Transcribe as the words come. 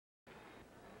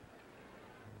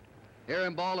Here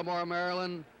in Baltimore,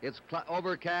 Maryland, it's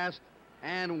overcast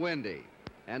and windy.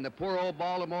 And the poor old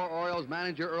Baltimore Orioles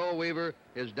manager Earl Weaver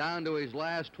is down to his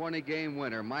last 20-game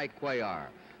winner, Mike Cuellar.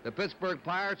 The Pittsburgh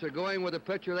Pirates are going with a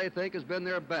pitcher they think has been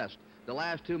their best the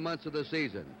last 2 months of the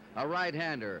season, a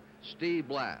right-hander, Steve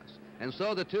Blass. And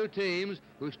so the two teams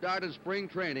who started spring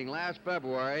training last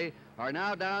February are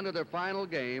now down to their final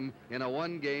game in a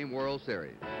one-game World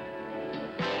Series.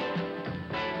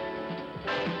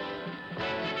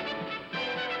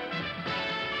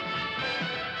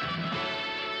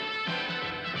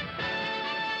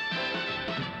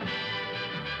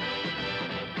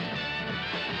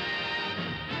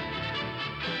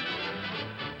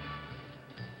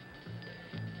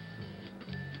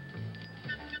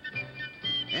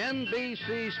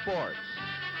 NBC Sports,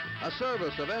 a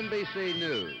service of NBC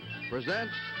News,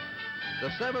 presents the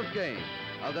 7th game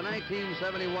of the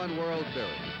 1971 World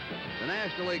Series. The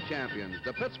National League champions,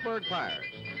 the Pittsburgh Pirates,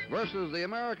 versus the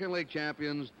American League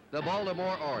champions, the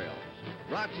Baltimore Orioles.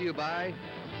 Brought to you by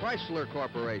Chrysler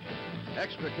Corporation,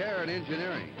 Extra Care and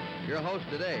Engineering. Your host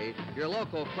today, your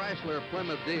local Chrysler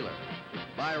Plymouth dealer.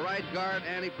 By Right Guard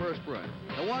Antiperspirant,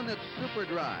 the one that's super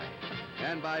dry.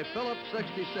 And by Phillips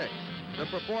 66. The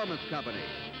Performance Company.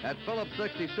 At Phillips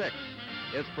 66,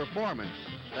 it's performance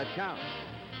that counts.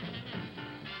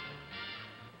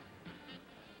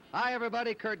 Hi,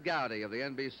 everybody. Kurt Gowdy of the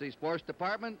NBC Sports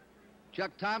Department.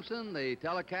 Chuck Thompson, the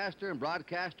telecaster and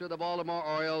broadcaster of the Baltimore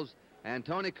Orioles, and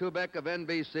Tony Kubek of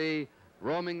NBC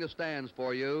roaming the stands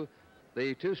for you.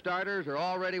 The two starters are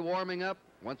already warming up.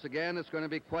 Once again, it's going to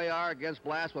be Cuellar against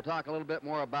Blass. We'll talk a little bit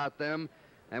more about them.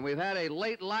 And we've had a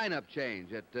late lineup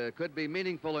change. It could be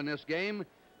meaningful in this game.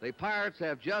 The Pirates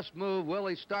have just moved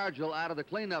Willie Stargell out of the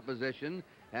cleanup position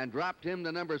and dropped him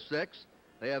to number 6.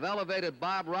 They have elevated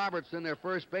Bob Robertson, their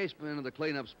first baseman, into the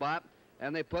cleanup spot,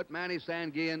 and they put Manny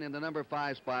Sanguillen in the number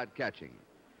 5 spot catching.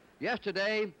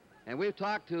 Yesterday, and we've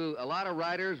talked to a lot of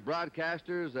writers,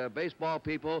 broadcasters, baseball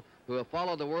people who have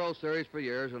followed the World Series for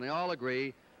years, and they all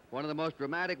agree one of the most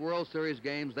dramatic World Series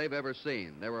games they've ever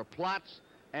seen. There were plots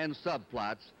and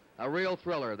subplots, a real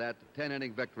thriller, that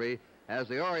 10-inning victory, as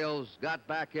the Orioles got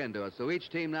back into it. So each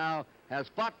team now has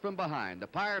fought from behind. The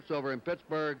Pirates over in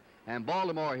Pittsburgh and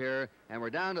Baltimore here, and we're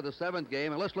down to the 7th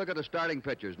game, and let's look at the starting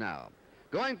pitchers now.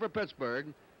 Going for Pittsburgh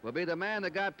will be the man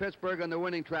that got Pittsburgh on the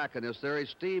winning track in this series,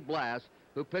 Steve Blass,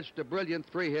 who pitched a brilliant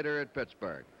 3-hitter at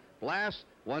Pittsburgh. Blass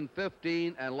won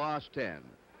 15 and lost 10.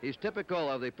 He's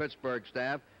typical of the Pittsburgh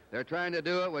staff. They're trying to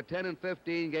do it with 10 and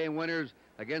 15 game winners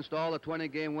against all the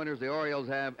 20-game winners the Orioles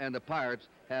have, and the Pirates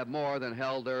have more than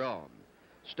held their own.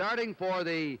 Starting for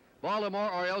the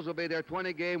Baltimore Orioles will be their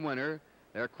 20-game winner,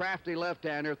 their crafty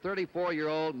left-hander,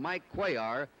 34-year-old Mike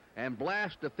Cuellar, and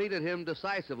Blass defeated him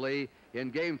decisively in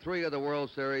Game 3 of the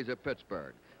World Series at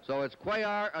Pittsburgh. So it's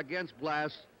Cuellar against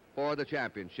Blass for the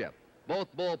championship. Both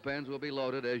bullpens will be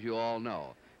loaded, as you all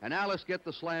know. And now let's get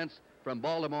the slants from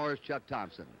Baltimore's Chuck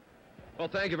Thompson. Well,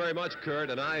 thank you very much,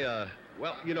 Kurt. And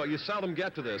well, you know, you seldom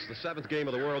get to this. The 7th game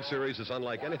of the World Series is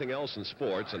unlike anything else in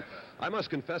sports. And I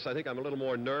must confess, I think I'm a little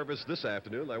more nervous this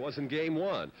afternoon than I was in Game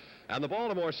 1. And the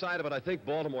Baltimore side of it, I think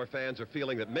Baltimore fans are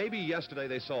feeling that maybe yesterday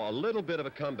they saw a little bit of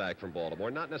a comeback from Baltimore.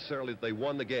 Not necessarily that they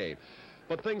won the game,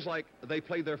 but things like they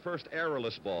played their first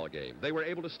errorless ball game. They were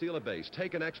able to steal a base,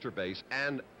 take an extra base,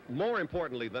 and more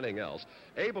importantly than anything else,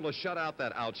 able to shut out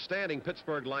that outstanding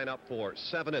Pittsburgh lineup for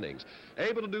 7 innings.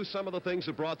 Able to do some of the things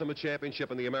that brought them a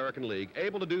championship in the American League.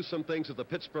 Able to do some things that the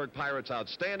Pittsburgh Pirates'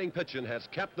 outstanding pitching has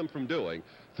kept them from doing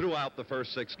throughout the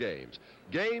first 6 games.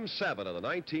 Game 7 of the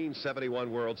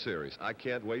 1971 World Series. I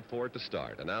can't wait for it to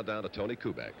start. And now down to Tony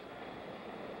Kubek.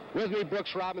 With me,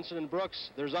 Brooks Robinson. And Brooks,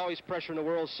 there's always pressure in the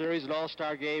World Series, an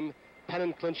all-star game,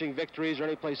 pennant-clinching victories or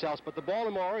any place else. But the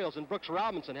Baltimore Orioles and Brooks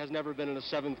Robinson has never been in a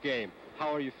 7th game.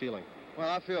 How are you feeling? Well,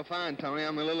 I feel fine, Tony.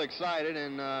 I'm a little excited,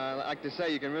 and like to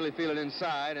say, you can really feel it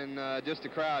inside, and just the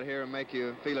crowd here will make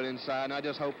you feel it inside, and I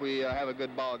just hope we have a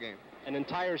good ball game. An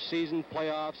entire season,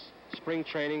 playoffs, spring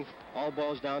training, all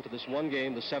boils down to this one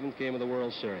game, the 7th game of the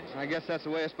World Series. I guess that's the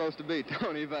way it's supposed to be,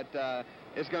 Tony, but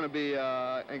it's going to be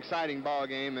an exciting ball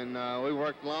game, and we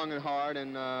worked long and hard,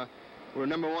 and we were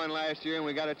number 1 last year, and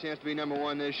we got a chance to be number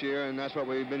 1 this year, and that's what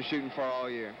we've been shooting for all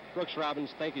year. Brooks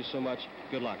Robinson, thank you so much.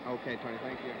 Good luck. Okay, Tony,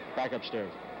 thank you. Back upstairs.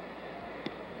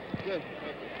 Good.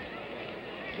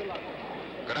 Good luck.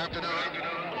 Good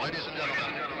afternoon, ladies and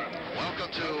gentlemen.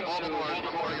 Welcome to Baltimore's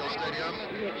Memorial Stadium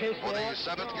for the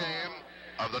 7th game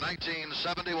of the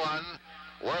 1971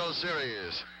 World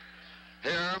Series.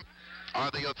 Here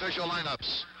are the official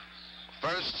lineups.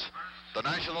 First, the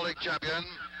National League champion,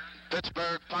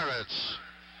 Pittsburgh Pirates.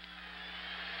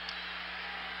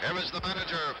 Here is the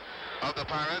manager, of the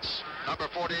Pirates, number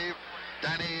 40,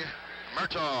 Danny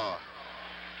Murtaugh.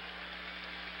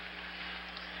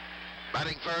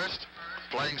 Batting first,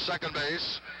 playing second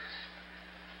base,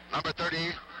 number 30,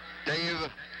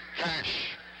 Dave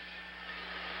Cash.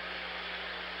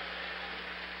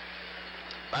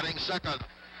 Batting second,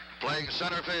 playing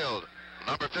center field,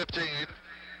 number 15,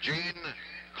 Gene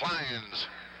Clines.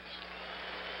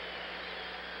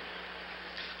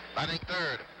 Batting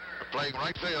third, playing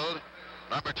right field,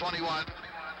 number 21,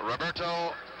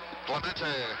 Roberto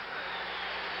Clemente.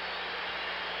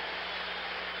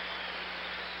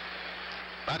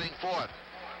 Batting fourth,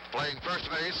 playing first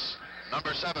base,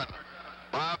 number 7,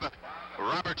 Bob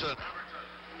Robertson.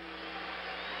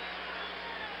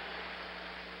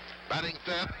 Batting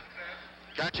fifth,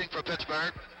 catching for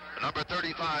Pittsburgh, number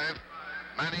 35,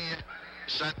 Manny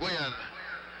Sanguillen.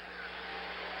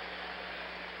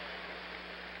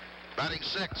 Batting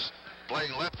sixth,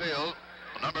 playing left field,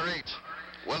 number 8,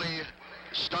 Willie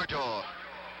Stargell.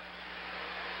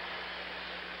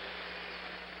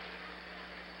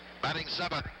 Batting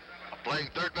seventh, playing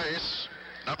third base,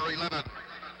 number 11,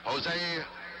 Jose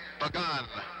Pagan.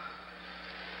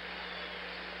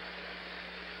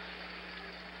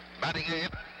 Batting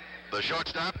eighth, the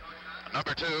shortstop,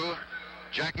 number 2,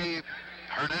 Jackie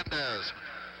Hernandez.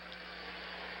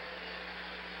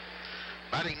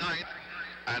 Batting ninth,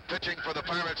 and pitching for the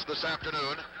Pirates this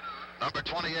afternoon, number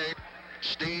 28,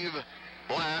 Steve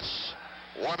Blass,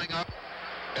 warming up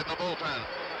in the bullpen.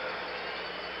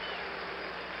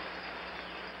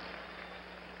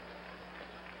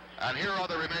 And here are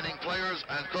the remaining players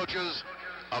and coaches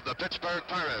of the Pittsburgh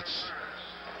Pirates.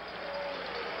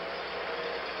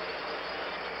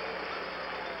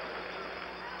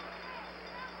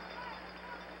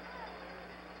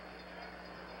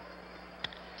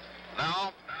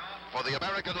 Now, for the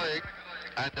American League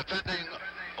and defending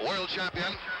world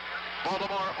champion,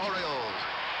 Baltimore Orioles.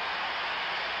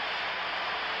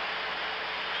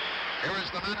 Here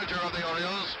is the manager of the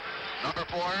Orioles, number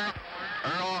 4,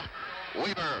 Earl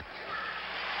Weaver.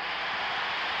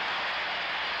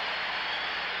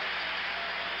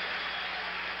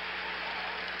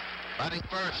 Batting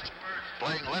first,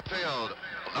 playing left field,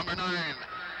 number 9,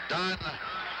 Don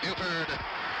Buford.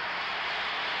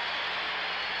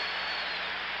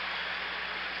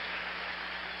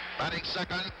 Batting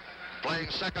second, playing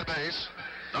second base,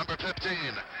 number 15,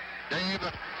 Dave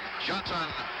Johnson.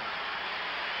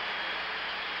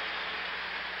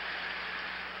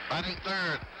 Batting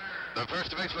third, the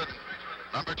first baseman,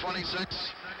 number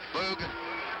 26, Boog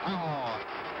Powell.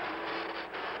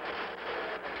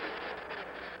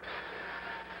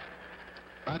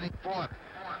 Batting fourth,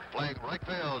 playing right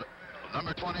field,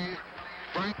 number 20,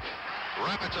 Frank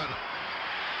Robinson.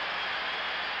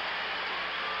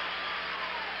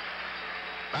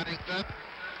 Batting fifth,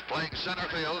 playing center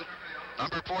field,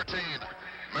 number 14,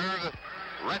 Merv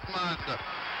Redmond.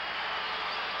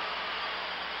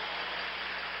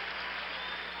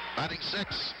 Batting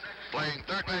sixth, playing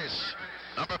third base,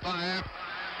 number 5,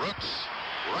 Brooks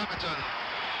Robinson.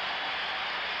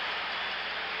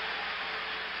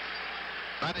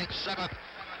 Batting seventh,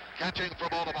 catching for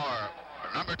Baltimore,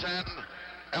 number 10,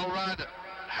 Elrod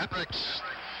Hendricks.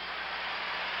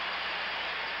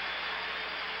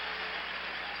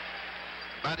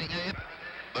 Batting eighth,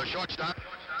 the shortstop,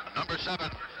 number 7,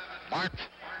 Mark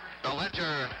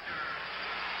Bellinger.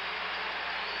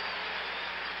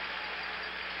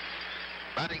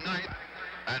 Batting ninth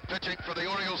and pitching for the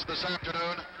Orioles this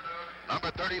afternoon,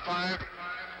 number 35,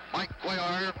 Mike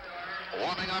Cuellar,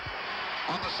 warming up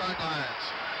on the sidelines.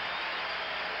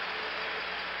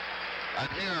 And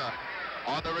here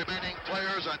are the remaining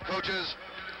players and coaches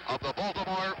of the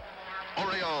Baltimore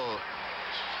Orioles.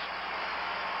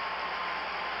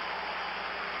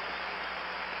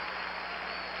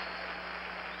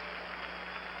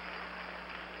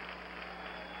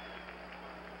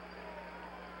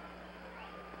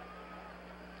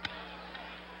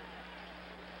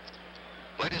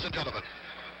 Ladies and gentlemen,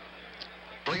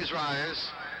 please rise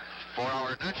for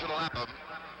our national anthem,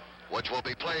 which will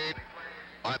be played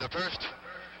by the 1st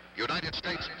United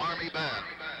States Army Band.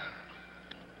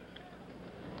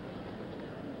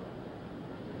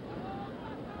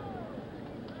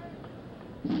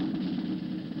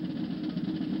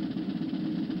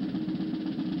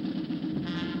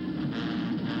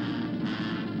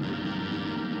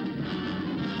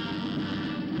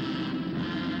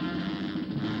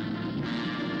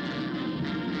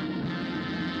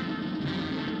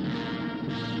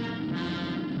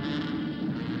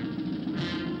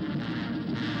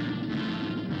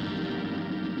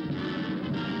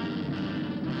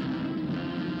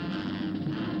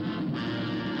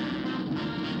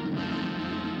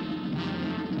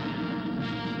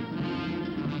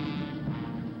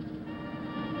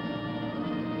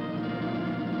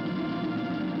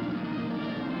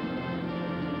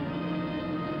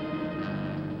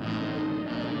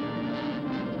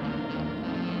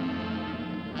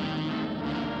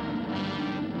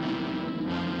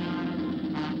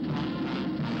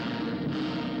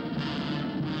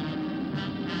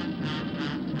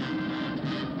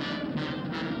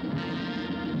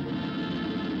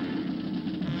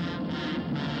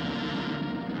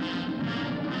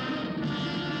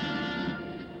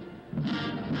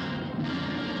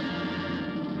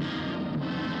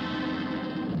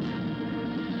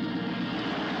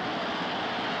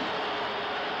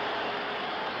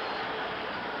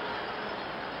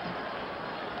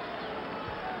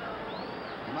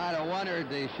 might have wondered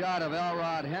the shot of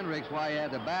Elrod Hendricks while he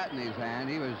had the bat in his hand.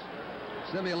 He was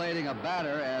simulating a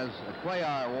batter as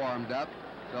Cuellar warmed up.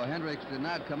 So Hendricks did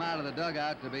not come out of the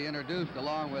dugout to be introduced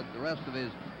along with the rest of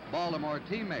his Baltimore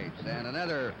teammates. And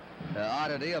another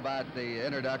oddity about the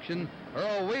introduction,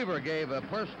 Earl Weaver gave a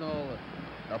personal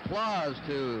applause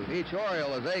to each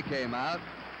Oriole as they came out.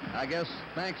 I guess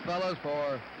thanks, fellas,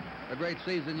 for the great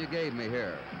season you gave me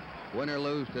here. Win or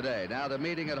lose today. Now the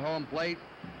meeting at home plate.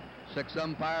 6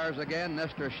 umpires again.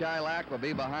 Nestor Shylock will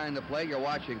be behind the plate. You're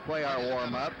watching Cuellar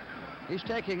warm up. He's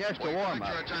taking extra warm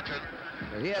up.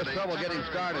 He has trouble getting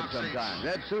started sometimes.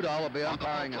 Ed Sudol will be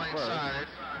umpiring at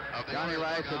first. Johnny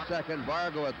Rice at second,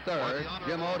 Vargo at third,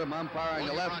 Jim Odom umpiring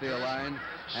the left field line,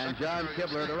 and John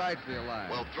Kibler the right field line.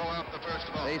 Will throw out the first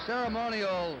ball. The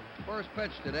ceremonial first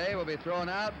pitch today will be thrown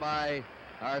out by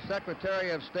our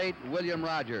Secretary of State, William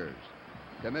Rogers.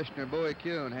 Commissioner Bowie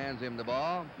Kuhn hands him the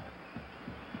ball.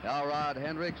 Elrod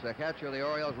Hendricks, the catcher of the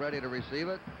Orioles, ready to receive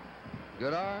it.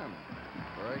 Good arm.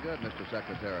 Very good, Mr.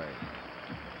 Secretary.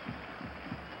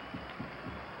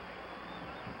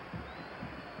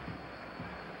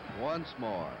 Once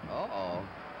more. Uh-oh.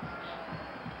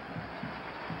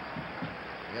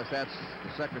 I guess that's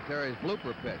the Secretary's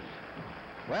blooper pitch.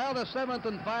 Well, the 7th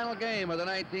and final game of the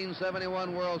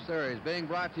 1971 World Series being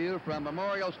brought to you from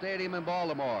Memorial Stadium in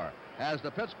Baltimore as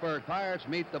the Pittsburgh Pirates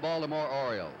meet the Baltimore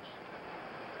Orioles.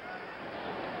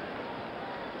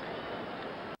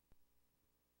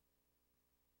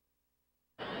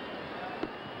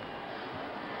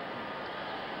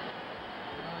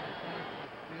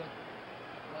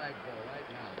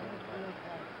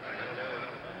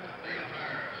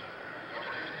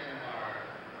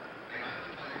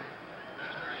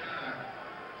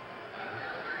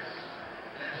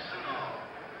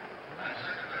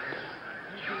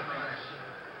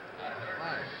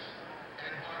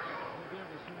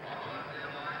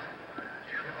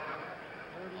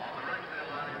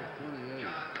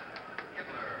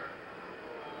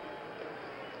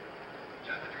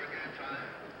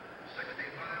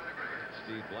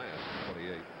 Steve Bland,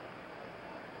 28.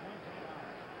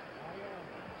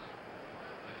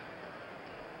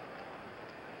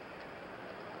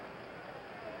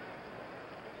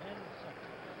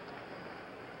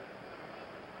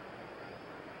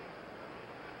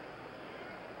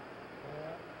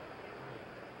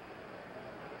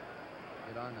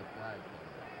 Get on the flag.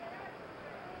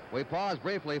 We pause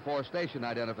briefly for station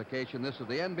identification. This is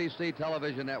the NBC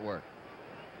television network.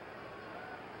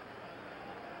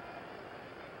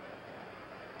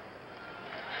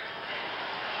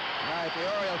 All right,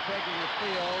 the Orioles taking the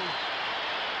field.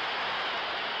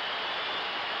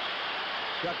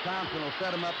 Chuck Thompson will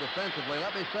set him up defensively.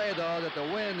 Let me say, though, that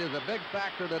the wind is a big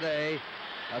factor today.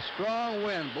 A strong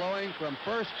wind blowing from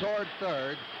first toward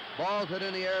third. Balls hit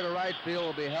in the air to right field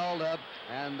will be held up,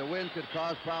 and the wind could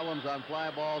cause problems on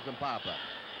fly balls and pop-ups.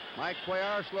 Mike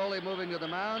Cuellar slowly moving to the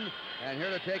mound, and here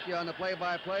to take you on the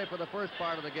play-by-play for the first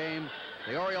part of the game,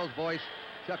 the Orioles' voice,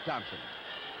 Chuck Thompson.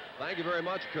 Thank you very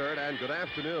much, Kurt, and good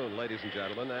afternoon, ladies and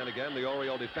gentlemen. And again, the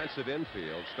Oriole defensive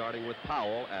infield, starting with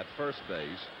Powell at first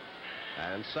base,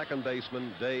 and second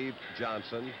baseman Dave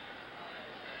Johnson,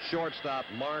 shortstop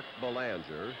Mark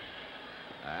Belanger,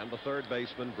 and the third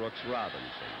baseman Brooks Robinson.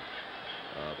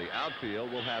 The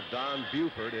outfield will have Don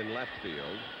Buford in left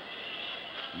field,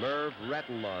 Merv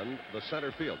Rettenmund, the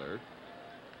center fielder,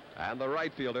 and the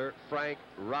right fielder Frank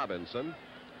Robinson.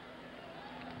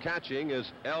 Catching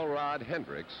is Elrod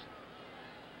Hendricks,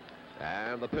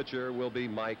 and the pitcher will be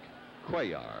Mike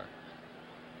Cuellar.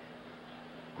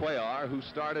 Cuellar, who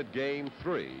started Game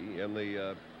 3 in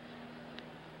the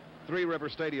Three River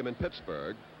Stadium in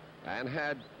Pittsburgh and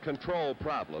had control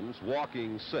problems,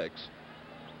 walking 6.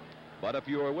 But if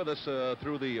you were with us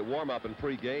through the warm-up and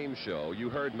pre-game show, you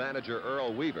heard manager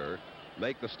Earl Weaver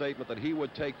make the statement that he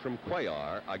would take from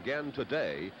Cuellar again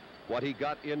today what he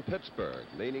got in Pittsburgh,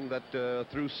 meaning that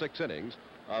through 6 innings,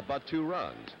 but 2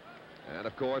 runs. And,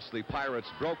 of course, the Pirates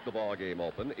broke the ball game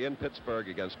open in Pittsburgh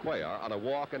against Cuellar on a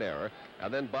walk and error,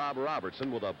 and then Bob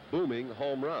Robertson with a booming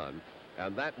home run.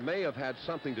 And that may have had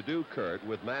something to do, Kurt,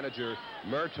 with manager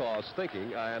Murtaugh's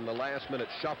thinking and the last-minute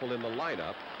shuffle in the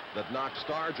lineup that knocked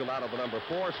Stargell out of the number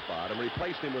 4 spot and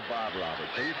replaced him with Bob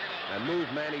Robertson and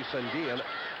moved Manny Sanguillen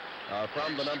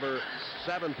from the number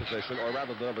 7 position, or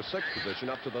rather the number 6 position,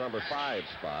 up to the number 5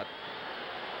 spot,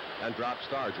 and dropped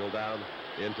Stargell down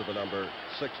into the number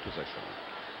 6 position.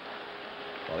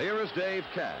 Well, here is Dave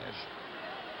Cash.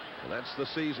 And that's the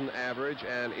season average,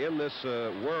 and in this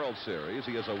World Series,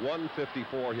 he is a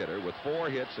 154 hitter with 4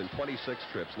 hits and 26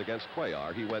 trips, and against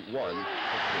Cuellar, he went 1 for 3.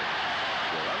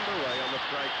 We're underway on the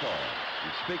strike call.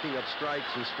 And speaking of strikes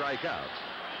and strikeouts,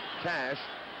 Cash,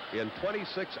 in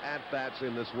 26 at-bats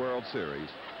in this World Series,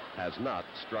 has not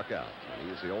struck out. And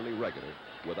he is the only regular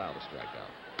without a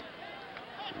strikeout.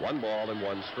 1 ball and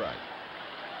 1 strike.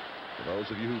 For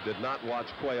those of you who did not watch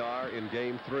Cuellar in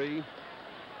Game 3,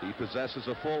 he possesses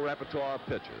a full repertoire of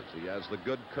pitches. He has the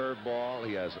good curveball.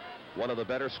 He has one of the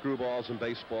better screwballs in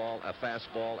baseball, a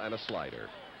fastball, and a slider.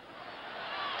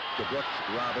 To Brooks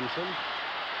Robinson,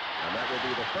 and that will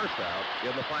be the first out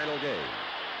in the final game.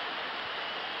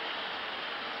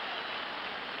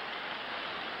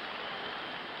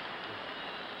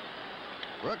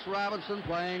 Brooks Robinson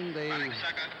playing the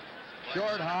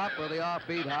short hop or the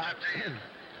offbeat hop.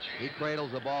 He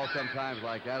cradles the ball sometimes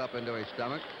like that up into his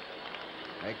stomach.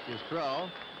 Makes his throw.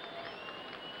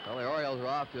 Well, the Orioles are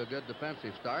off to a good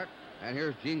defensive start. And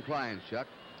here's Gene Klein, Chuck.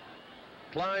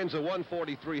 Klein's a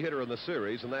 143 hitter in the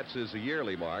series, and that's his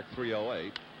yearly mark,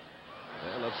 308.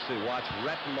 And let's see, watch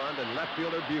Rettenmund and left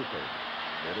fielder Buford.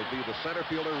 It'll be the center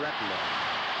fielder Rettenmund.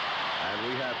 And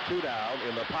we have 2 down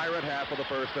in the Pirate half of the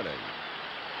first inning.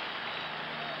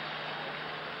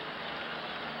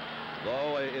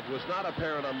 Though it was not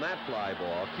apparent on that fly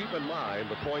ball, keep in mind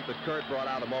the point that Kurt brought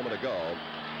out a moment ago.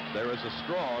 There is a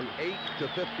strong 8 to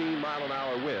 15 mile an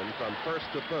hour wind from first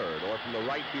to third, or from the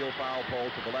right field foul pole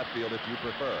to the left field if you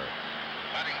prefer.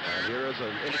 And here is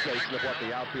an indication of what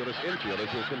the outfielders,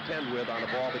 infielders will contend with on a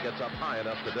ball that gets up high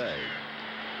enough today.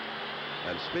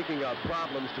 And speaking of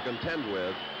problems to contend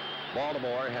with,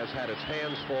 Baltimore has had its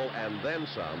hands full and then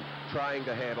some trying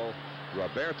to handle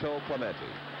Roberto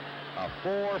Clemente, a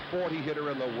 440 hitter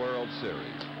in the World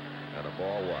Series, and a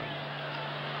ball 1.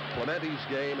 Clemente's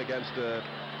game against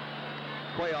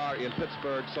Cuellar in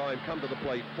Pittsburgh saw him come to the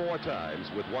plate 4 times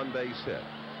with 1 base hit.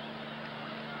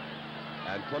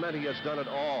 And Clemente has done it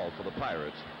all for the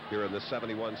Pirates here in the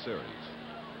 71 series.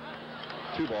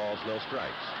 2 balls, no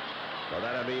strikes. By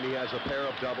that I mean he has a pair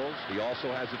of doubles. He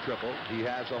also has a triple. He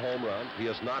has a home run. He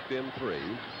has knocked in 3.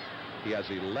 He has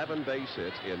 11 base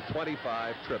hits in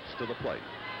 25 trips to the plate.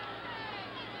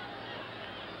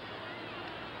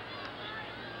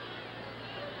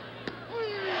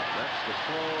 That's the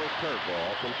slow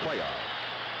curveball from Cuellar.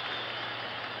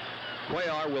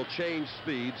 Cuellar will change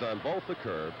speeds on both the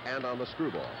curve and on the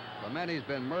screwball. Clemente's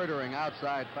been murdering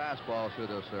outside fastballs through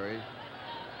this series.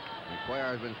 And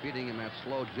Cuellar's been feeding him that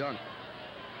slow junk.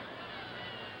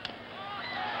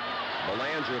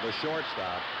 Belanger, the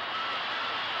shortstop.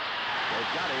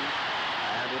 They've got him,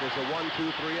 and it is a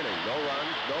 1-2-3 inning. No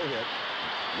runs, no hits,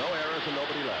 no errors, and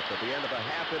nobody left. At the end of a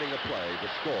half inning of play,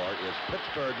 the score is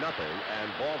Pittsburgh 0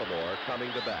 and Baltimore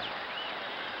coming to bat.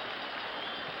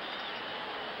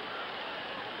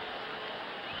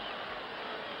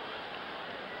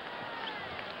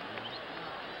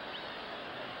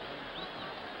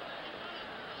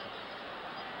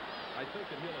 I think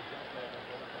that he'll adjust that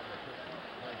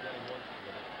by getting one.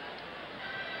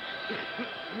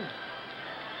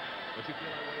 But you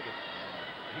feel that way that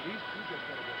he's just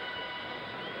going to get a pitch.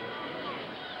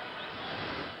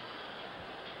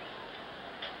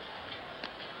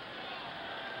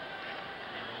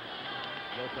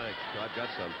 No thanks. I've got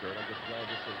some, Kurt. I'm just glad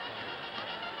this is.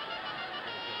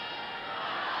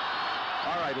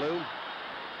 All right, Lou.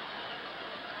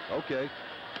 Okay.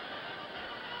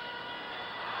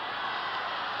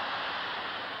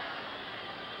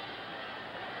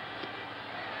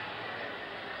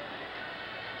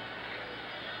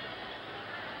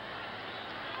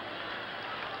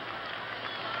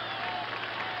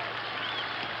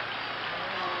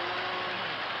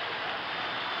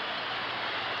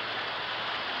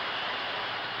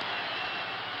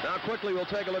 Now quickly we'll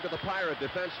take a look at the Pirate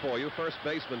defense for you. First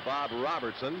baseman Bob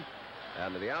Robertson,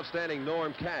 and the outstanding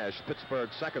Norm Cash,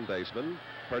 Pittsburgh's second baseman.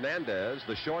 Hernandez,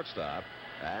 the shortstop,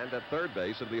 and at third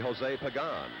base it'll be Jose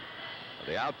Pagan.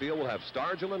 The outfield will have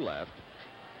Stargell in left,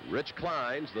 Rich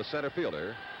Kleins, the center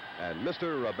fielder, and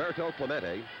Mr. Roberto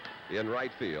Clemente in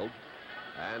right field.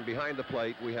 And behind the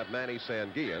plate we have Manny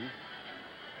Sanguillen,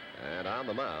 and on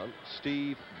the mound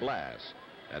Steve Blass.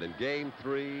 And in Game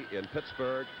 3 in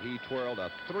Pittsburgh, he twirled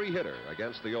a 3-hitter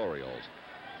against the Orioles.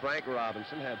 Frank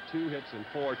Robinson had 2 hits in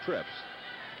 4 trips,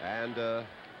 and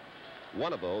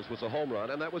one of those was a home run,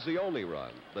 and that was the only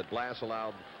run that Blass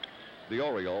allowed the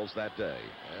Orioles that day.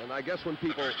 And I guess when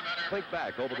people think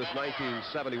back over this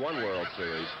 1971 World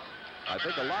Series, I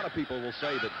think a lot of people will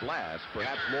say that Blass,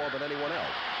 perhaps more than anyone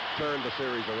else, turned the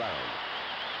series around.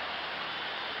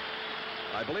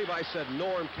 I believe I said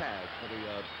Norm Cash for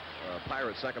the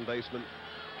Pirate second baseman.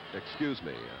 Excuse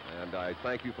me, and I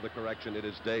thank you for the correction. It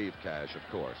is Dave Cash, of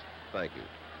course. Thank you.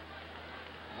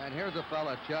 And And here's a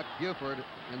fella, Chuck Buford,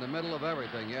 in the middle of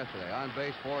everything yesterday. On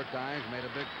base 4 times, made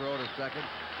a big throw to second.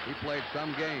 He played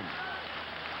some game.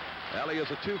 Well, he is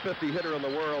a .250 hitter in the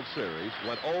World Series.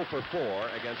 Went 0 for 4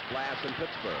 against Blass in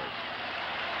Pittsburgh.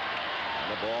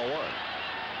 And the ball 1.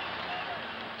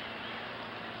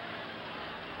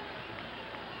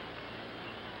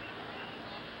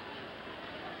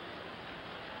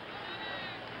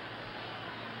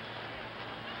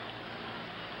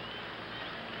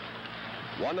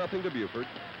 One nothing to Buford.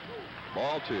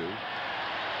 Ball 2.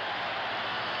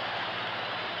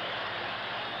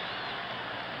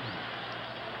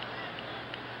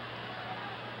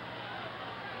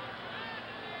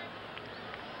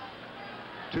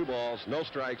 Two balls, no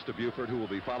strikes to Buford, who will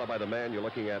be followed by the man you're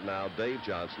looking at now, Dave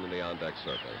Johnson, in the on-deck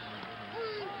circle.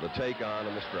 The take on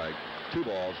and the strike. 2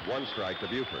 balls, 1 strike to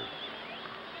Buford.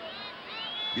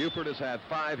 Buford has had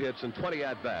 5 hits and 20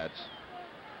 at-bats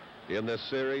in this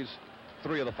series.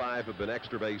 3 of the 5 have been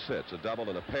extra base hits, a double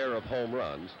and a pair of home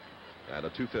runs, and a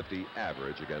 .250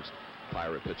 average against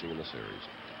Pirate pitching in the series.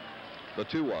 The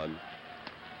 2-1.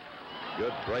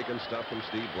 Good breaking stuff from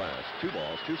Steve Blass. 2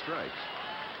 balls, 2 strikes.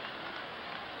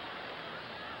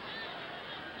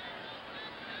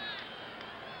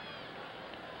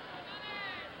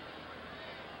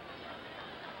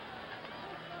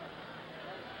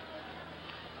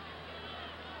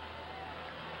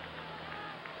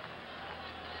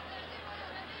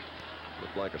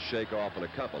 Like a shake-off and a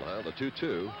couple, huh? The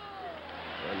 2-2.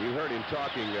 And you heard him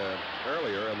talking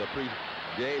earlier in the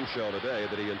pre-game show today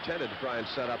that he intended to try and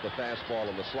set up the fastball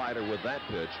and the slider with that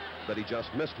pitch that he just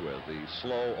missed with, the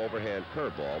slow overhand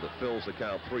curveball that fills the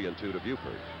count 3-2 to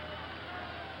Buford.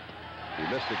 He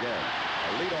missed again.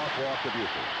 A leadoff walk to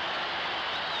Buford.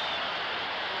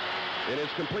 In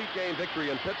his complete game victory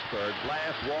in Pittsburgh,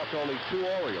 Blass walked only 2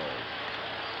 Orioles.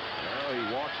 Now he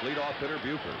walks leadoff hitter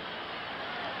Buford.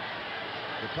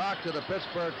 To talk to the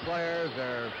Pittsburgh players,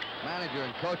 their manager and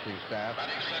coaching staff,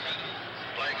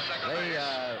 they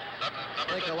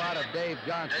think a lot of Dave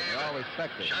Johnson. They all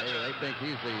respect him. They think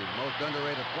he's the most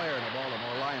underrated player in the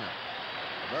Baltimore lineup.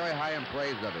 Very high in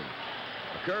praise of him.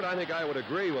 Kurt, I think I would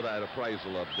agree with that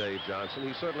appraisal of Dave Johnson.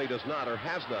 He certainly does not or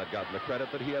has not gotten the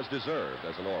credit that he has deserved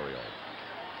as an Oriole.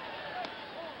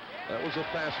 That was a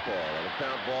fastball and a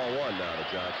count ball 1 now to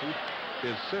Johnson.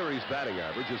 His series batting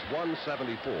average is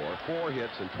 .174, 4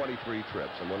 hits and 23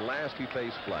 trips. And when last he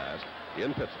faced Blass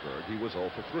in Pittsburgh, he was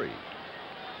 0 for 3.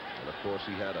 And of course,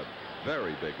 he had a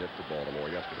very big hit for Baltimore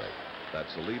yesterday.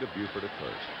 That's the lead of Buford at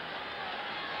first.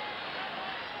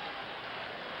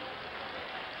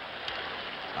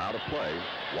 Out of play,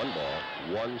 1 ball,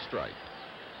 1 strike.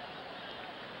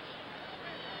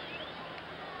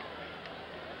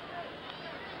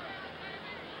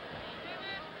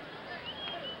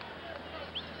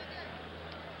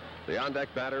 The on-deck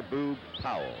batter, Boog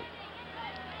Powell.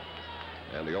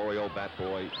 And the Oriole bat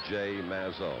boy, Jay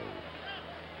Mazzone.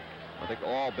 I think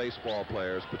all baseball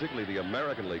players, particularly the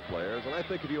American League players, and I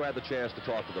think if you had the chance to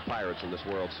talk to the Pirates in this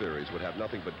World Series, would have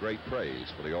nothing but great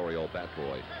praise for the Oriole bat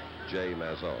boy, Jay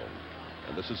Mazzone.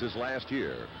 And this is his last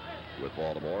year with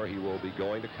Baltimore. He will be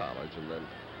going to college and then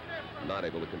not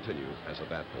able to continue as a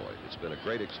bat boy. It's been a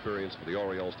great experience for the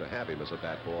Orioles to have him as a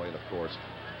bat boy, and of course,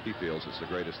 he feels it's the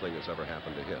greatest thing that's ever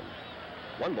happened to him.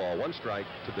 1 ball, 1 strike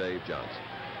to Dave Johnson.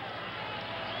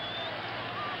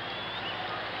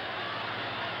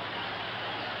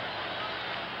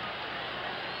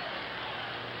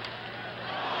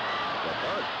 The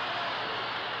bunt.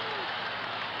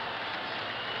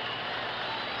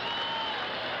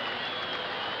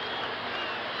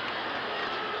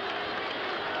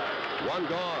 One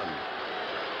gone.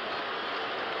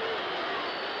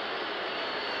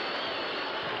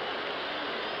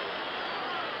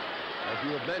 As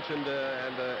you have mentioned,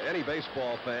 and any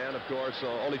baseball fan, of course,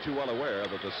 only too well aware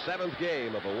that the 7th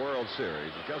game of a World Series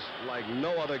is just like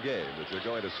no other game that you're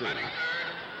going to see.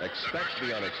 Expect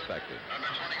the unexpected.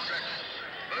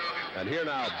 And here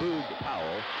now, Boog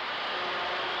Powell.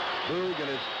 Boog in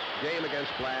his game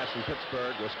against Blass in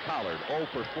Pittsburgh was collared 0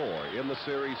 for 4 in the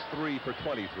series, 3 for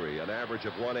 23, an average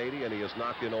of 180, and he has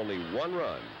knocked in only 1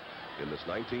 run in this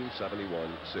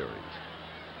 1971 series.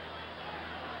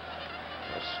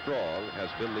 How strong has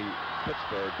been the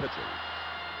Pittsburgh pitching.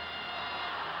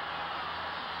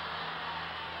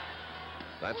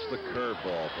 That's the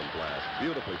curveball from Blass.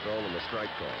 Beautifully thrown in the strike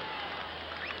call.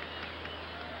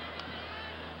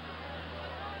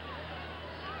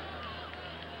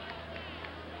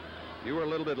 You were a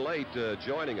little bit late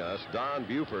joining us. Don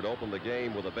Buford opened the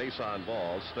game with a base on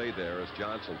ball, stayed there as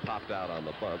Johnson popped out on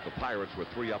the bunt. The Pirates were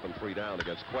 3 up and 3 down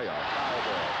against Cuellar. Foul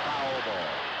ball, foul ball.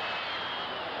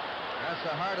 That's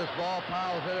the hardest ball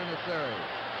Powell's hit in the series.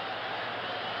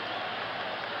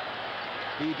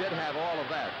 He did have all of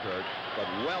that, Kurt, but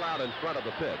well out in front of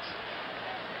the pitch.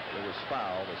 It was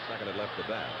foul the second it left the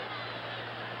bat.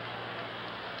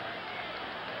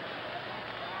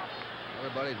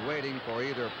 Everybody's waiting for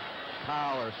either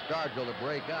Powell or Stargell to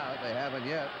break out. They haven't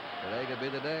yet. Today could be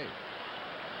the day.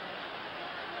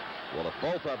 Well, if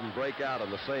both of them break out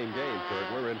in the same game,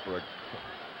 Kurt, we're in for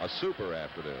a super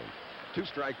afternoon.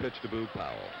 2-strike pitch to Boog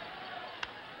Powell.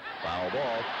 Foul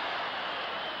ball.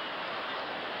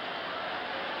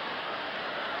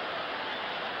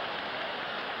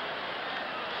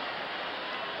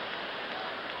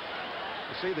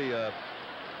 You see the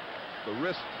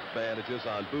wrist bandages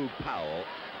on Boog Powell,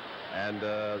 and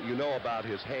you know about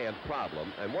his hand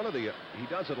problem. And one of the, he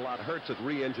does it a lot, hurts it,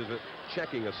 re-injures it,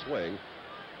 checking a swing.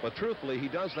 But truthfully, he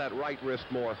does that right wrist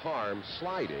more harm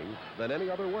sliding than any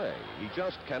other way. He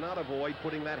just cannot avoid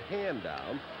putting that hand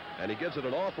down, and he gives it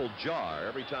an awful jar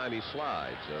every time he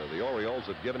slides. The Orioles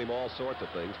have given him all sorts of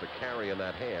things to carry in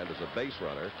that hand as a base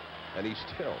runner, and he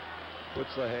still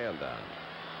puts the hand down.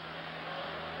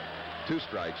 2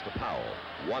 strikes to Powell.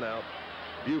 1 out.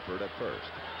 Buford at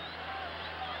first.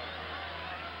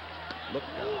 Look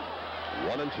now.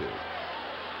 1 and 2.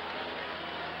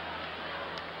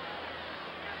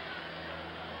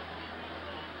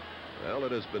 Well,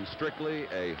 it has been strictly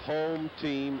a home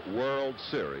team World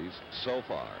Series so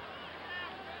far.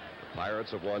 The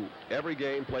Pirates have won every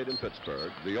game played in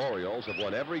Pittsburgh. The Orioles have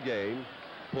won every game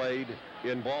played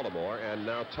in Baltimore. And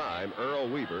now time, Earl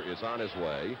Weaver is on his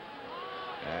way.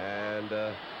 And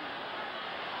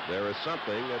there is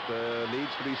something that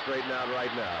needs to be straightened out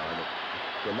right now. And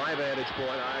from my vantage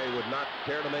point, I would not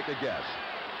care to make a guess.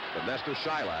 But Nestor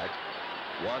Shylock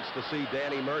wants to see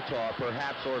Danny Murtaugh,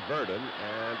 perhaps, or Verdon,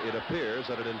 and it appears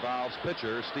that it involves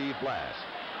pitcher Steve Blass.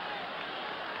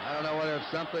 I don't know whether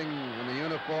it's something in the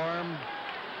uniform.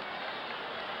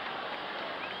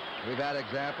 We've had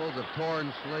examples of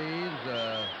torn sleeves,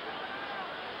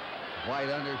 white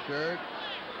undershirt.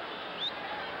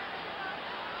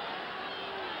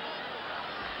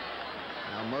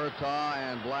 Now Murtaugh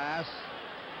and Blass,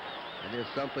 it is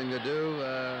something to do.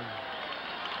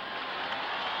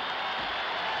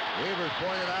 Weaver's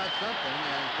pointed out something,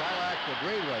 and Shylock's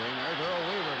agreed with him. There's Earl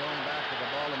Weaver going back to the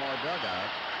Baltimore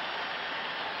dugout.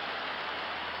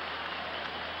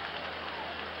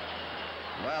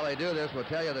 While they do this, we'll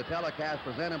tell you the telecast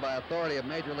presented by authority of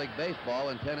Major League Baseball,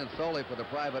 intended solely for the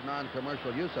private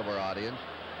non-commercial use of our audience.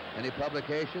 Any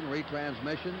publication,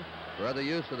 retransmission, or other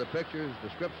use of the pictures,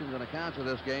 descriptions, and accounts of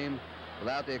this game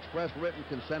without the express written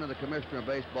consent of the Commissioner of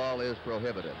Baseball is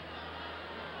prohibited.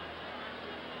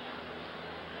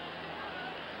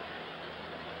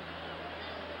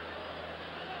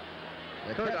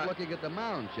 They kept looking at the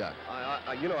mound, Chuck.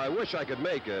 You know, I wish I could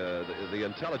make the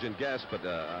intelligent guess, but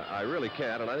I really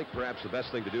can't. And I think perhaps the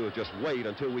best thing to do is just wait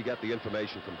until we get the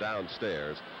information from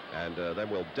downstairs, and then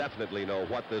we'll definitely know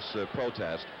what this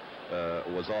protest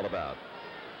was all about.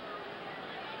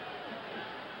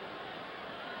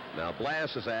 Now,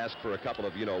 Blass has asked for a couple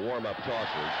of, warm-up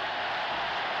tosses.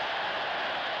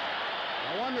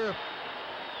 I wonder if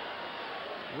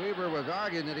Weaver was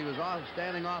arguing that he was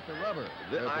standing off the rubber.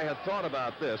 I had thought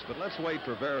about this, but let's wait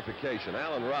for verification.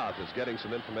 Alan Roth is getting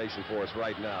some information for us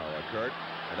right now, Kurt.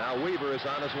 And now Weaver is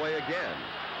on his way again.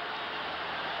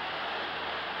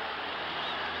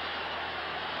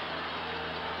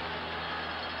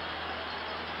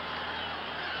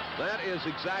 That is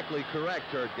exactly correct,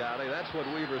 Kurt Gowdy. That's what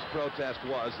Weaver's protest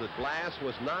was, that Blass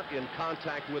was not in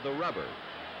contact with the rubber,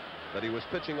 that he was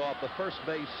pitching off the first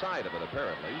base side of it,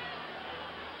 apparently.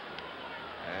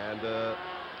 And 1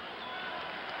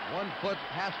 foot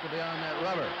has to be on that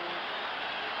rubber.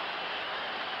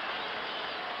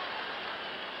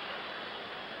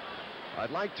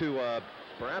 I'd like to,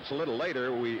 perhaps a little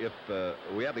later, if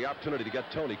we have the opportunity to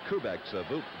get Tony Kubek's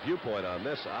viewpoint on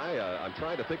this. I'm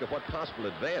trying to think of what possible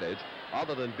advantage,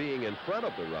 other than being in front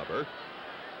of the rubber,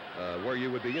 where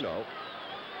you would be,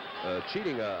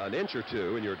 cheating an inch or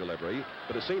two in your delivery.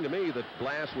 But it seemed to me that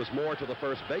Blass was more to the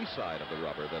first base side of the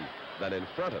rubber than in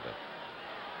front of it.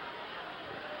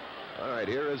 All right,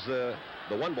 here is the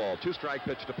 1-ball, 2-strike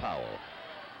pitch to Powell.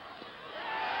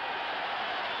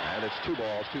 And it's 2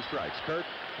 balls, 2 strikes. Kurt?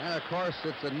 And, of course,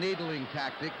 it's a needling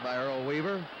tactic by Earl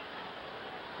Weaver.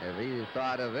 If he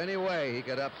thought of any way he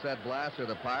could upset Blass or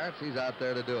the Pirates, he's out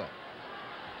there to do it.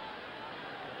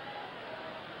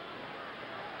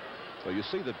 So you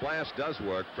see that Blass does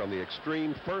work from the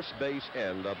extreme first base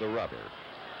end of the rubber.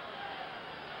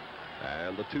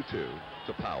 And the 2-2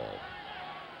 to Powell.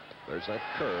 There's that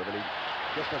curve, and he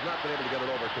just has not been able to get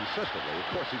it over consistently. Of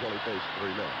course, he's only faced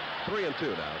 3 men.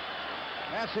 3-2 now.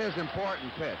 That's his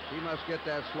important pitch. He must get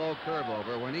that slow curve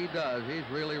over. When he does, he's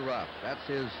really rough. That's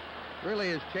really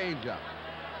his changeup.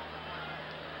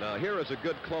 Now, here is a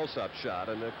good close-up shot,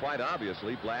 and quite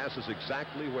obviously, Blass is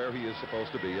exactly where he is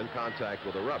supposed to be in contact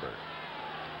with the rubber.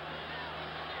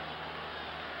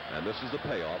 And this is the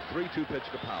payoff. 3-2 pitch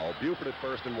to Powell. Buford at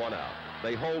first and 1 out.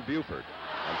 They hold Buford,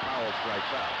 and Powell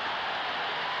strikes out.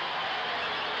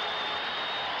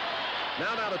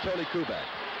 Now to Tony Kubek.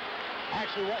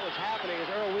 Actually, what was happening is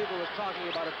Earl Weaver was talking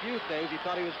about a few things. He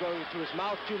thought he was going to his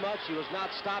mouth too much. He was not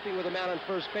stopping with a man on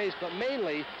first base, but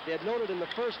mainly they had noted in the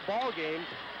first ball game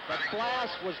that Blass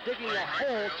was digging a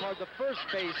hole toward the first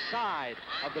base side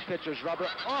of the pitcher's rubber,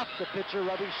 off the pitcher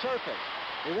rubbing surface.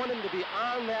 They want him to be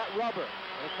on that rubber.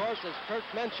 And of course, as Kurt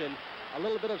mentioned, a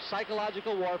little bit of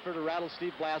psychological warfare to rattle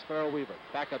Steve Blass by Earl Weaver.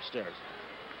 Back upstairs.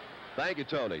 Thank you,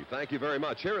 Tony. Thank you very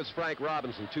much. Here is Frank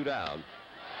Robinson, 2 down.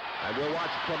 And we'll watch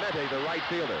Clemente, the right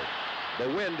fielder. The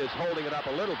wind is holding it up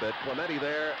a little bit. Clemente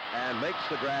there and makes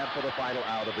the grab for the final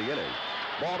out of the inning.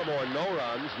 Baltimore, no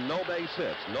runs, no base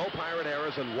hits, no Pirate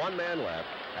errors, and 1 man left.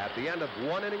 At the end of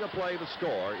 1 inning of play, the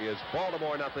score is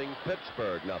Baltimore nothing,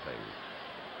 Pittsburgh nothing.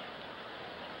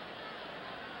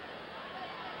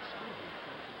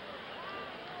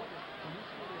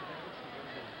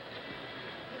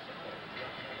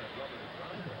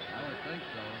 I would think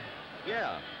so.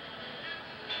 Yeah.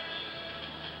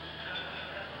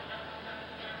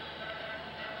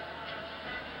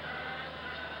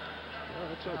 Well,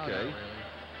 that's okay.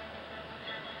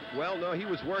 Well, no, he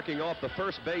was working off the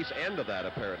first base end of that,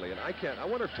 apparently, and I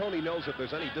wonder if Tony knows if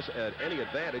there's any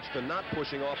advantage to not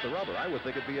pushing off the rubber. I would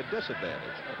think it'd be a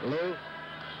disadvantage. Lou?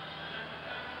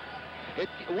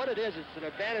 What it is, it's an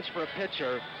advantage for a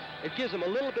pitcher. It gives him a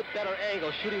little bit better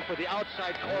angle shooting for the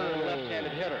outside corner of the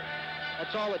left-handed hitter.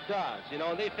 That's all it does, you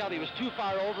know, and they felt he was too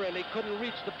far over and they couldn't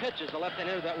reach the pitches, the left-hand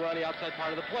hitter that were on the outside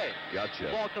part of the plate. Gotcha.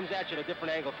 The ball comes at you at a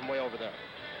different angle from way over there.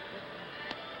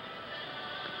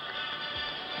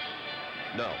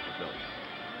 No.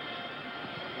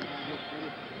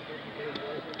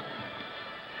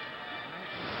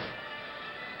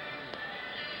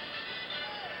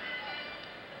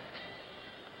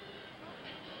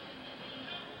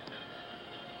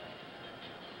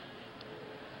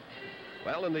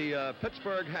 Well, in the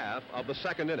Pittsburgh half of the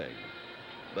 2nd inning,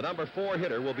 the number 4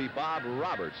 hitter will be Bob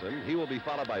Robertson. He will be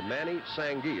followed by Manny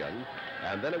Sanguillen,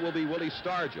 and then it will be Willie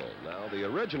Stargell. Now, the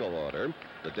original order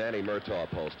that Danny Murtaugh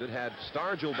posted had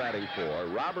Stargell batting 4,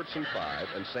 Robertson 5,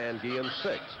 and Sanguillen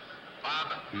 6.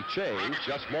 He changed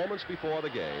just moments before the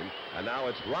game, and now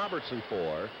it's Robertson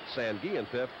 4, Sanguillen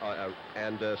 5,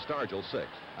 and Stargell 6.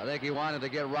 I think he wanted to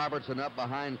get Robertson up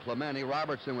behind Clemente.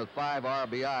 Robertson with 5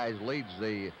 RBIs leads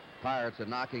the Pirates in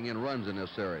knocking in runs in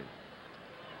this series.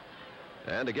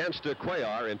 And against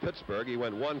Cuellar in Pittsburgh, he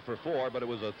went 1 for 4, but it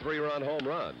was a 3-run home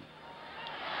run.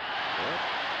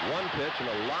 Well, 1 pitch and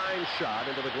a line shot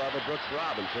into the glove of Brooks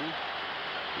Robinson.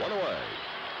 1 away.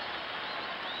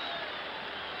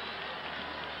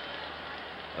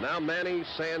 And now Manny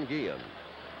Sanguillen.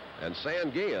 And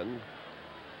Sanguillen,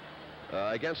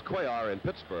 against Cuellar in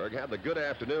Pittsburgh, had the good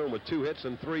afternoon with 2 hits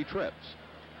and 3 trips.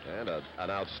 And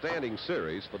an outstanding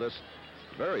series for this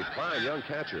very fine young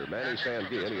catcher, Manny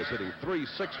Sanguillen. He is hitting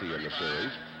 .360 in the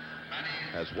series.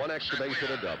 Has 1 extra base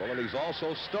hit, a double, and he's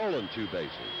also stolen 2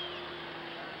 bases.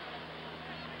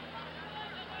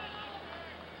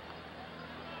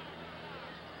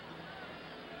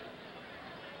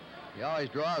 He always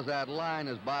draws that line,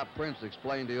 as Bob Prince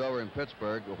explained to you over in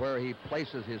Pittsburgh, where he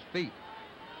places his feet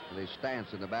with his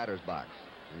stance in the batter's box.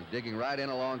 He's digging right in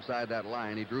alongside that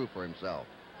line he drew for himself.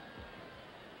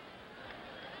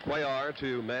 Cuellar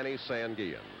to Manny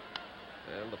Sanguillen.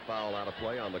 And the foul out of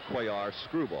play on the Cuellar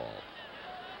screwball.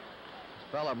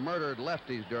 This fella murdered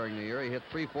lefties during the year. He hit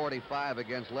 .345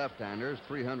 against left-handers,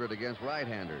 .300 against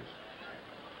right-handers.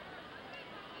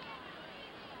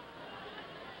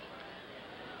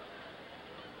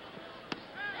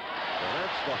 Well,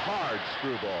 that's the hard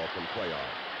screwball from Cuellar.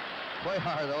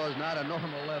 Cuellar, though, is not a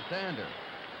normal left-hander.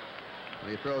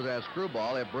 When he throws that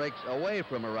screwball, it breaks away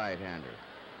from a right-hander.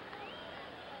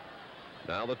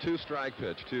 Now the 2-strike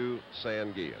pitch to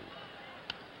Sanguillen.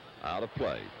 Out of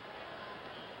play.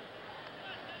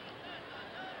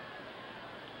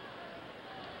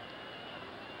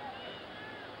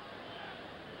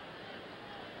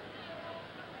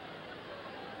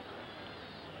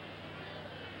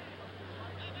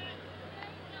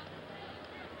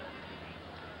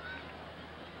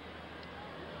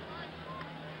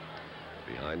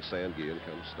 Behind Sanguillen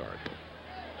comes Stargell.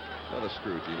 Another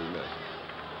screw Genie missed.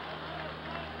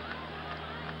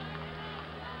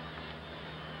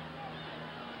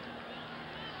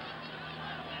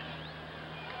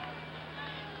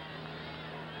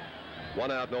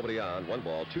 1 out, nobody on. 1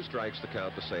 ball, 2 strikes to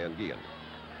count to Sanguillen.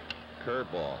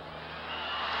 Curveball.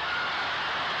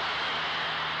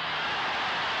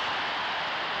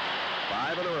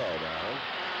 Five in a row now.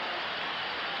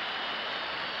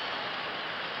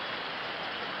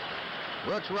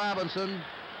 Brooks Robinson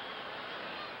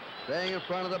staying in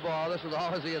front of the ball. This is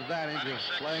always the advantage of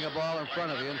playing a ball in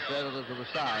front of you instead of to the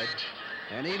side.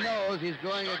 And he knows he's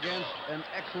going against an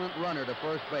excellent runner to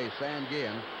first base,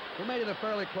 Sanguillen, who made it a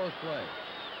fairly close play.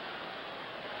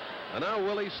 And now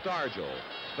Willie Stargell.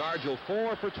 Stargell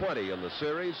 4 for 20 in the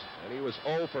series, and he was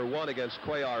 0 for 1 against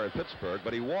Cuellar in Pittsburgh,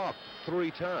 but he walked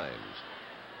 3 times.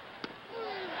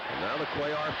 And now the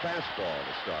Cuellar fastball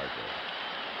to Stargell.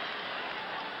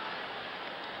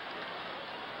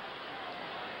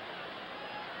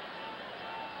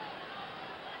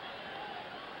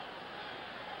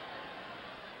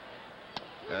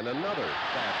 And another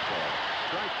fastball.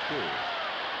 Strike 2.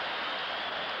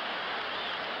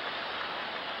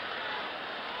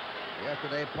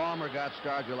 Yesterday, Palmer got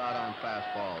Stargell out on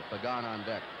fastballs. Pagan on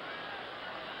deck.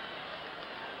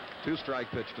 2-strike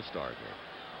pitch to Stargell.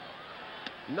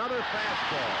 Another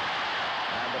fastball.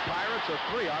 And the Pirates are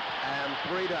 3 up and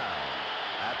 3 down.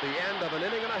 At the end of an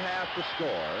inning and a half, the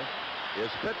score is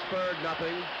Pittsburgh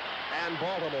nothing and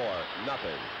Baltimore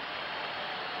nothing.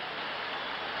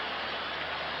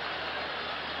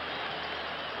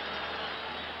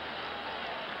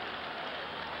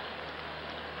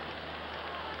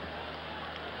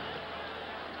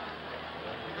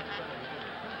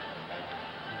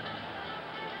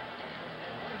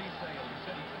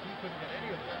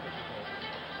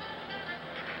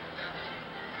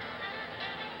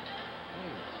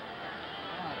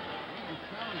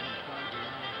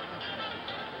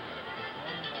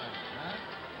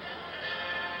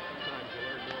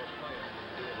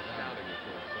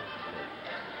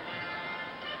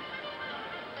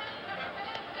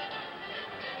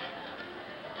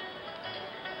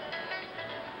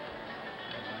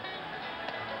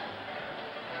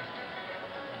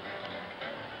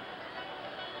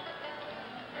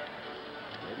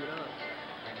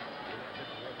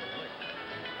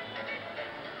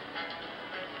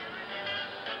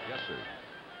 Yes, sir.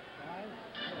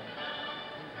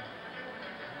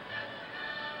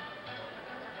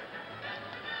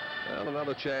 Well,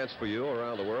 another chance for you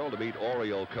around the world to meet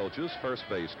Oriole coaches, first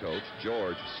base coach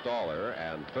George Staller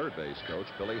and third base coach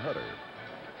Billy Hunter.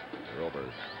 There are over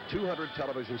 200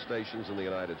 television stations in the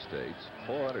United States,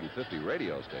 450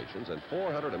 radio stations, and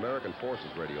 400 American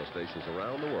Forces radio stations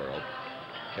around the world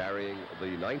carrying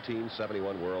the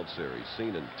 1971 World Series,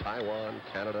 seen in Taiwan,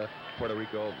 Canada, Puerto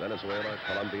Rico, Venezuela,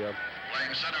 Colombia,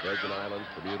 Virgin Islands,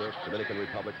 Bermuda, Dominican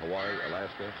Republic, Hawaii,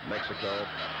 Alaska, Mexico,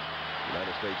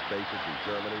 United States bases in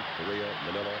Germany, Korea,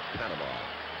 Manila, Panama.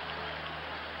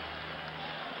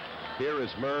 Here is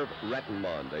Merv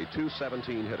Rettenmund, a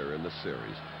 .217 hitter in this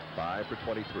series, 5 for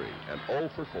 23, and 0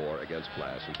 for 4 against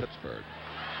Blas in Pittsburgh.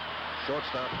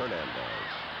 Shortstop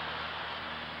Hernandez.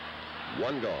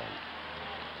 1 gone.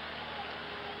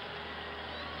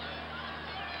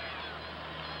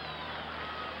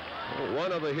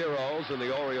 One of the heroes in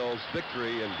the Orioles'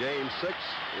 victory in Game 6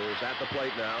 is at the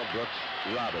plate now, Brooks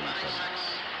Robinson.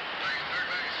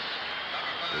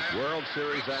 His World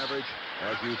Series average,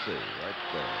 as you see, right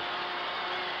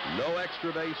there. No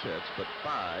extra base hits, but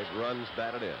 5 runs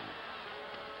batted in.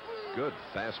 Good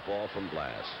fastball from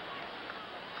Blas.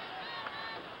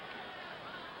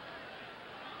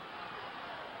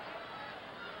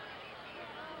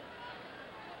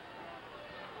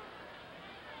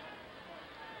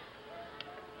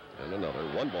 And another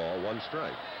 1 ball, 1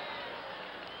 strike.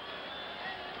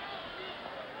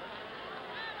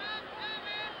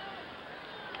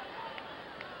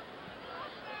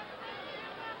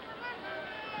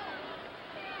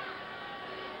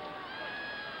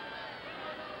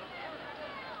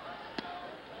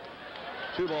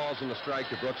 Two balls and a strike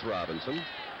to Brooks Robinson.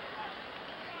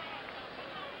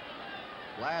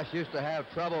 Blas used to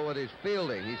have trouble with his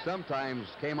fielding. He sometimes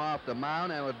came off the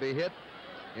mound and would be hit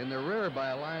in the rear by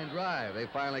a line drive. They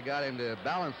finally got him to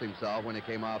balance himself when he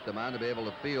came off the mound to be able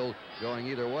to field going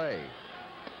either way.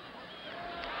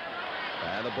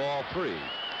 And the ball 3.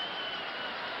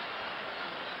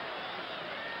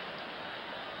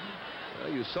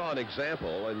 Well, you saw an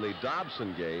example in the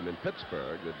Dobson game in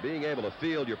Pittsburgh that being able to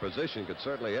field your position could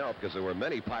certainly help, because there were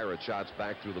many Pirate shots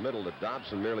back through the middle that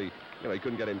Dobson merely, he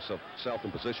couldn't get himself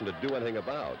in position to do anything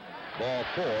about. Ball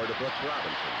 4 to Brooks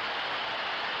Robinson.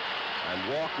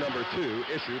 And walk number 2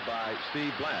 issued by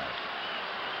Steve Blas.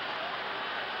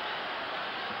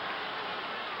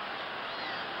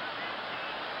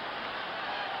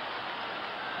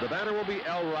 The batter will be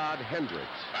Elrod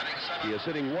Hendricks. He is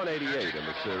hitting 188 in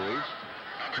the series,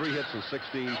 3 hits and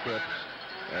 16 trips,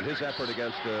 and his effort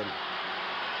against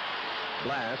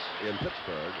Blass in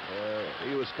Pittsburgh,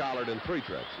 he was collared in 3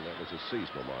 trips, and that was his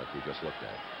seasonal mark we just looked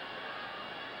at.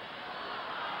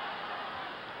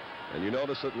 And you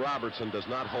notice that Robertson does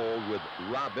not hold with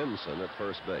Robinson at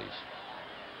first base.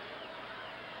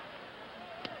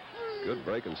 Good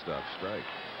breaking stuff, strike.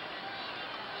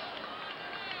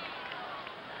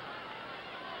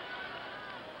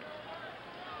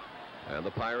 And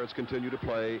the Pirates continue to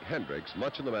play Hendricks,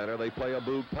 much in the manner they play a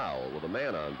Boog Powell. With a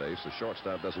man on base, the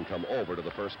shortstop doesn't come over to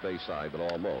the first base side, but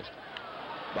almost.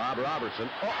 Bob Robertson,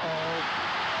 Brooks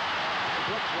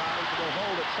Robinson will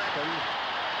hold at second.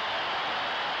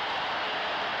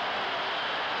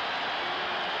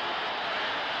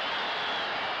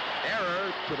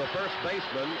 Error to the first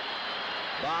baseman,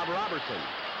 Bob Robertson.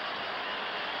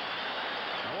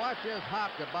 Now watch this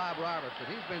hop to Bob Robertson.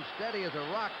 He's been steady as a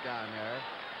rock down there.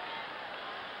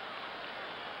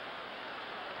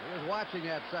 He was watching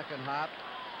that second hop.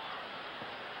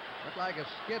 Looked like it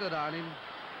skidded on him.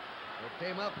 It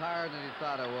came up higher than he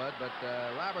thought it would, but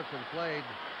Robertson played.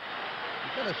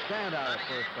 He's been a standout at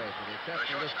first base, except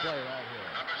for this play right here.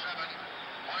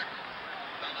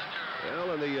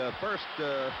 Well, in the first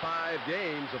 5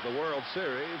 games of the World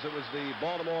Series, it was the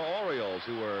Baltimore Orioles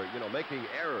who were, making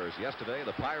errors. Yesterday,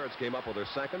 the Pirates came up with their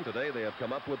second. Today, they have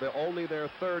come up with only their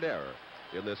 3rd error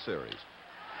in this series.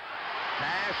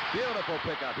 Cash, beautiful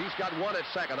pickup. He's got 1 at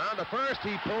second. On to first,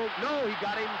 he pulled. No, he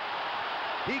got him.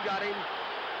 He got him.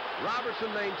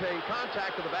 Robertson maintained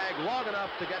contact to the bag long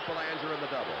enough to get Belanger in the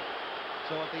double.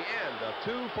 So at the end of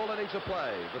 2 full innings of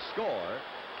play, the score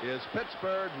is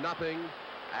Pittsburgh 0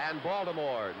 and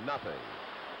Baltimore 0.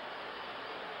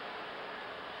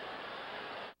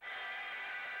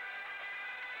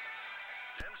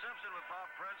 Jim Simpson with Bob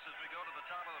Prince as we go to the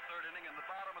top of the 3rd inning in the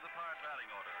bottom of the Pirate batting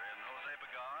order. In Jose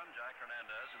Pagan, Jack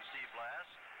Hernandez, and Steve Blass.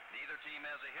 Neither team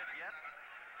has a hit yet.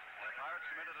 The Pirates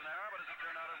committed an error, but as it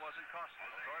turned out, it wasn't costly.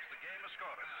 Of course, the game is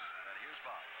scoreless. And here's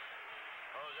Bob.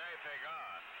 Jose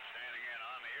Pagan, standing in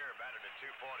on the year, batted at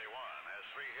 .241, has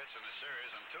 3 hits in the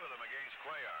series, and 2 of them against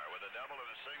Cuellar, with a double and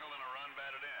a single and a run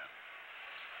batted in.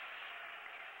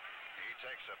 He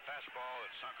takes a fastball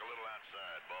that sunk a little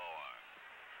outside, ball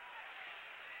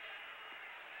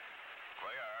 1.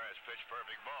 Cuellar has pitched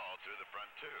perfect ball through the front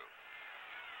 2.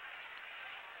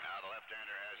 Now the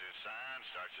left-hander has his sign,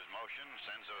 starts his motion,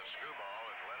 sends a screwball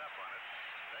that's let up on it,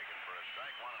 taken for a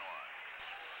strike, 1-1.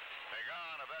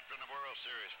 Pagan, a veteran of World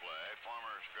Series play,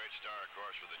 former great star, of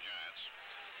course, with the Giants.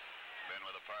 Been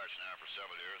with the Pirates now for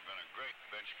several years, been a great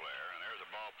bench player, and there's a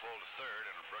ball pulled to third,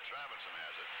 and Brooks Robinson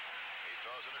has it. He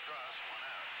throws it across, 1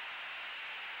 out.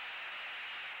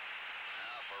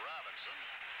 Now for Robinson,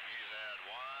 he's had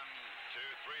 1,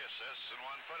 2, 3 assists and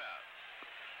 1 putout.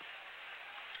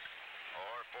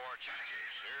 Or 4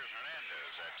 chances. Here's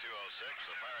Hernandez at 2:06.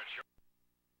 The Pirates short.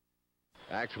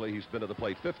 Actually, he's been to the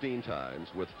plate 15 times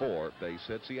with 4 base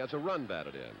hits. He has a run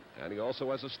batted in, and he also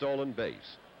has a stolen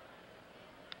base.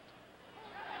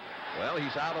 Well,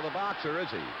 he's out of the box, or is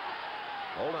he?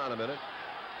 Hold on a minute.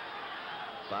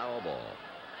 Foul ball.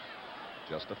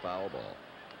 Just a foul ball.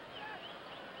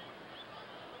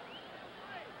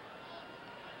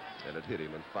 And it hit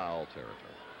him in foul territory.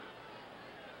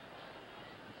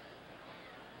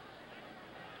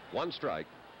 1 strike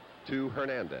to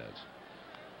Hernandez.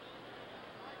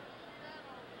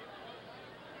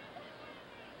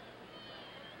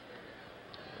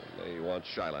 And they want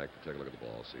Shylock to take a look at the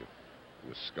ball, see if he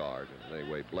was scarred and in any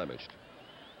way blemished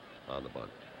on the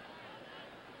bunt.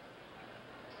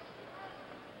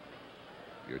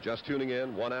 You're just tuning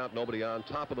in, 1 out, nobody on,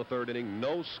 top of the 3rd inning,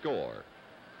 no score.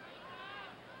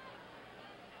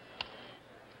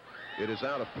 It is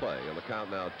out of play on the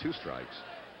count now, 2 strikes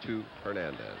to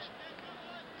Hernandez.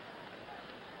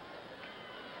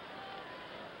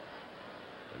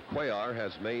 And Cuellar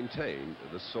has maintained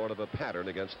this sort of a pattern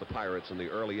against the Pirates in the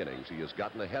early innings. He has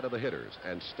gotten ahead of the hitters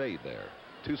and stayed there.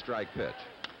 2-strike pitch.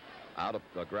 Out of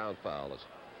a ground foul is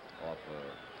off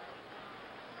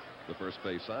the first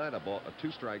base side.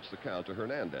 2 strikes the count to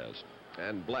Hernandez.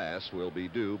 And Blass will be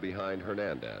due behind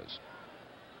Hernandez.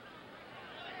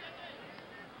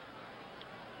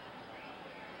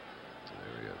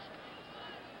 There he is.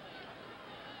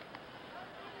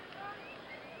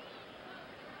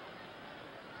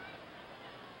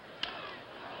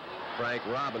 Frank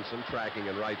Robinson tracking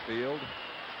in right field.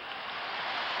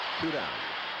 2 down.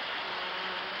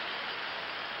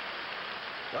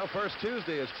 Well, First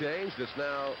Tuesday has changed. It's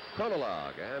now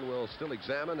Chronologue, and we'll still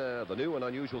examine the new and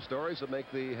unusual stories that make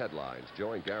the headlines.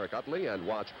 Join Garrick Utley and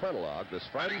watch Chronologue this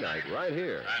Friday night right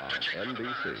here on NBC. Number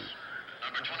 28,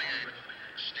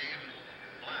 Steve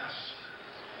Blass.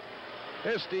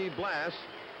 Here's Steve Blass.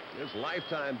 His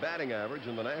lifetime batting average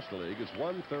in the National League is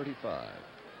 135.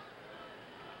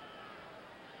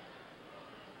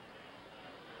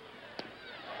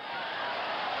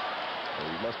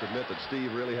 You must admit that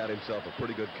Steve really had himself a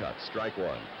pretty good cut. Strike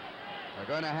one. They're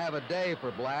going to have a day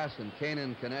for Blass in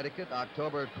Canaan, Connecticut,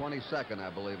 October 22nd, I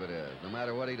believe it is. No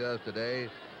matter what he does today,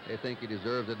 they think he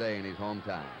deserves a day in his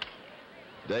hometown.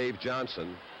 Dave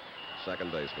Johnson,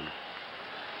 second baseman,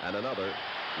 and another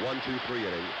 1-2-3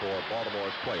 inning for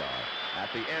Baltimore's Cuellar. At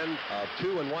the end of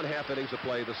 2 1/2 innings of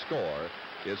play, the score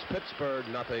is Pittsburgh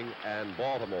nothing and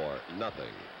Baltimore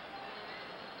nothing.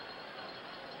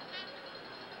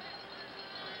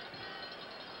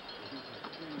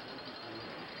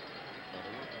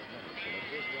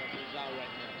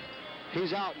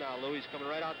 He's out now, Lou. He's coming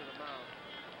right out to the mound.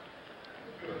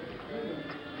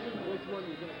 Which one are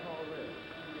you going to call this?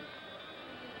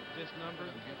 This number?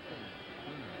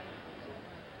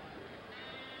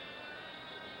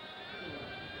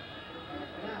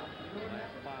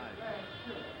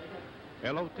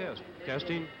 Hello, test.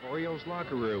 Testing. Orioles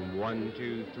locker room. 1,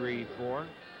 2, 3, 4.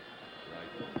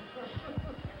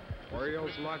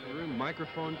 Orioles locker room.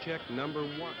 Microphone check number 1.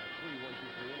 3, 1, 2,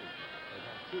 3. They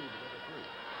have 2 to go to 3.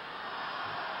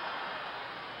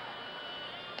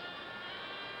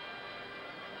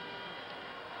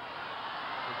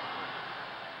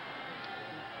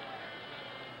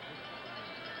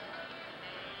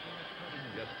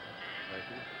 Yes. Thank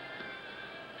you.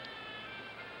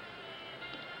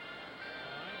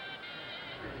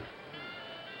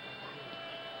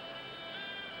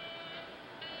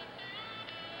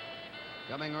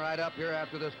 Coming right up here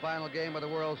after this final game of the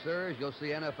World Series, you'll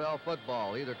see NFL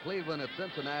football, either Cleveland at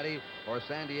Cincinnati or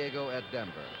San Diego at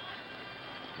Denver.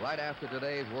 Right after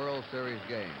today's World Series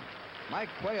game. Mike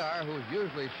Cuellar, who's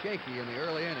usually shaky in the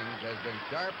early innings, has been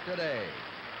sharp today.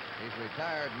 He's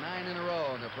retired 9 in a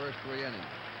row in the first 3 innings.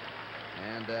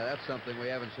 And that's something we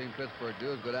haven't seen Pittsburgh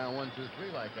do, is go down 1, 2,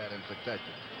 3 like that in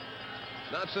succession.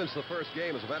 Not since the first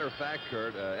game. As a matter of fact,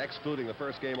 Kurt, excluding the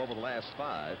first game over the last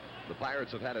 5, the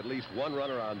Pirates have had at least 1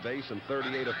 runner on base in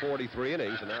 38 of 43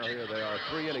 innings, and now here they are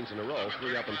 3 innings in a row,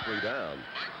 3 up and 3 down.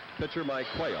 Pitcher Mike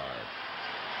Cuellar.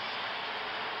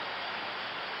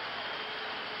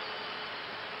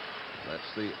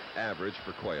 That's the average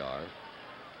for Cuellar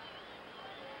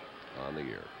on the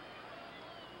year.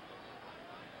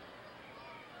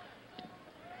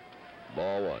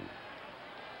 Ball 1.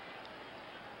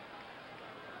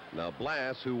 Now,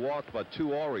 Blass, who walked but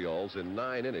 2 Orioles in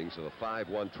 9 innings of a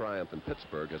 5-1 triumph in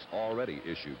Pittsburgh, has already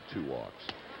issued 2 walks.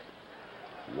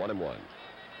 1-1.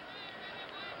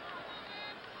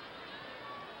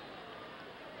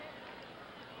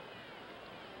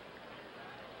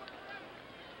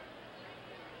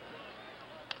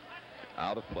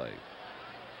 Out of play.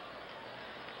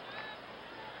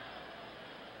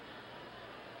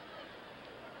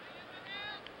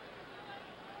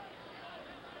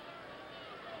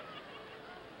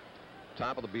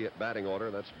 Top of the batting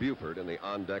order, that's Buford in the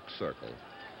on-deck circle.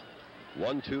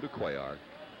 1-2 to Cuellar.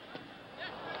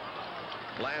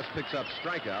 Blass picks up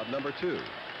strikeout number 2. Number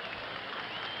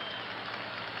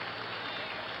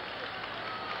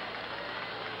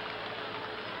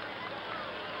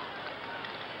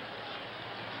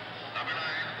 9,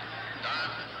 Don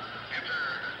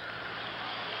Buford.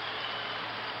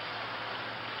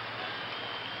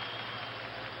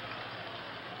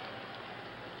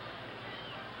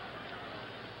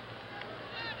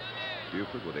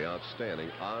 Buford with the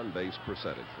outstanding on-base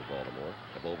percentage for Baltimore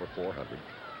of over 400.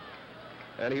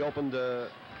 And he opened the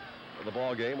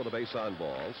ball game with a base on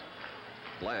balls.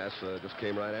 Blass just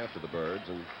came right after the Birds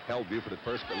and held Buford at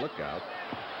first, but look out.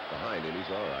 Behind him, he's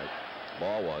all right.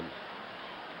 Ball 1.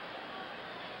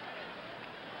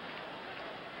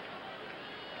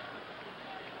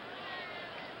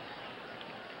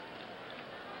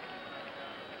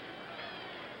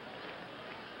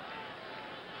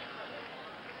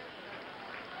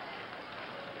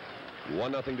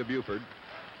 One nothing to Buford.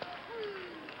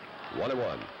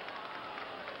 1-1.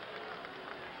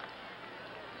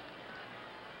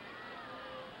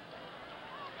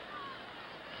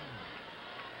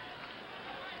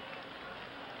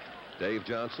 Dave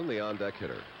Johnson, the on-deck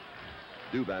hitter.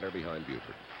 Due batter behind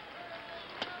Buford.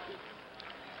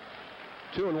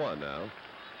 2-1 now.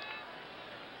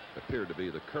 Appeared to be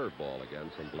the curveball again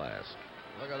from Blass.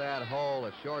 Look at that hole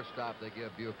at shortstop they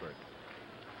give Buford.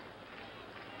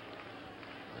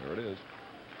 There it is.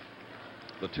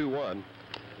 the 2-1.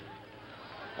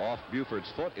 Off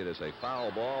Buford's foot. It is a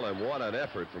foul ball, and what an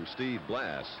effort from Steve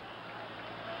Blass.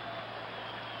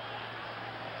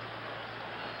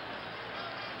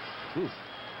 Like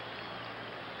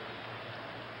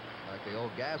the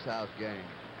old gas house game.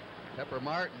 Pepper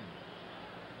Martin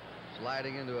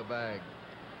sliding into a bag.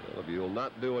 Well, if you'll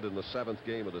not do it in the 7th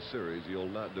game of the series, you'll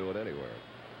not do it anywhere.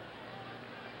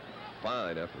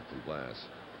 Fine effort from Blass.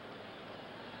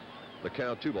 The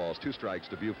count, 2 balls, 2 strikes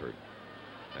to Buford.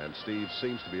 And Steve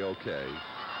seems to be okay.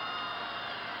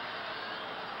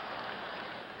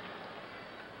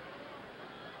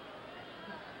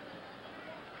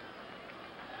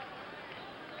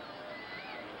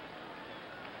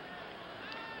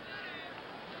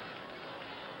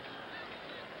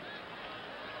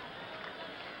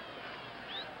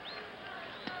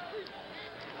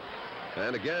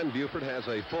 And again, Buford has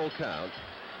a full count.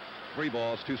 3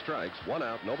 balls, 2 strikes, 1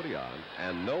 out, nobody on,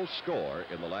 and no score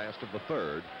in the last of the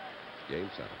 3rd, game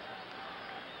 7.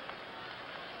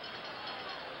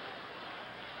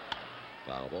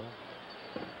 Foul ball.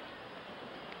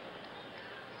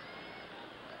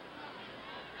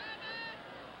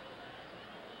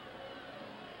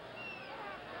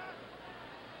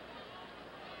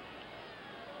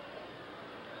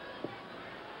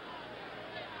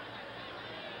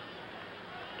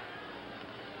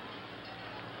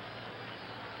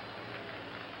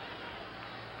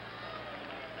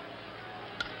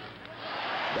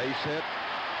 Base hit.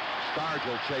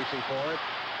 Stargell chasing for it.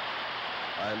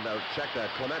 And check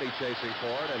that, Clemente chasing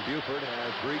for it, and Buford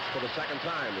has reached for the 2nd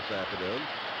time this afternoon.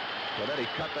 Clemente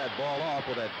cut that ball off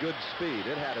with that good speed.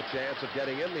 It had a chance of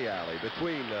getting in the alley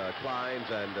between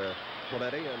Kleins and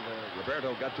Clemente, and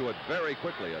Roberto got to it very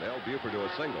quickly and held Buford to a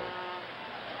single.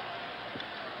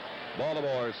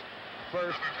 Baltimore's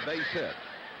first base hit.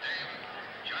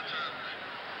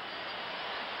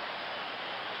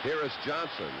 Here is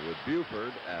Johnson with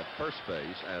Buford at first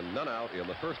base and none out in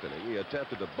the 1st inning. He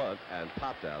attempted to bunt and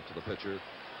popped out to the pitcher,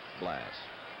 Blass.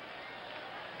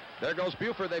 There goes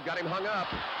Buford. They've got him hung up.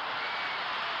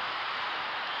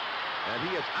 And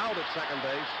he is out at 2nd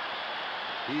base.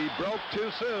 He broke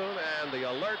too soon, and the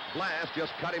alert Blass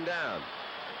just cut him down.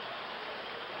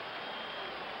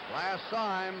 Blass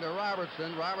saw him to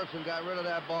Robertson. Robertson got rid of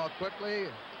that ball quickly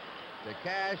to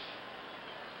Cash.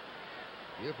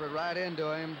 Buford right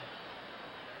into him.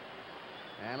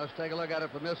 And let's take a look at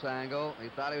it from this angle. He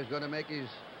thought he was going to make his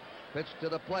pitch to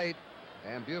the plate.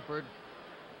 And Buford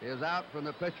is out from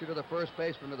the pitcher to the first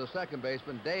baseman to the 2nd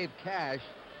baseman. Dave Cash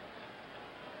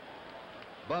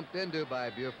bumped into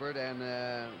by Buford, and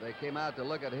they came out to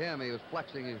look at him. He was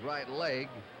flexing his right leg.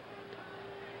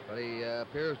 But he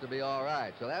appears to be all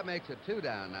right. So that makes it 2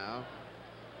 down now.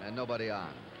 And nobody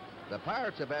on. The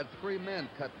Pirates have had 3 men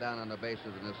cut down on the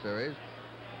bases in this series.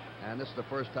 And this is the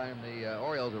first time the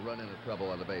Orioles have run into trouble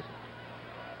on the bases.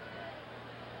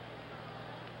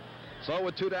 So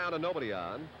with 2 down and nobody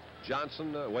on,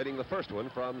 Johnson waiting the first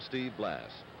one from Steve Blass.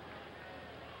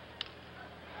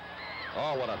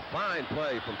 Oh, what a fine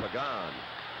play from Pagan.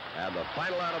 And the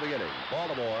final out of the inning.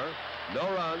 Baltimore,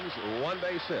 no runs, 1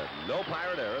 base hit, no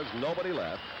Pirate errors, nobody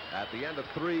left. At the end of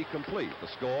 3 complete. The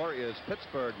score is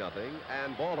Pittsburgh 0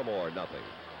 and Baltimore 0.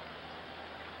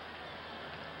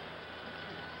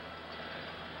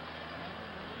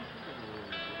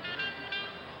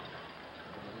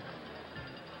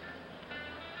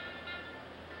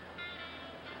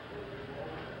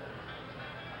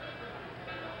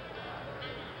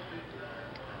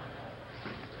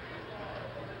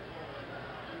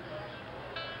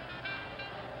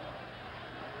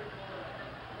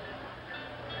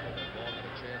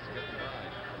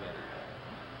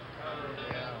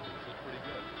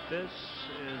 This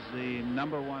is the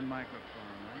 #1 microphone, right?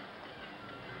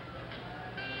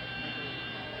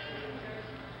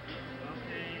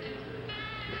 Okay.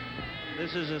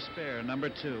 This is a spare, number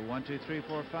 2. 1, 2, 3,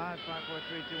 4, 5, 5, 4,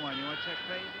 3, 2, 1. You want to check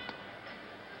phasing?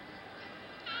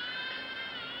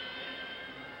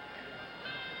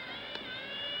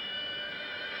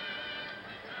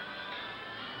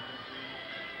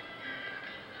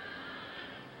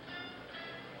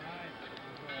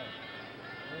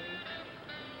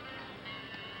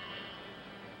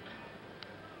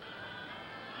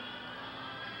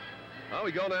 Well,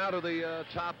 we go now to the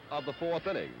top of the 4th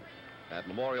inning at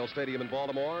Memorial Stadium in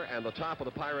Baltimore, and the top of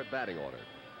the Pirate batting order.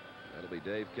 That'll be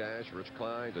Dave Cash, Rich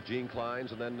Klein, Gene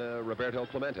Kleins, and then Roberto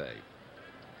Clemente.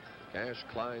 Cash,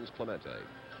 Kleins, Clemente.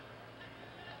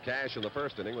 Cash in the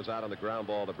 1st inning was out on the ground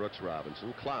ball to Brooks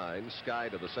Robinson. Klein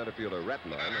skied to the center fielder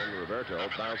Retman, and Roberto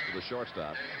bounced to the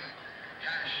shortstop,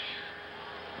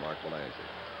 Mark Belanger.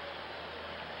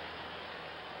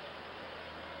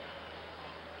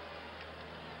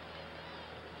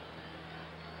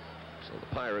 So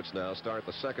the Pirates now start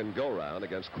the second go-round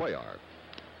against Cuellar.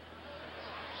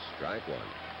 Strike one.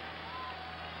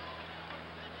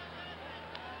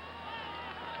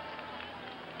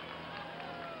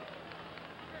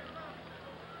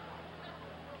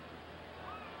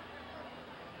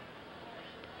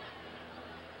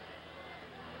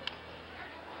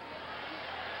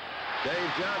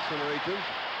 Dave Johnson reaches,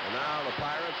 and now the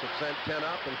Pirates have sent 10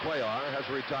 up, and Cuellar has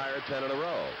retired 10 in a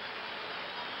row.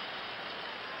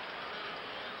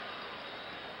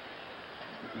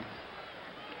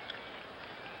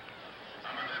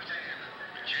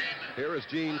 Here is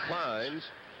Gene Kleins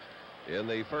in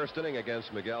the first inning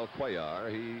against Miguel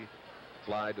Cuellar. He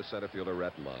flied to center fielder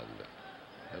Retmond.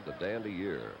 Had the dandy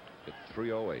year at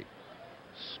 308.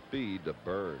 Speed to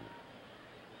burn.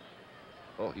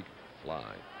 Oh, he can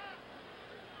fly.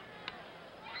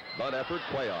 Bunt effort,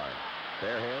 Cuellar.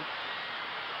 Fair hand.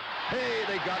 Hey,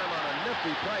 they got him on a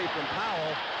nifty play from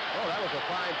Powell. Oh, that was a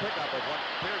fine pickup of what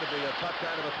appeared to be a tough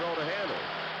kind of a throw to handle.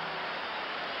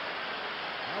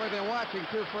 Now, we've been watching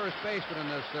two first basemen in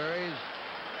this series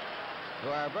who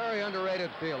are very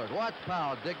underrated fielders. Watch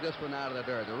Powell dig this one out of the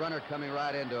dirt. The runner coming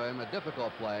right into him. A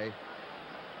difficult play.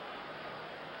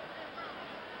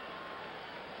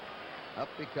 Up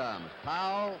he comes.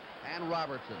 Powell and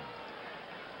Robertson.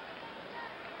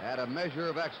 Add a measure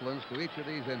of excellence to each of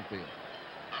these infielders.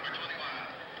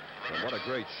 And what a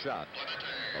great shot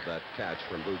of that catch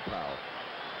from Boog Powell.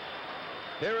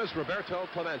 Here is Roberto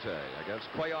Clemente against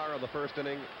Cuellar in the first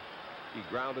inning. He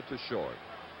grounded to short.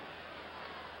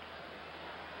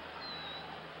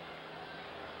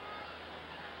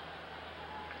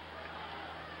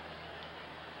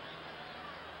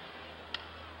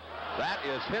 That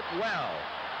is hit well.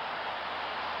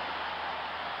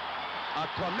 A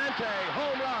Clemente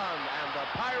home run, and the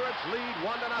Pirates lead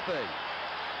 1-0. It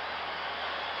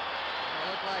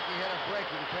looked like he hit a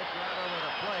breaking pitch right over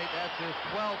the plate. That's his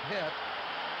 12th hit.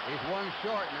 He's one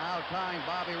short now, tying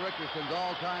Bobby Richardson's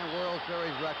all-time World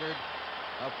Series record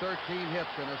of 13 hits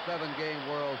in a 7-game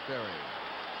World Series.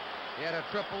 He had a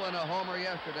triple and a homer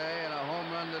yesterday and a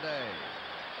home run today.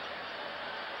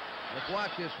 Let's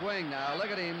watch his swing now.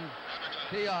 Look at him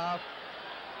tee off.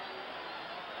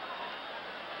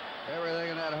 Everything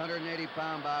in that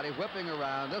 180-pound body whipping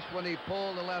around. This one he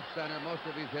pulled to left center. Most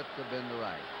of his hits have been to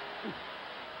right.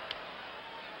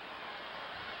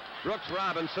 Brooks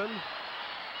Robinson.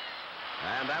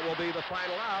 And that will be the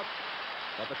final out.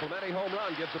 But the Clemente home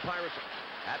run gives the Pirates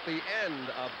at the end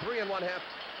of 3 1/2.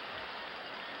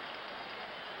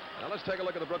 Now let's take a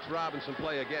look at the Brooks Robinson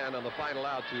play again on the final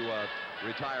out to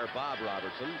retire Bob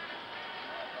Robertson.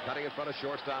 Cutting in front of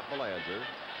shortstop Belanger.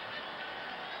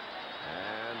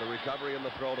 And the recovery in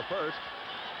the throw to first.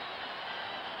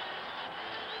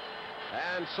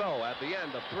 And so at the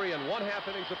end of 3 1/2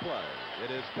 innings of play, it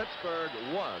is Pittsburgh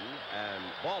 1 and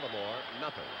Baltimore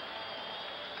nothing.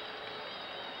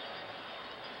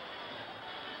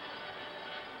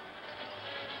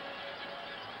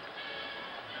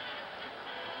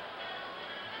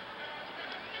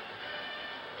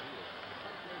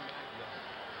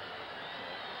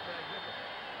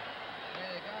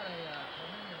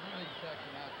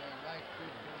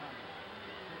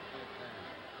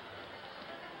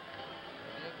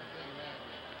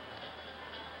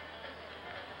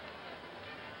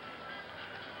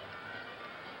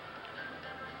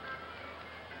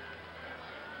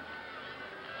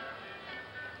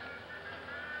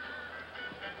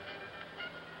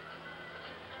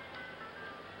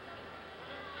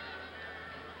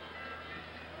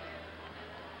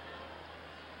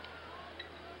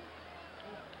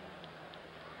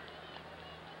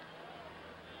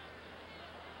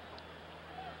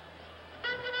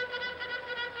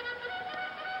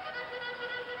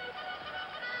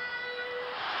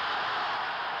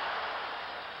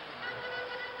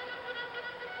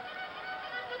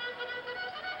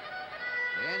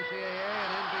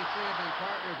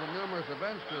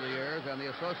 Events through the years, and the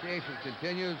association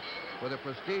continues with a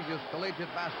prestigious collegiate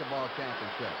basketball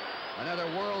championship, another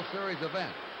World Series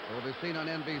event that will be seen on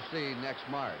NBC next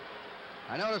March.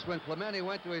 I noticed when Clemente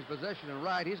went to his position in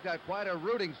right, he's got quite a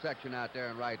rooting section out there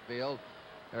in right field.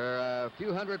 There are a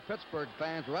few hundred Pittsburgh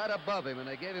fans right above him, and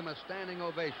they gave him a standing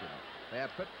ovation. They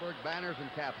have Pittsburgh banners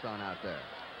and caps on out there.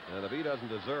 And if he doesn't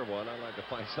deserve one, I'd like to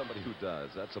find somebody who does.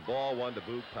 That's a ball one to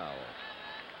Boog Powell.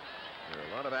 There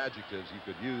are a lot of adjectives you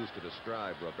could use to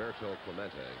describe Roberto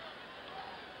Clemente.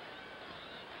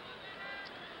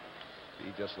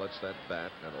 He just lets that bat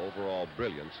and overall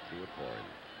brilliance do it for him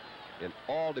in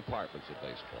all departments of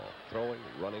baseball: throwing,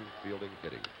 running, fielding,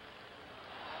 hitting.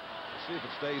 Let's see if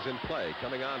it stays in play.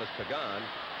 Coming on is Pagan.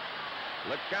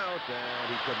 Look out, and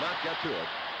he could not get to it.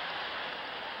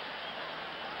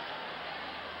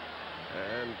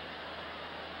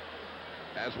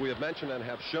 And as we have mentioned and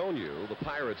have shown you, the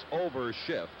Pirates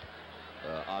overshift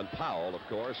on Powell, of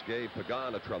course, gave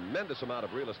Pagan a tremendous amount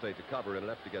of real estate to cover in an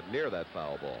effort to get near that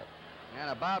foul ball. And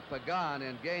about Pagan,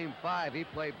 in Game 5, he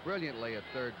played brilliantly at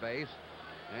third base,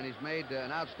 and he's made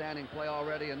an outstanding play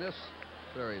already in this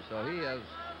series. So he has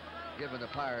given the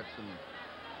Pirates some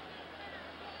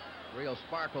real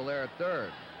sparkle there at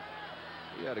third.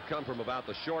 He had to come from about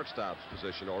the shortstop's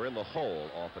position or in the hole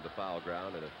off into foul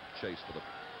ground in a chase for the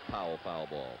Powell foul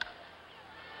ball.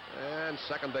 And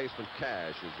second baseman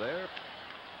Cash is there.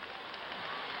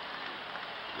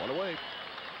 One away.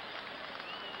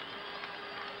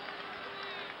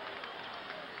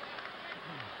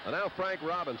 And now Frank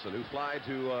Robinson, who flied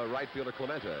to right fielder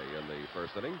Clemente in the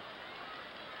first inning.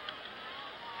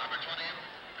 Number 20,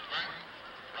 Frank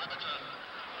Robinson.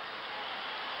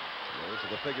 Those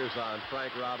are the figures on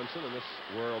Frank Robinson in this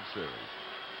World Series.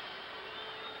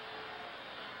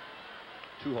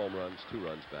 2 home runs, 2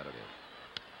 runs batted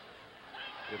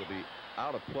in. It'll be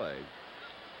out of play.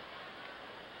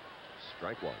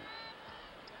 Strike 1.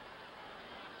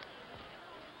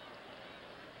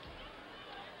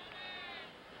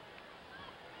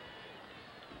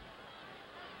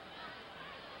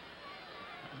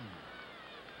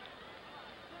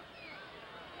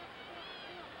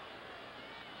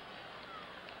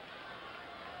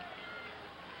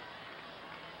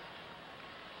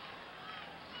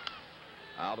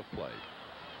 Out of play.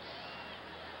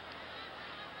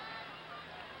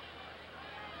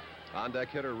 On deck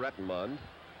hitter Rettenmund.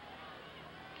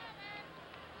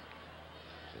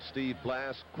 So Steve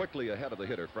Blass quickly ahead of the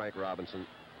hitter Frank Robinson.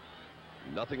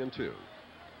 0-2.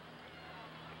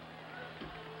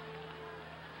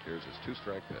 Here's his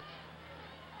 2-strike pitch.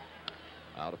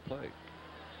 Out of play.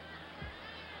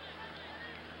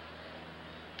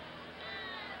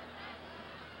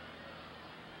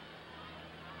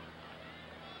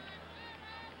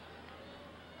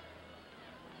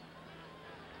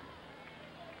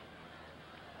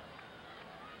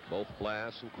 Both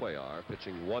Blass and Cuellar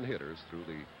pitching one-hitters through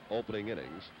the opening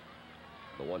innings.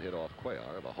 The one hit off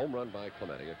Cuellar. The home run by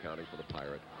Clemente accounting for the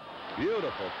Pirate.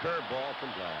 Beautiful curveball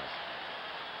from Blass.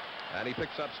 And he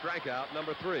picks up strikeout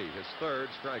number 3, his 3rd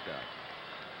strikeout.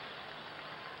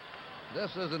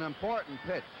 This is an important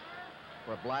pitch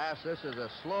for Blass. This is a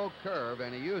slow curve,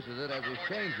 and he uses it as his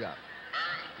changeup.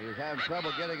 He was having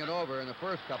trouble getting it over in the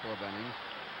first couple of innings,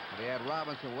 but he had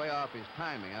Robinson way off his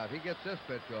timing. Now, if he gets this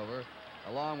pitch over,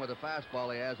 along with the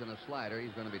fastball he has and a slider,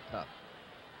 he's going to be tough.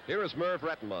 Here is Merv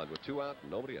Rettenmund with 2 out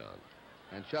and nobody on.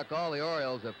 And Chuck, all the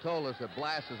Orioles have told us that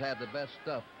Blass has had the best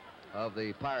stuff of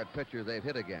the Pirate pitchers they've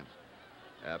hit against.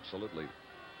 Absolutely.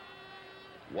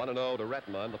 1-0 to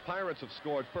Rettenmund. The Pirates have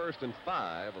scored first in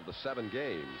 5 of the 7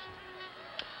 games.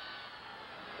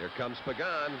 Here comes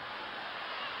Pagan.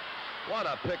 What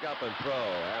a pickup and throw.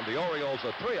 And the Orioles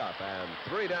are 3 up and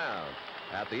 3 down.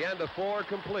 At the end of 4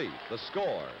 complete, the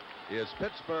score is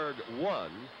Pittsburgh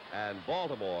 1 and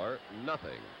Baltimore 0.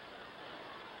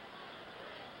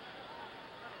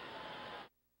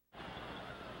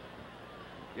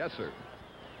 Yes, sir.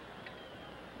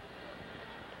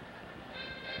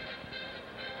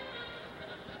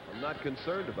 I'm not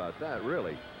concerned about that,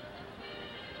 really.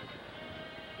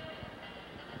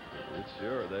 It's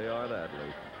sure they are that,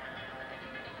 Lee.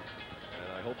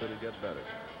 And I hope it'll get better.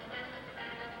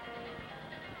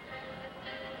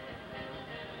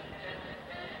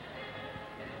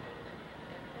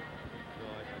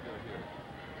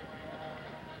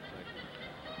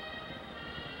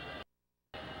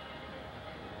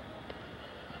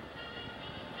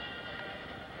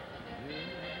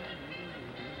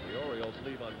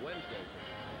 Leave on Wednesday.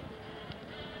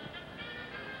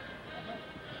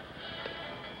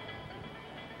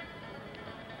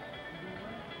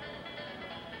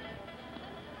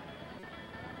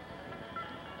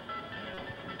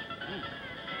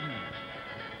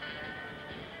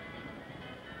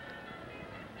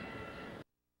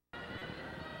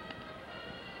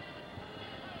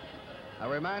 A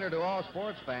reminder to all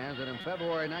sports fans that in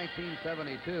February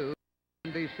 1972,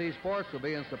 NBC Sports will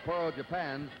be in Sapporo,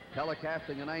 Japan,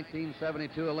 telecasting the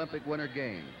 1972 Olympic Winter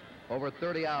Games. Over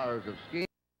 30 hours of skiing,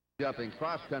 jumping,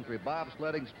 cross-country,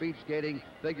 bobsledding, speed skating,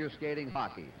 figure skating,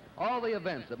 hockey. All the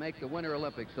events that make the Winter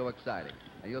Olympics so exciting.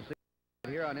 And you'll see it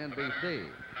here on NBC.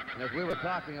 And as we were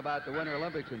talking about the Winter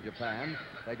Olympics in Japan,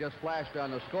 they just flashed on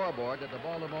the scoreboard that the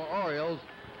Baltimore Orioles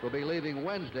will be leaving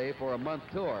Wednesday for a month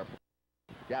tour for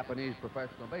the Japanese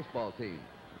professional baseball team.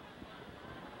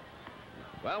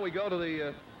 Well, we go to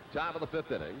the top of the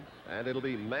 5th inning, and it'll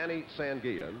be Manny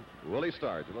Sanguillen, Willie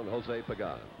Stargell, and Jose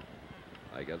Pagan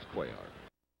against Cuellar.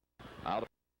 Out of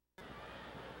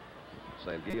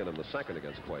Sanguillen in the second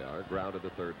against Cuellar, grounded to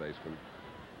third baseman.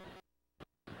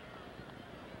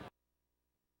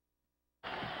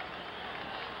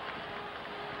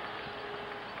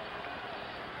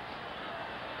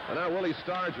 And now Willie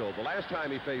Stargell. The last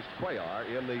time he faced Cuellar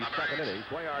in the second inning,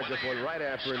 Cuellar just went right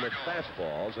after him with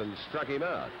fastballs and struck him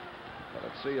out. But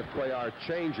let's see if Cuellar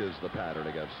changes the pattern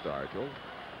against Stargell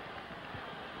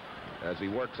as he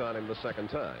works on him the second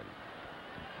time.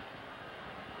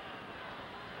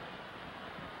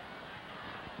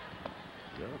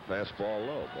 Yeah, fastball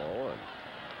low, ball one.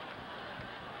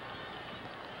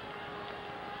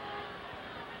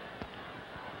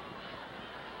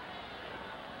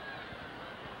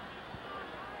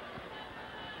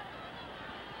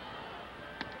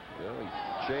 Well,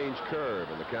 he changed curve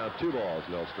in the count, 2 balls,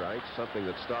 no strikes, something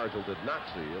that Stargell did not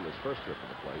see in his first trip to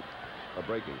the plate, a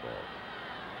breaking ball.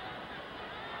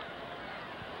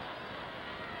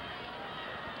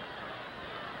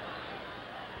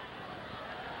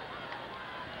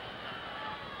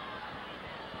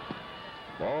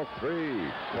 Ball 3.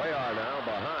 Cuellar now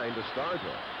behind to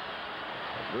Stargell.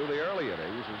 Through the early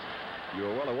innings, as you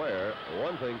are well aware,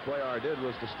 one thing Cuellar did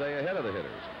was to stay ahead of the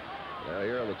hitters. Now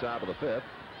here on the top of the 5th,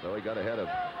 though he got ahead of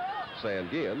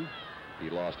Sanguillen,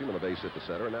 he lost him on a base hit to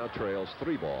center and now trails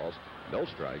 3 balls, no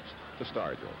strikes to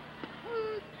Stargell.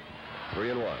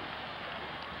 3-1.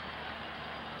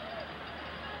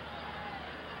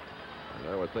 And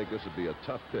I would think this would be a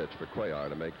tough pitch for Cuellar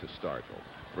to make to Stargell.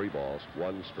 3 balls,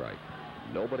 1 strike.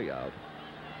 Nobody out,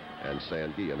 and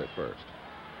Sanguillen at first.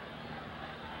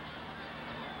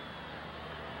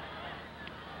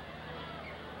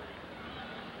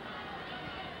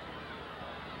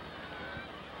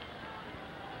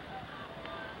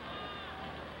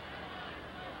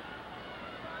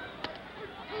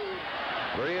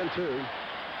 Three and 2.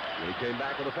 And he came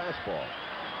back with a fastball.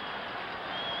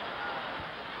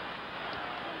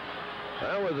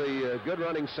 Now with the good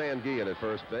running Sanguillen at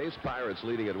first base, Pirates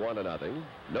leading at 1-0.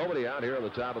 Nobody out here on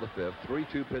the top of the 5th.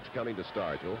 3-2 pitch coming to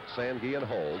Stargell. Sanguillen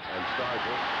holds, and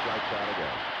Stargell strikes out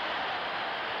again.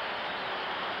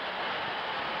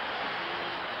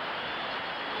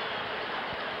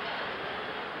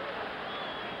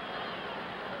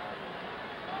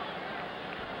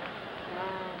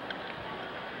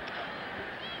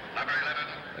 Number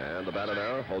 11. And the batter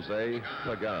now, Jose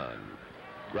Pagan.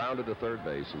 Grounded to third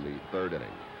base in the 3rd inning.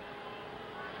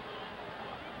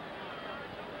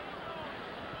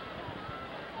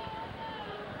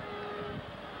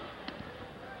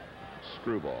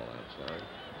 Screwball outside.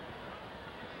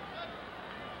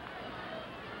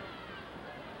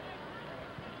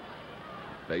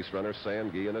 Base runner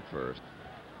Sanguillen at first.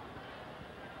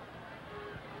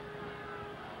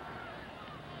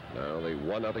 Now the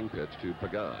 1-0 pitch to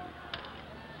Pagan.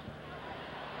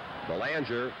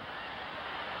 Belanger.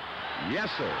 Yes,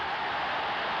 sir.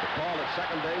 The call at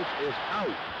second base is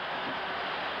out.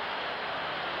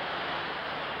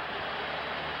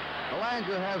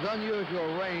 Belanger has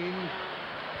unusual range,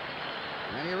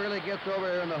 and he really gets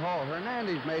over here in the hole.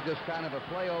 Hernandez made this kind of a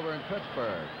play over in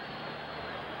Pittsburgh.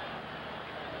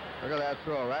 Look at that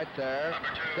throw right there.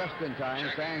 Just in time.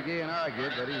 Sanguillen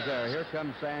argued, but he's there. Here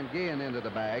comes Sanguillen into the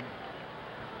bag.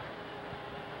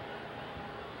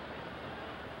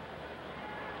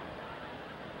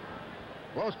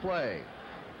 Close play.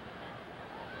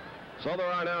 So there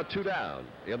are now 2 down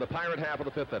in the Pirate half of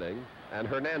the 5th inning, and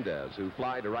Hernandez, who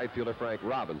fly to right fielder Frank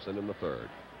Robinson in the 3rd.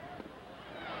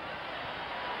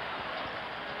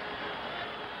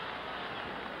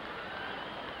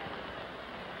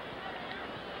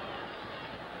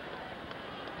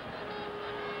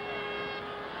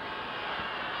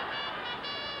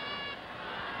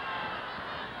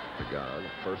 Pagan,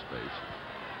 first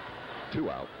base. 2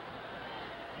 out.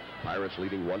 Pirates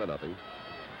leading 1-0.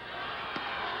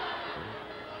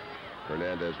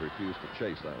 Hernandez refused to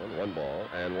chase that one. 1 ball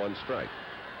and 1 strike.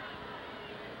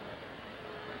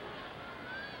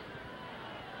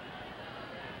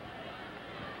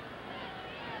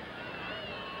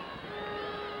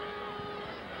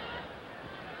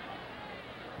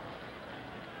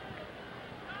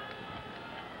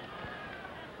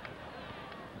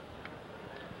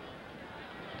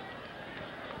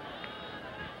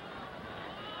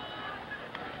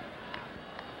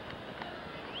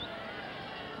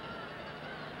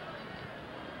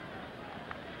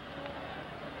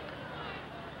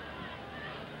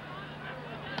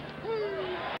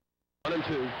 And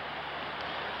 2.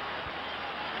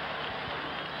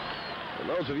 And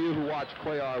those of you who watch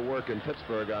Cuellar work in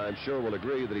Pittsburgh, I'm sure will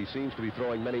agree that he seems to be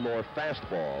throwing many more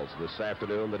fastballs this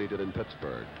afternoon than he did in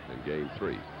Pittsburgh in Game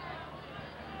 3.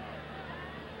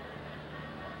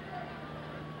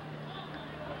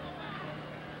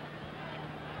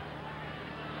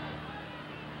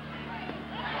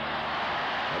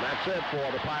 That's it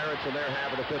for the Pirates in their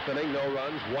half of the fifth inning. No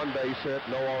runs, one base hit,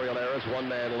 no Oriole errors, one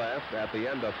man left. At the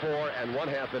end of 4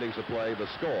 1/2 innings of play, the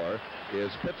score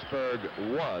is Pittsburgh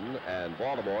 1 and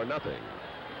Baltimore nothing.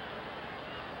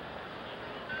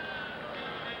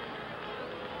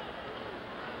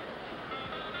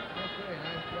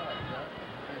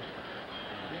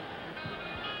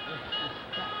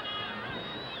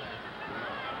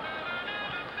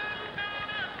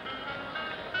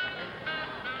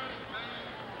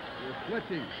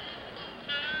 Switching.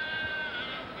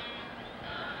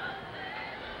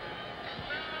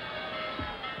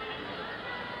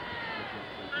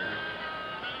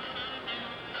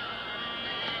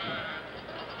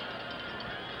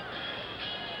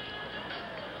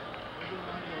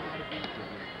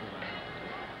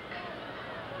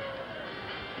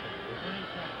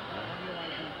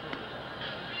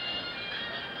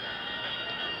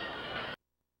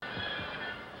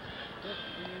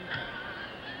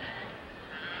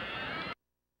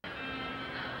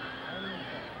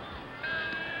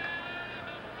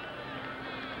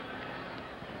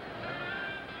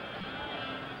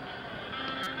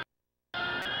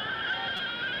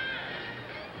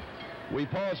 We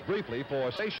pause briefly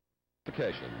for station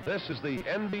identification. This is the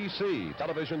NBC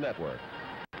television network.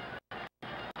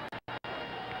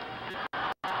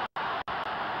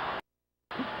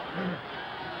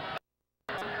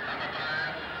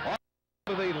 On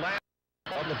to the last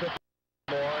of the fifth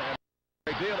more, and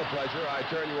a great deal of pleasure, I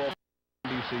turn you over to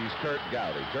NBC's Curt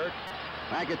Gowdy. Curt?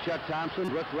 Thank you, Chuck Thompson.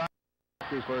 Brooks Robinson,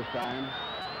 his first time.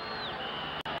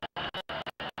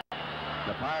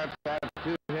 The Pirates have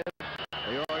 2 hits.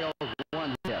 The Orioles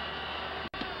 1 hit.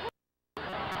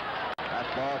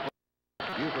 That's ball for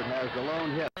Buford has the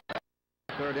lone hit.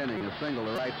 Third inning, a single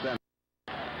to right center.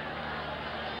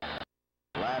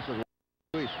 Last is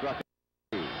he struck it.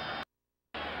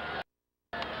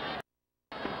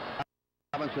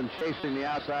 Robinson chasing the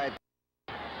outside.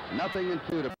 Nothing in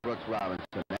 2 to Brooks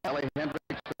Robinson. Ellie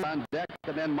Hendricks on deck,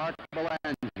 and then Mark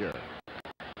Belanger.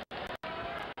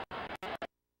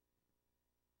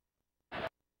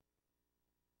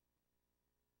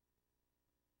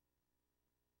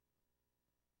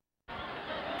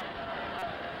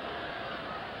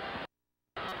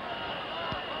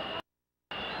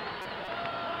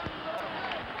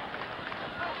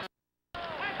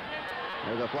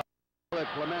 There's a fly that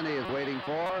Clemente is waiting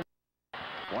for.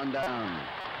 1 down.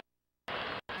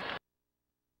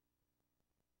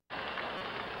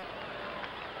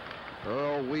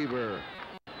 Earl Weaver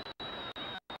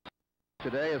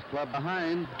today is club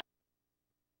behind.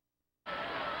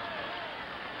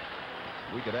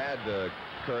 We could add,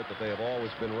 Curt, that they have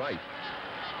always been right.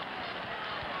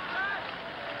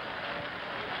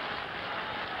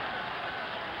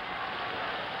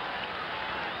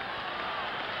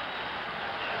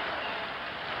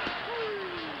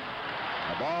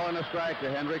 A ball and a strike to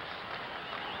Hendricks.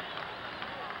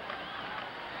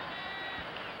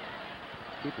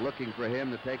 Keep looking for him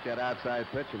to take that outside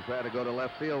pitch and try to go to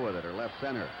left field with it, or left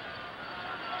center.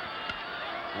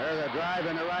 There's a drive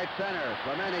into right center.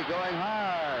 Clemente going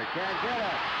hard. Can't get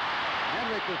it.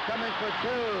 Hendricks is coming for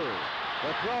 2.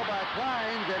 The throw by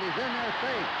Kleins, and he's in there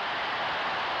safe.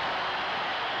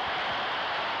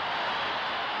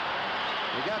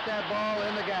 He got that ball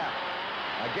in the gap.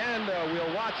 Again,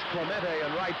 we'll watch Clemente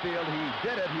in right field. He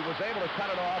did it. He was able to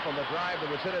cut it off on the drive that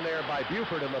was hit in there by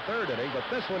Buford in the 3rd inning, but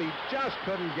this one he just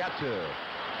couldn't get to.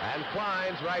 And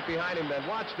Kleins right behind him. Then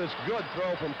watch this good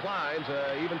throw from Kleins,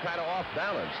 even kind of off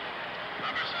balance.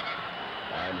 Number 7.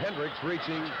 And Hendricks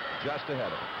reaching just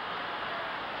ahead of him.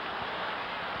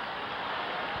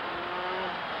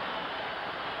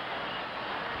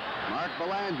 Mark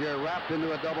Belanger wrapped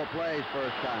into a double play his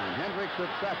first time. Hendricks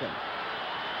at second.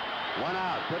 1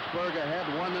 out. Pittsburgh ahead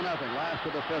 1-0. Last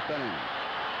of the 5th inning.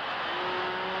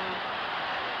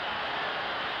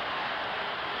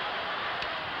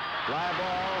 Fly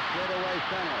ball straight away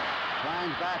center.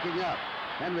 Kleins backing up.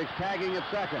 Hendricks tagging at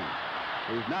second.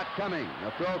 He's not coming.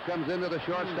 The throw comes into the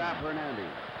shortstop, Hernandez.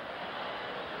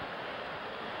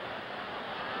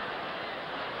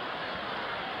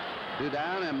 Two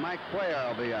down, and Mike Cuellar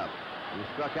will be up. He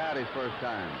struck out his first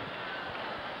time.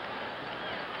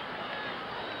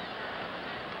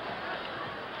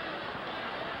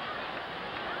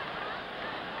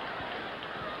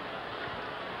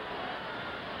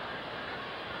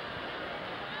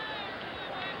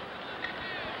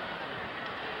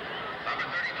 Number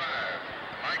 35,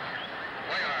 Mike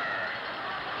Cuellar.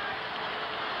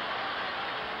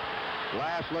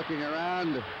 Glass looking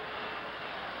around to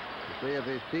see if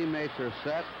his teammates are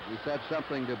set. He said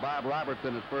something to Bob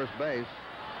Robertson at first base.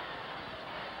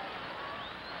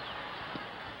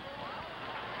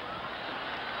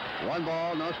 1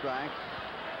 ball, no strikes.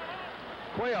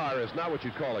 Cuellar is not what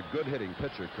you'd call a good hitting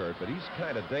pitcher, Kurt, but he's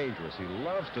kind of dangerous. He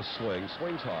loves to swing,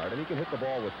 swings hard, and he can hit the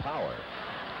ball with power.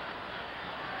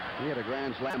 He had a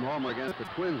grand slam homer against the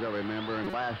Twins, I remember,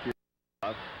 in last year.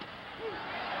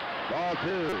 Ball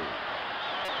 2.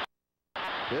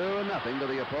 2-0 to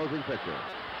the opposing pitcher.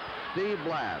 Steve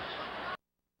Blass.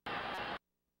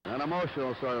 An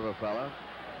emotional sort of a fella.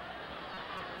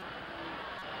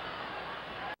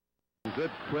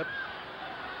 Good quips.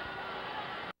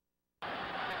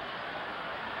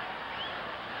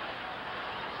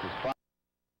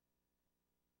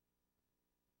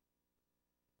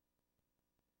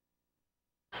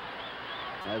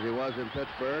 As he was in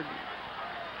Pittsburgh.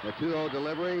 The 2-0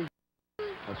 delivery.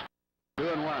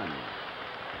 2-1.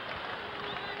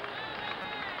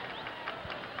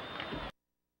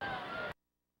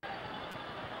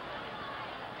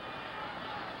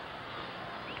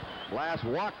 Blass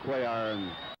walked Cuellar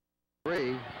in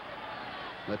 3.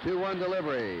 The 2-1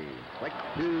 delivery. Like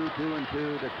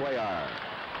 2-2 to Cuellar.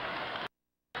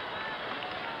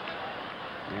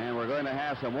 And we're going to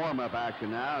have some warm-up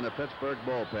action now in the Pittsburgh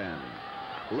bullpen.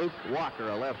 Luke Walker,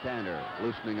 a left-hander,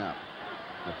 loosening up.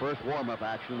 The first warm-up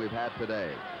action we've had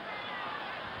today.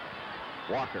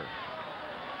 Walker.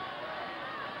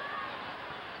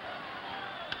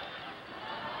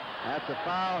 That's a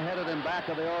foul headed in back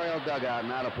of the Oriole dugout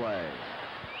and out of play.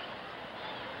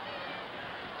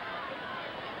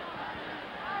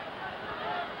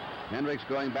 Hendricks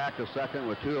going back to second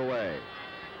with 2 away.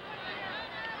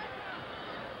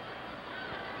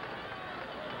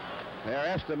 They're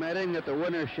estimating that the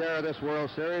winner's share of this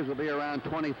World Series will be around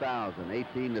 20,000,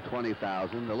 18 to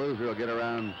 20,000. The loser will get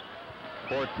around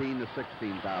 14 to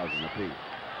 16,000 apiece.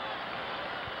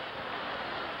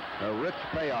 A rich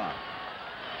payoff.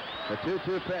 The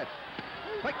 2-2 pitch.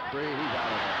 Quick 3, he's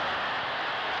out of there.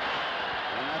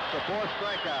 And that's the 4th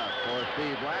strikeout for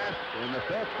Steve Blass. In the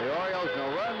 5th, the Orioles, no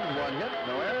runs, 1 hit,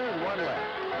 no errors, 1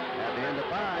 left. At the end of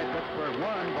 5, Pittsburgh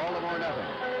 1, Baltimore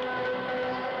nothing.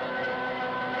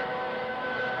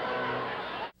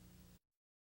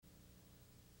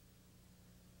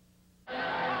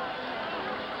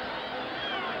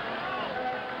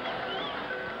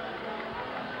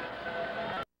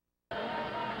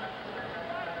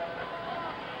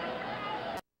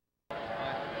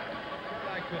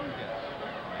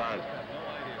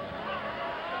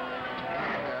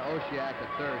 Oshak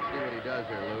at third. See what he does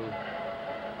here, Lou.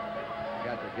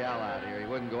 Got the gal out here. He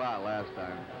wouldn't go out last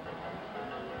time.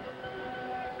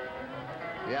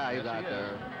 Yeah, he's out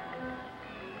there.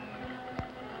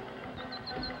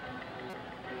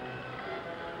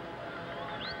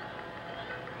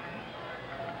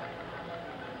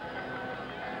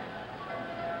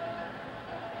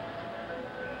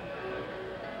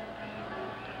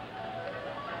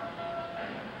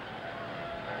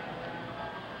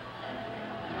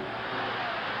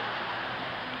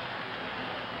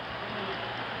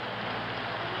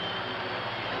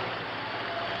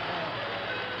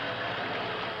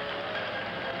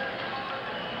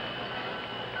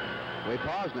 We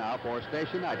pause now for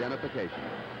station identification.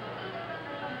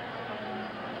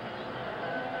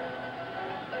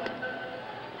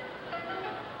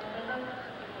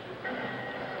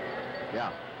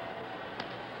 Yeah.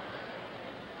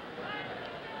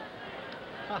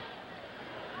 Huh.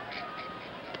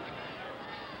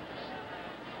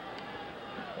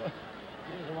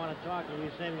 He doesn't want to talk,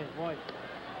 he's saving his voice.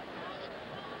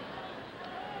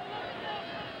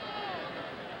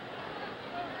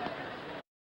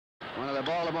 One of the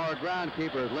Baltimore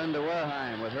groundkeepers, Linda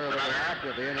Wareheim, with her little act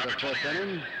at the end of the 5th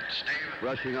inning,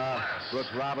 brushing off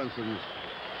Brooks Robinson's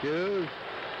shoes.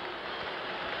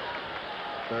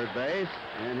 Third base,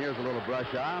 and here's a little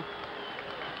brush off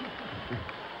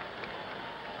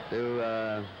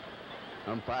to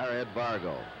umpire Ed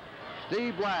Vargo.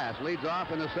 Steve Blass leads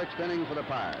off in the 6th inning for the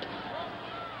Pirates.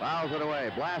 Fouls it away.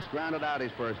 Blass grounded out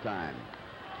his first time.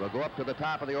 We'll go up to the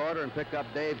top of the order and pick up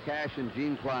Dave Cash and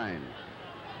Gene Klein.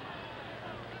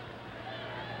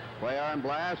 Cuellar and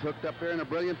Blass hooked up here in a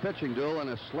brilliant pitching duel on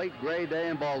a slate gray day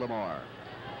in Baltimore.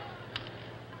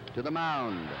 To the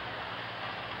mound.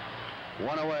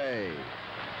 1 away.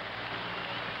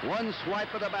 1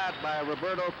 swipe of the bat by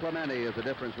Roberto Clemente is the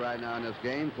difference right now in this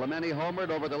game. Clemente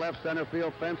homered over the left center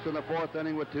field fence in the 4th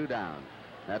inning with 2 down.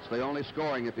 That's the only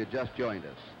scoring if you just joined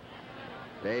us.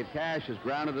 Dave Cash is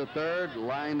grounded to third,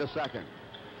 line to second.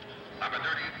 Number 30,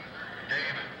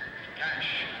 Dave Cash.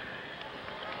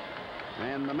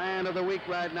 And the man of the week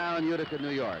right now in Utica, New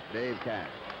York, Dave Cash.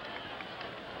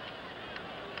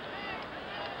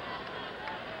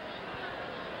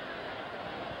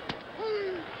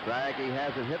 Strike, he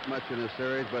hasn't hit much in this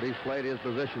series, but he's played his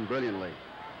position brilliantly.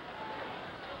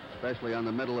 Especially on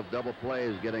the middle of double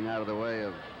plays, getting out of the way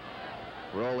of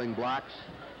rolling blocks.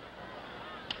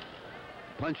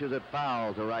 Punches it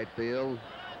foul to right field.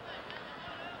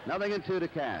 0-2 to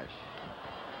Cash.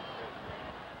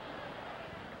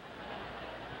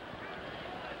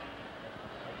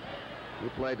 We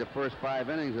played the first 5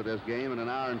 innings of this game in 1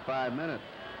 hour and 5 minutes.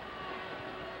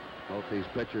 Both these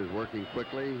pitchers working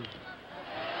quickly.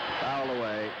 Foul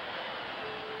away.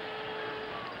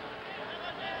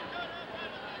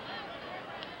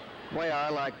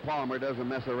 Cuellar, like Palmer, doesn't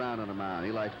mess around on the mound.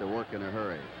 He likes to work in a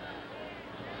hurry.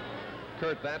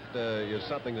 Kurt, that is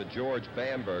something that George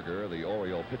Bamberger, the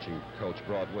Oriole pitching coach,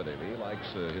 brought with him. He likes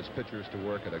his pitchers to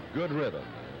work at a good rhythm.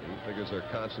 He figures their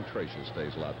concentration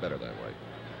stays a lot better that way.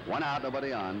 1 out,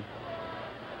 nobody on.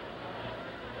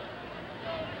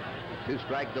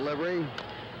 2-strike delivery.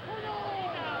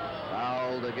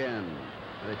 Fouled again.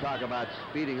 They talk about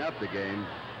speeding up the game.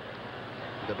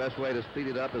 The best way to speed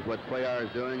it up is what Cuellar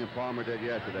is doing and Palmer did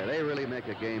yesterday. They really make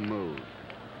a game move.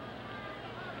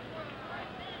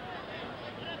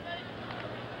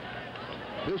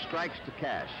 Two strikes to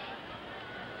Cash.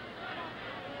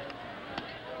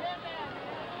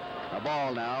 A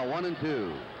ball now,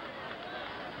 1-2.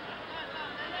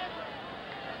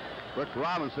 Brooks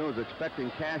Robinson was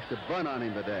expecting Cash to bunt on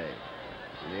him today.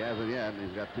 And he hasn't yet, and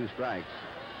he's got 2 strikes.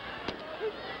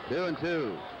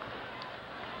 2-2.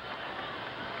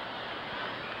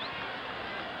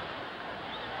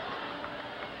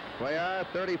 Cuellar,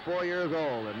 34 years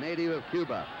old, a native of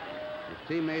Cuba. His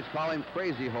teammates call him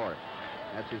Crazy Horse.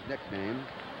 That's his nickname.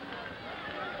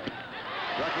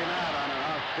 Struck him out on an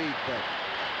off-speed pitch.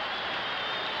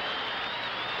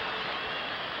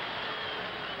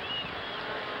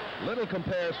 Little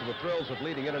compares to the thrills of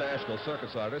leading international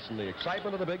circus artists and the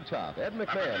excitement of the big top. Ed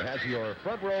McMahon has your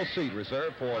front row seat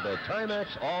reserved for the Timex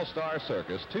All-Star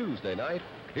Circus Tuesday night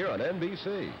here on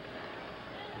NBC.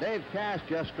 Dave Cash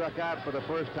just struck out for the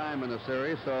first time in the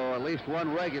series, so at least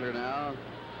one regular now,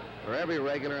 or every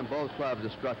regular in both clubs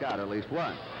has struck out at least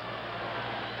once.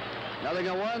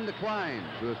 0-1 to Klein,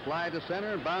 who has fly to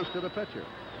center and bounced to the pitcher.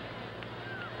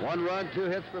 1 run, 2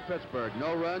 hits for Pittsburgh.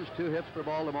 No runs, 2 hits for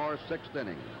Baltimore, 6th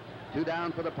inning. 2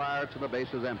 down for the Pirates, and the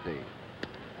base is empty.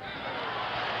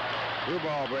 2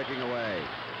 ball breaking away.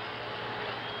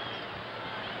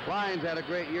 Klein's had a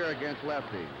great year against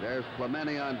lefties. There's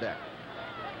Clemente on deck.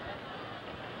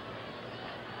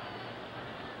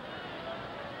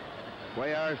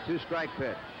 Cuellar's 2-strike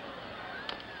pitch.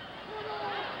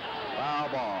 Foul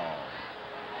ball.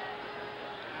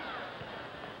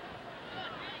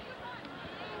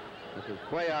 This is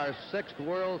Cuellar's 6th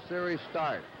World Series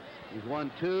start. He's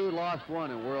won 2, lost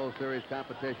 1 in World Series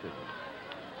competition.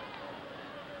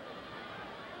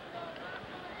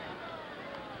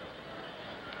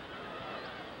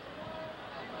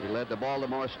 He led the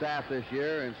Baltimore staff this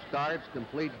year in starts,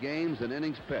 complete games, and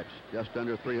innings pitched. Just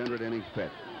under 300 innings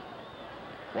pitched.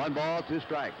 1 ball, 2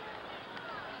 strikes.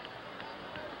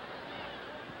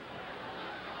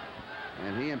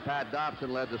 And he and Pat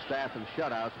Dobson led the staff in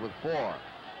shutouts with 4.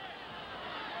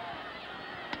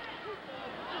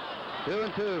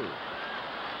 2-2.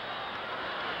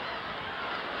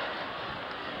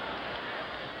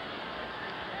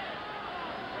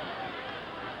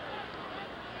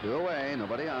 Two away,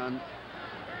 nobody on.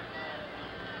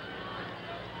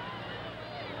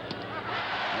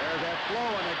 There's that slow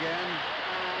one again.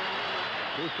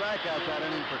 2 strikeouts that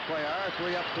inning for Cuellar.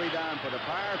 3 up, 3 down for the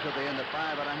Pirates at the end of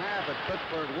 5.5. It's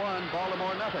Pittsburgh 1,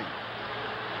 Baltimore nothing.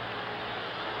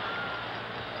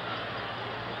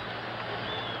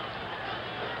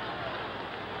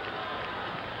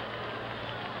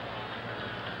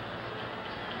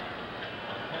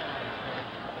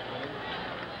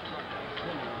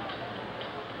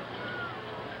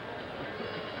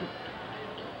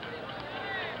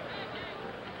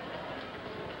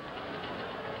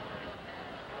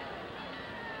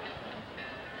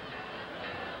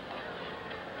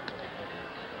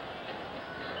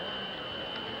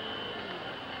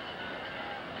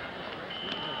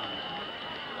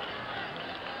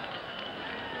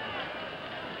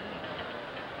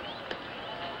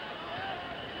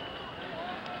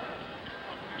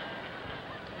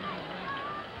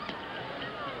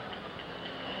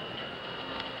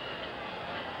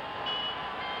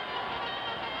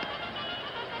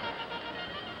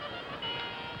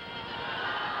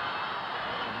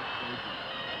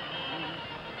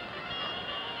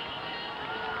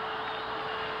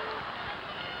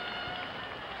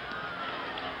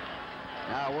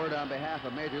 on behalf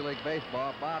of Major League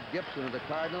Baseball, Bob Gibson of the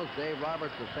Cardinals, Dave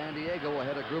Roberts of San Diego will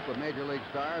head a group of Major League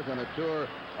stars on a tour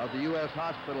of the U.S.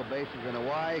 hospital bases in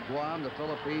Hawaii, Guam, the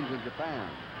Philippines, and Japan.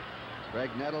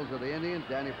 Greg Nettles of the Indians,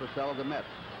 Danny Purcell of the Mets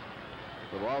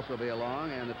will also be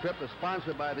along, and the trip is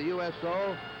sponsored by the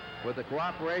USO with the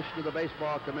cooperation of the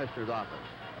Baseball Commissioner's Office.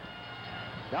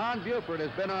 Don Buford has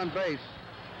been on base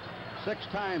 6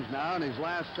 times now, and his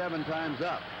last 7 times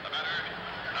up. The batter,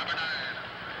 number 9,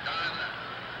 Don Buford.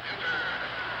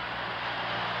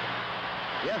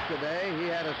 Yesterday, he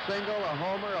had a single, a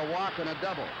homer, a walk, and a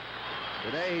double.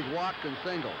 Today, he's walked and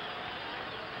singled.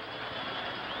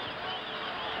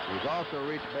 He's also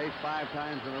reached base 5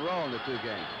 times in a row in the 2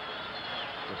 games.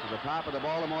 This is the top of the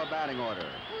Baltimore batting order.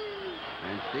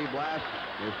 And Steve Blass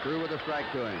is through with a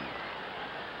strike to him.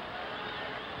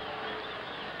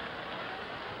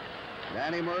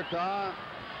 Danny Murtaugh,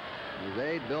 his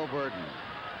aide, Bill Burton.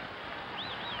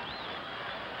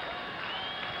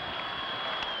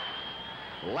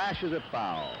 Lashes it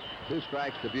foul. 2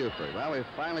 strikes to Buford. Well, we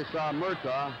finally saw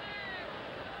Murtaugh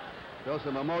show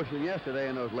some emotion yesterday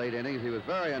in those late innings. He was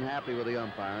very unhappy with the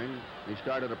umpiring. He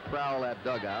started to prowl that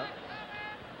dugout.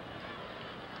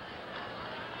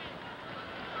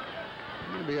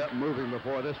 He'll be up moving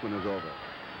before this one is over.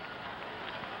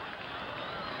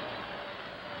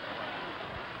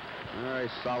 Very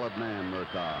solid man,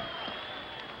 Murtaugh.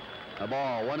 A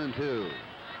ball, 1-2.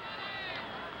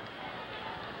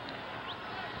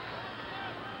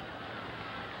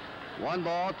 One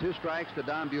ball, 2 strikes to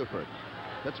Don Buford.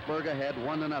 Pittsburgh ahead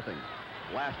 1-0.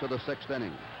 Last of the 6th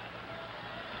inning.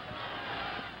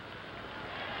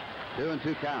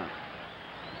 2-2 count.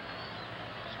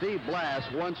 Steve Blass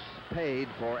once paid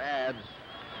for ads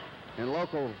in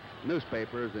local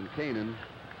newspapers in Canaan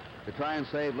to try and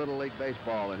save Little League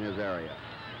Baseball in his area.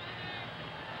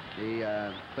 He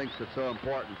thinks it's so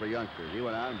important for youngsters. He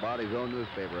went out and bought his own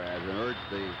newspaper ads and urged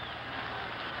the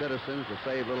citizens to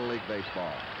save Little League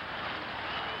Baseball.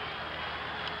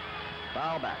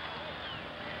 Foul back.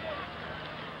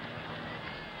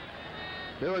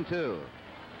 2-2.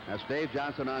 That's Dave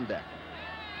Johnson on deck.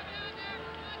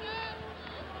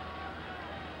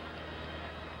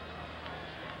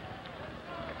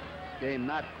 Game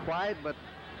not quite, but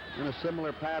in a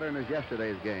similar pattern as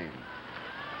yesterday's game.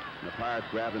 And the Pirates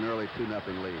grabbed an early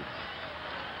 2-0 lead.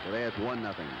 Today it's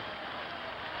 1-0.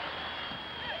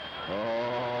 Oh,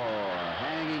 a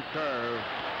hanging curve.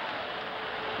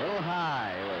 A little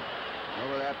high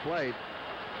over that plate.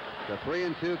 The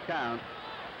 3-2 count.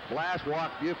 Blass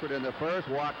walked Buford in the first,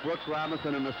 walked Brooks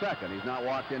Robinson in the second. He's not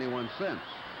walked anyone since.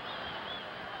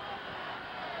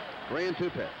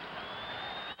 3-2 pitch.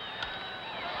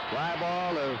 Fly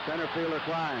ball to center fielder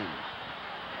Klein.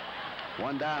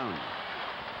 1 down.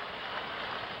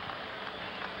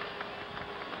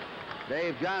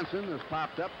 Dave Johnson has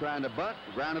popped up trying to bunt,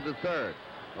 grounded to third.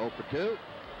 0 for 2.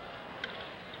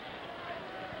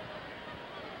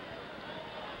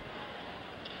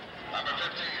 Number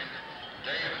 15,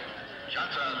 Dave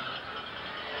Johnson.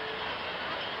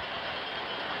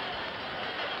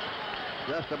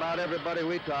 Just about everybody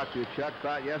we talked to, Chuck,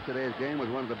 thought yesterday's game was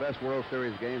one of the best World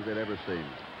Series games they'd ever seen.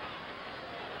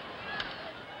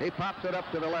 He pops it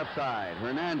up to the left side.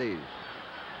 Hernandez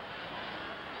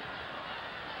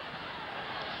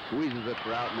squeezes it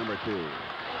for out number 2.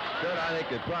 Kurt, I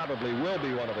think it probably will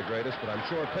be one of the greatest, but I'm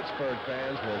sure Pittsburgh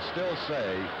fans will still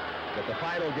say that the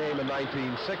final game in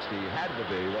 1960 had to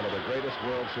be one of the greatest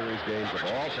World Series games of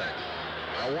all time.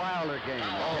 A wilder game,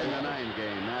 a 10-9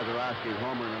 game. Mazeroski's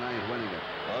homer in the 9th winning it.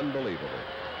 Unbelievable.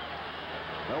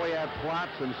 Well, we had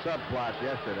plots and subplots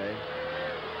yesterday.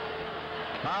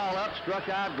 Foul up, struck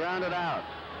out, grounded out.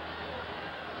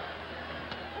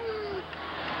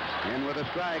 In with a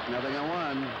strike,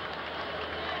 0-1.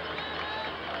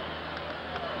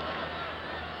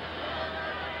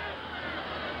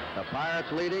 The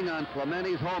Pirates leading on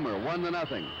Clementi's homer,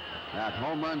 1-0. That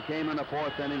home run came in the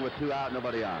 4th inning with 2 out,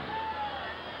 nobody on.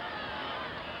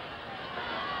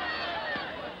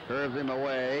 Curves him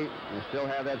away. They still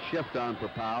have that shift on for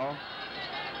Powell.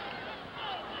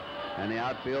 And the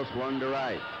outfield swung to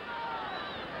right.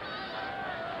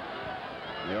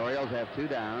 The Orioles have 2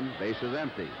 down, bases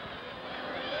empty.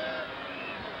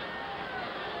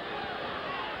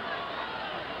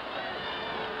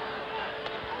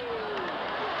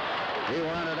 He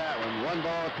wanted that one. 1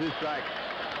 ball, 2 strikes.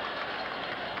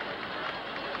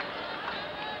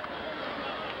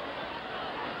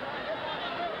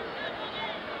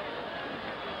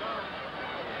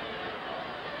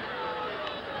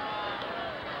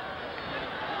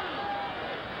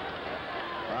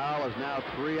 Powell is now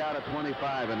 3 out of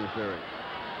 25 in the series.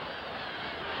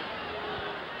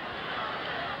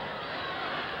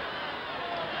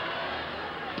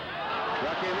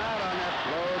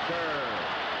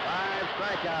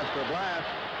 strikeouts for Blass.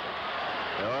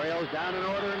 The Orioles down in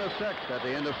order in the sixth. At the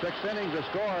end of 6 innings, the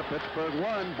score, Pittsburgh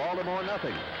 1, Baltimore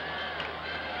nothing.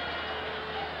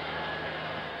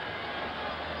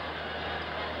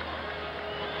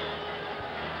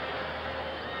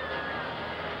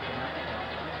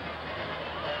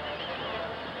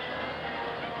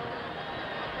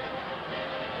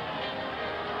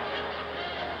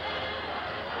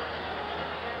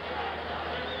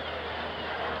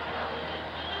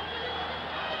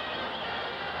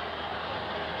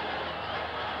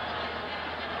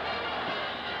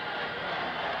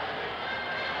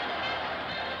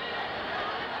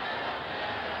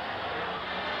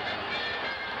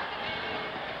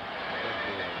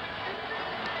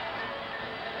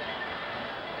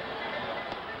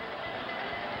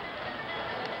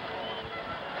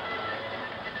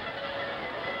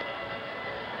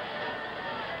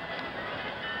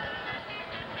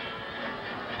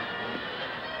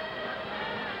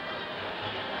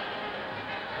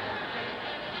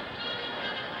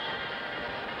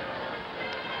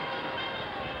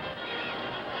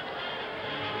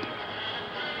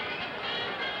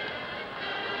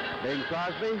 Bing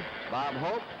Crosby, Bob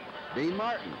Hope, Dean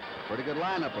Martin. Pretty good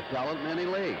lineup of talent in any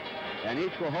league. And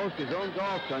each will host his own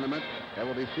golf tournament that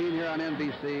will be seen here on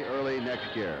NBC early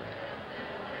next year.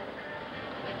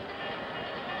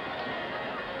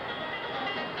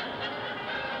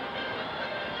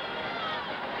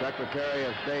 Secretary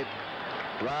of State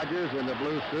Rogers in the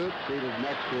blue suit, seated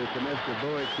next to Commissioner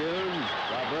Bowie Kuhn.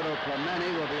 Roberto Clemente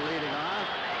will be leading off.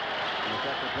 And the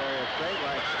Secretary of State,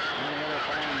 like many other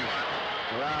fans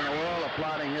around the world,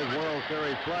 applauding his World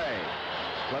Series play.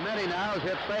 Clemente now has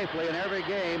hit safely in every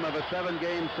game of a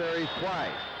 7-game series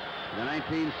twice. In the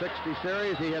 1960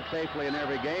 series, he hit safely in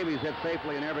every game. He's hit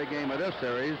safely in every game of this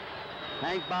series.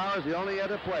 Hank Bauer is the only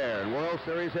other player in World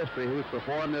Series history who's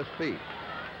performed this feat.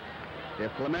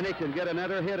 If Clemente can get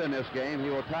another hit in this game, he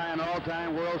will tie an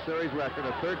all-time World Series record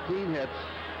of 13 hits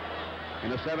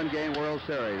in a 7-game World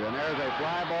Series. And there's a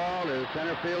fly ball to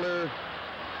center fielder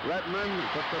Redmond,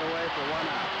 puts it away for 1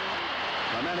 out.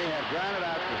 Clemente had grounded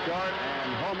out to short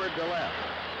and homered to left.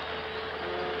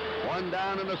 1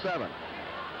 down in the 7th.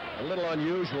 A little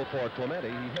unusual for Clemente.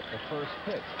 He hit the first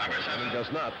pitch, and he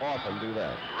does not often do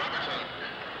that.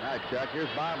 All right, Chuck, here's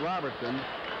Bob Robertson.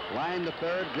 Lined to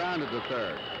third, grounded to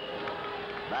third.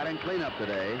 Batting cleanup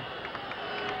today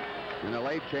in a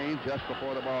late change just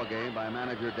before the ball game by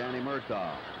manager Danny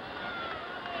Murtaugh.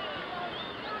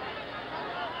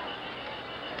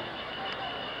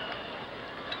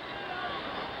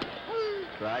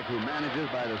 Strike, who manages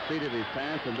by the seat of his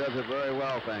pants and does it very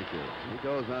well, thank you. He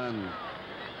goes on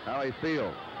how he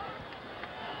feels.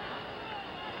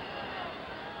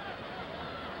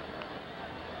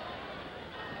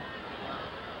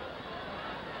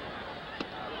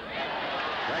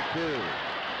 Strike 2.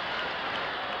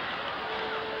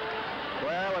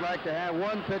 Well, would like to have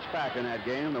one pitch back in that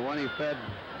game, the one he fed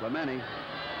Clemente.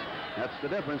 That's the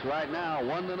difference right now,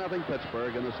 1-0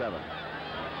 Pittsburgh in the 7th.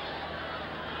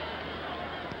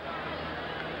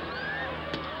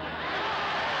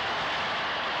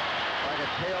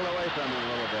 Tailed away from him a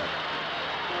little bit.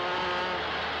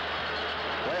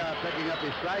 Cuellar picking up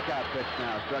his strikeout pitch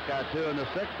now. Struck out 2 in the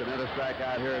 6th, another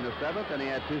strikeout here in the 7th, and he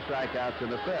had 2 strikeouts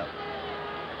in the 5th.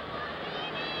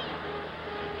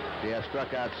 He has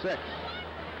struck out 6.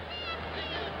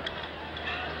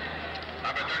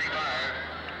 Number 35,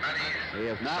 Manny. He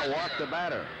has not walked the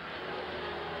batter.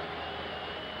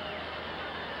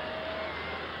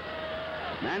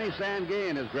 Manny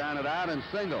Sanguin is grounded out and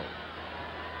singled.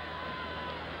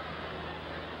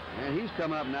 And he's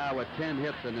come up now with 10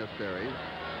 hits in this series.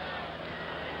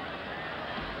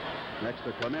 Next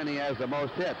to Clemente has the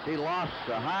most hits. He lost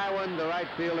a high one to right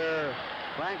fielder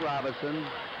Frank Robinson.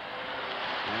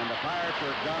 And the Pirates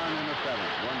are gone in the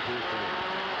 7th. 1, 2, 3.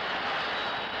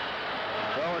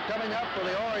 So we're coming up for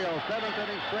the Orioles' 7th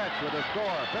inning stretch with a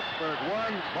score. Pittsburgh 1,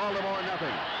 Baltimore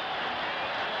nothing.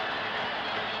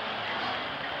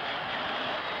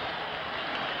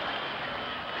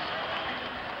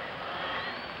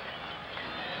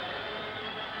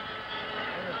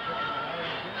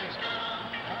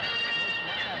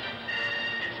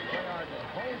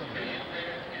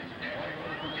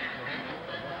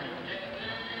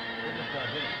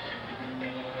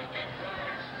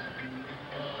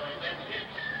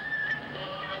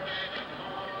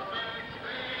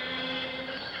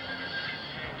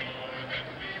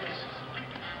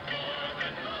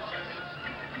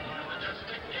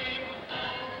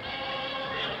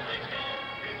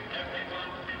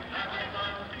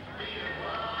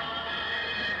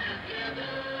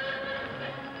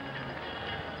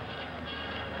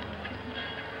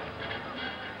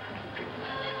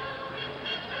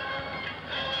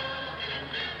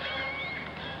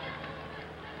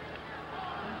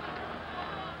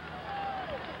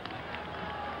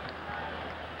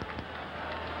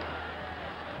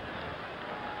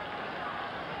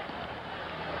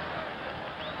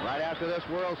 Right after this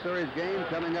World Series game,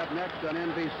 coming up next on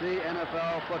NBC,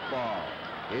 NFL football.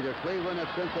 Either Cleveland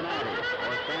at Cincinnati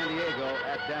or San Diego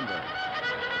at Denver.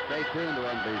 Stay tuned to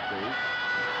NBC.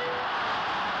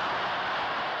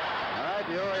 All right,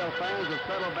 the Oriole fans have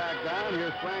settled back down.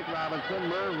 Here's Frank Robinson,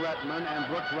 Merv Retman,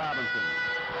 and Brooks Robinson.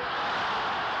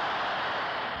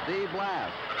 Steve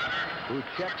Blass, who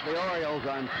checked the Orioles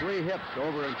on 3 hits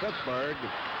over in Pittsburgh,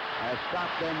 has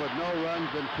stopped them with no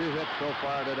runs and 2 hits so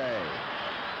far today.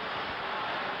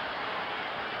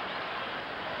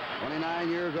 29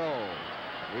 years old.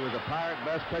 He was a Pirate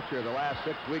best pitcher the last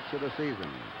 6 weeks of the season.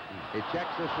 He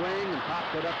checks the swing and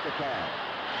pops it up to Cash.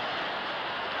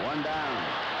 1 down.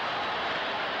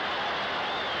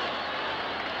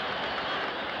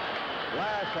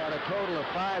 Blass had a total of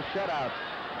 5 shutouts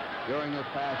during this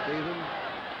past season.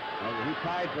 He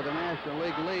tied for the National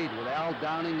League lead with Al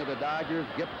Downing of the Dodgers,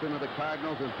 Gibson of the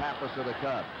Cardinals, and Pappas of the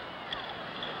Cubs.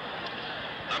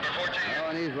 Number 14. Oh,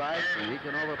 and he's right, and he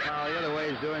can overpower the other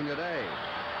way he's doing today.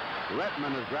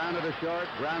 Retman has grounded to short,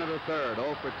 grounded to third,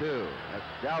 0 for 2. That's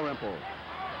Dalrymple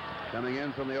coming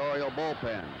in from the Oriole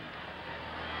bullpen.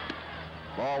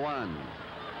 Ball 1.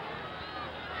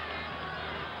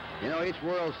 You know, each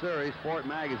World Series, Sport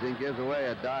Magazine gives away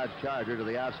a Dodge Charger to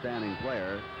the outstanding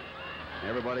player.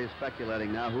 Everybody's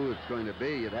speculating now who it's going to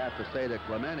be. You'd have to say that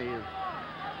Clemente is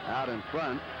out in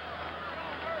front.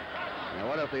 Now,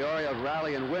 what if the Orioles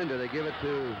rally and win? Do they give it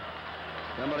to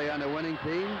somebody on the winning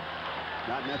team?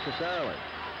 Not necessarily.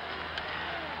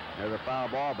 There's a foul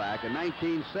ball back. In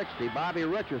 1960, Bobby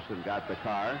Richardson got the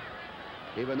car,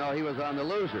 even though he was on the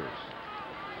losers.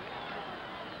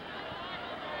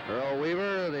 Earl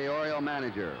Weaver, the Oriole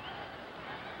manager.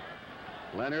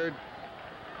 Leonard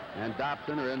and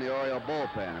Dobson are in the Oriole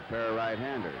bullpen, a pair of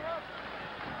right-handers.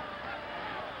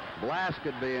 Blass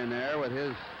could be in there with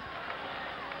his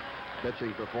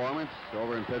pitching performance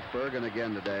over in Pittsburgh and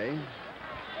again today.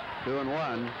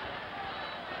 2-1.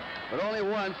 But only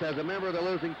once has a member of the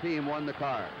losing team won the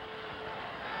car.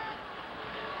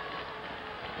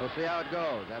 We'll see how it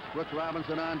goes. That's Brooks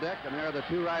Robinson on deck, and there are the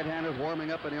 2 right-handers warming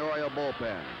up in the Oriole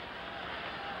bullpen.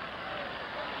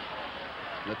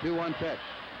 The 2-1 pitch.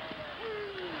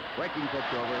 Breaking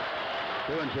pitch over.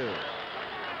 2-2.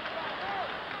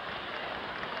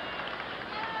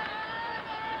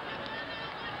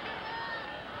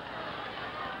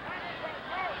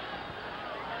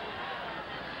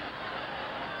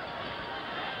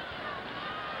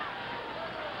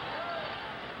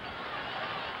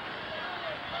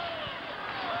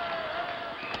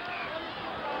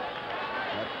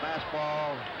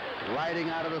 Fastball riding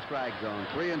out of the strike zone.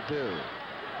 3-2.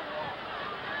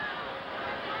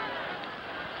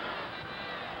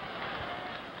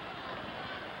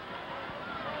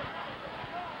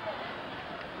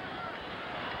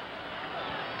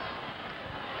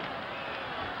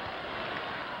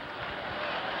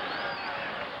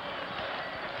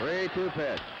 Three-two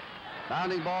pitch.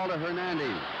 Bounding ball to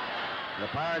Hernandez. The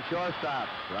Pirate shortstop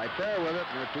right there with it,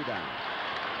 and they're 2 down.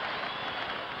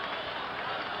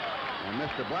 And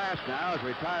Mr. Blass now has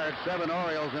retired 7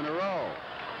 Orioles in a row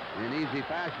in easy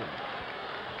fashion.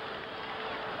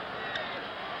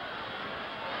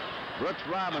 Brooks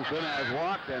Robinson has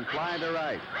walked and flying to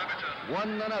right.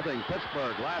 1-0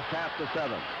 Pittsburgh, last half the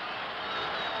 7th.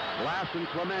 Blass and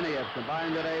Clemente have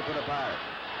combined today for the Pirates.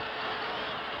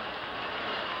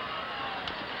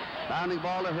 Bounding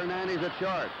ball to Hernandez at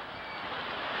short.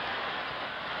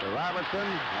 To Robertson,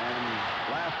 and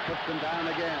Blass puts him down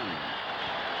again.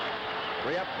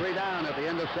 3 up, 3 down at the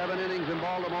end of 7 innings in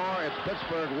Baltimore. It's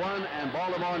Pittsburgh 1 and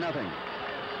Baltimore 0.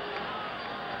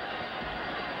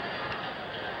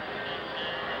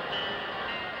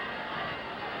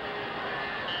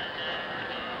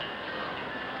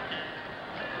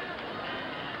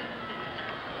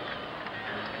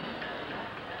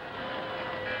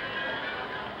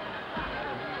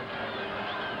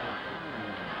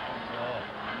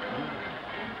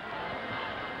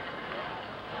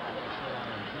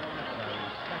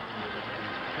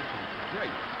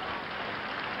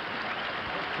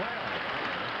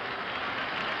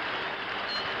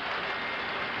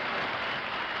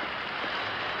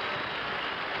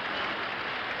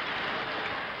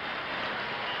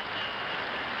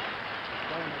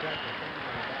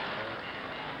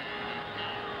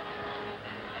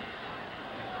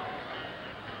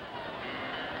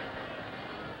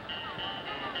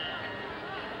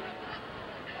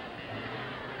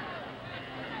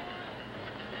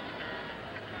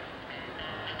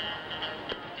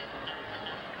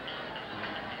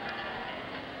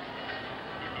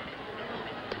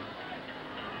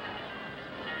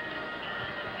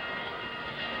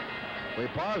 We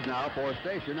pause now for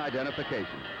station identification.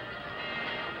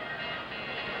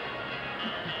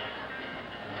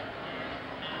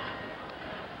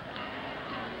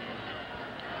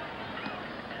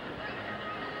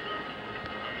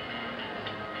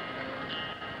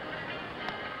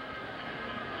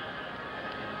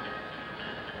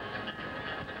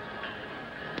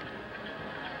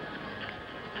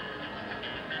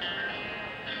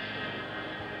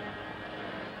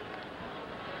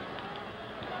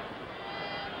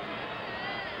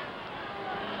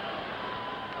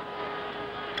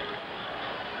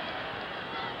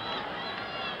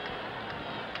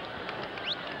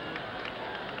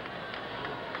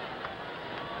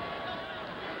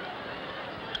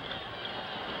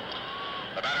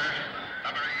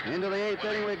 Into the 8th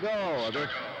inning we go. This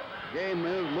game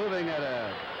moving at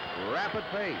a rapid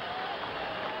pace.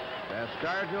 As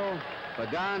Stargell,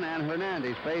 Pagan, and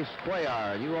Hernandez face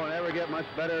Cuellar. You won't ever get much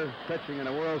better pitching in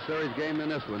a World Series game than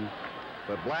this one.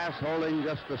 But Blas holding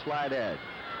just the slight edge.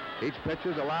 Each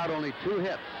pitcher's allowed only 2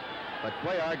 hits. But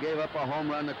Cuellar gave up a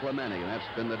home run to Clemente, and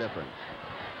that's been the difference.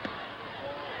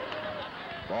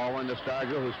 Ball 1 to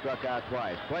Stargell, who struck out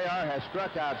twice. Cuellar has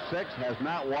struck out 6, has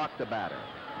not walked a batter.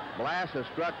 Blas has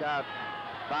struck out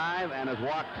 5 and has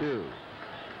walked 2.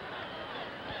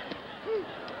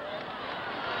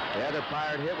 The other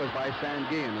Pirate hit was by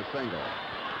Sanguin, the single.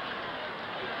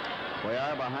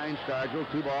 Cuellar behind Stargell,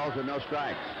 2 balls and no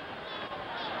strikes.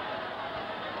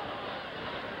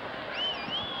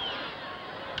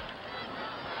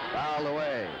 Fouled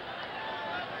away.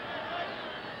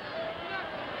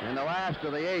 In the last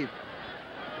of the 8th,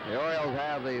 the Orioles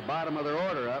have the bottom of their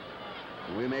order up.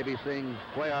 We may be seeing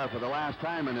Cuellar for the last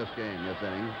time in this game, this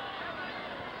inning.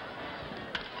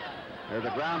 There's a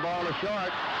ground ball to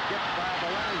short, skipped by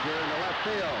Belanger in the left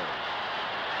field.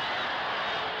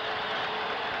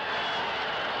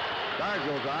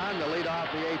 Stargell's on to lead off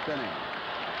the 8th inning.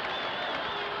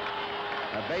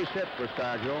 A base hit for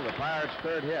Stargell, the Pirates'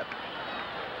 3rd hit.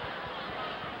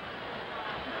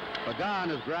 Pagan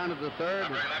is grounded to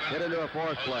 3rd, hit into a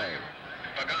force play.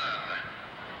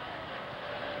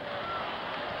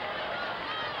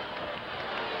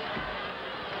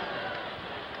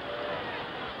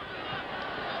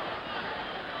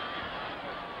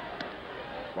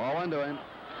 Ball 1 to him.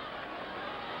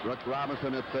 Brooks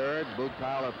Robinson at 3rd,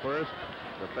 Buchtal at 1st,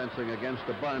 defensing against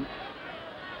the bunt.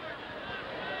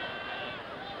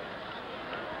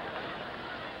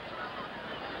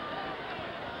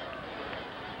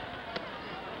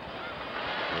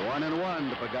 One and 1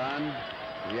 to Pagan.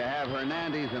 You have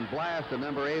Hernandez and Blas, the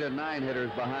number 8 and 9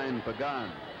 hitters behind Pagan.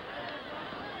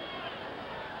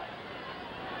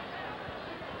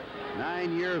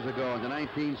 9 years ago in the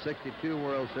 1962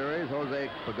 World Series, Jose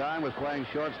Pagan was playing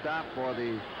shortstop for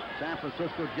the San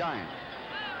Francisco Giants.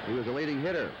 He was the leading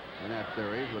hitter in that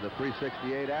series with a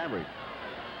 .368 average.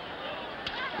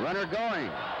 Runner going.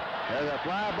 There's a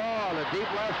fly ball to deep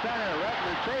left center.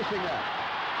 Rettenmund chasing it.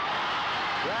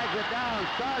 Drags it down.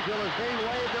 Stargell is being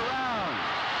waved around.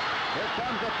 Here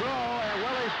comes the throw, and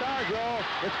Willie Stargell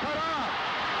is cut off.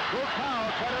 Buchtal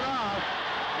cut it off.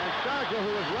 And Stargell,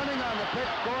 who is running on the pitch,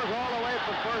 scores all the way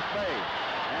from first base.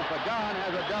 And Pagan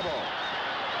has a double.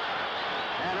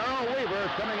 And Earl Weaver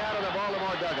is coming out of the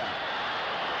Baltimore dugout.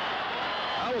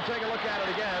 I will take a look at it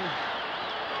again.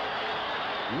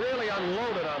 Really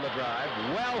unloaded on the drive.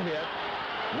 Well hit.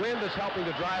 Wind is helping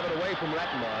to drive it away from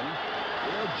Rettenmund.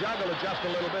 He'll juggle it just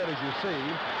a little bit, as you see.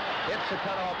 Hits the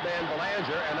cutoff man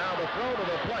Belanger, and now the throw to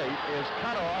the plate is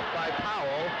cut off by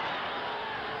Powell.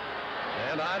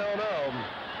 And I don't know.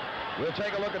 We'll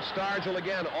take a look at Stargell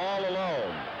again, all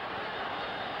alone.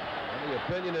 And the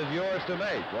opinion is yours to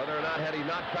make, whether or not, had he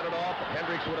not cut it off,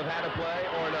 Hendricks would have had to play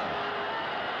or not.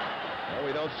 Well,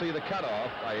 we don't see the cutoff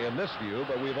in this view,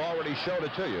 but we've already showed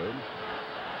it to you.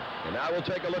 And now we'll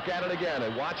take a look at it again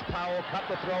and watch Powell cut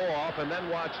the throw off and then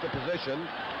watch the position.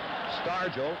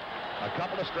 Stargell a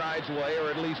couple of strides away,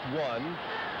 or at least one.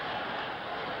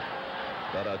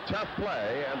 But a tough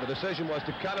play, and the decision was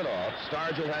to cut it off.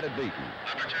 Stargell had it beaten.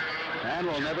 And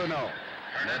we'll never know.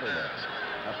 Never know.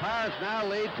 The Pirates now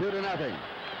lead 2-0.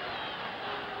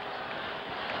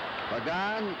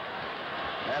 Pagan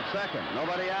at 2nd.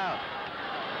 Nobody out.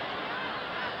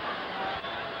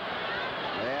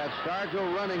 They had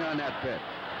Stargell running on that pitch.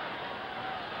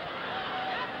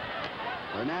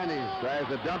 Hernandez tries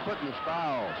to dump it, and it's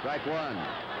foul. Strike 1.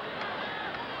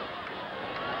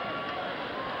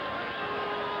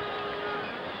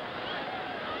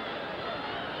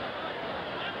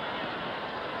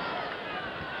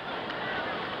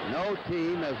 No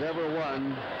team has ever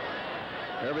won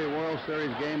every World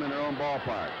Series game in their own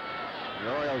ballpark.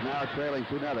 The Orioles now trailing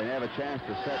 2-0. They have a chance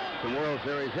to set some World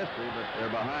Series history, but they're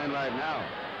behind right now.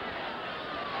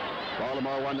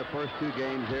 Baltimore won the first 2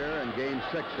 games here and game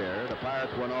 6 here. The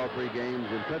Pirates won all 3 games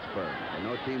in Pittsburgh. And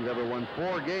no team's ever won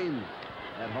 4 games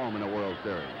at home in a World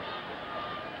Series.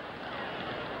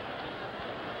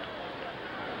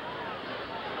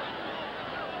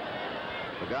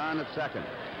 Pagan at second.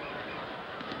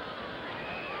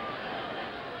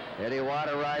 Eddie Watt,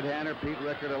 a right-hander. Pete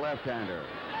Rickard, a left-hander.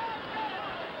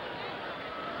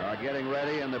 Getting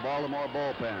ready in the Baltimore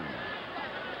bullpen.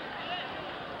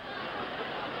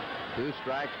 2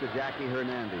 strikes to Jackie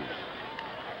Hernandez.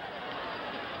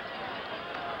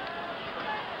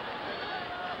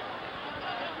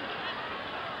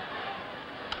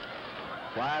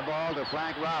 Fly ball to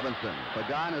Frank Robinson.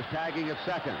 Pagan is tagging at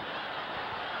second.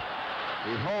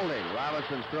 He's holding.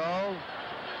 Robinson's throw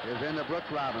is into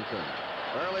Brooks Robinson.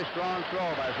 Early strong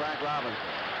throw by Frank Robinson.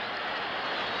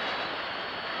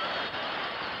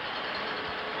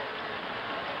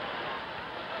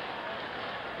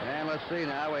 And let's see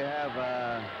now, we have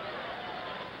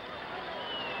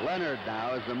Leonard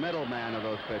now as the middleman of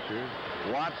those pitchers.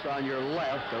 Watts on your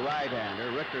left, the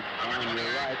right-hander. Rickard on your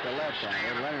right, the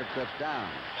left-hander. Leonard sits down.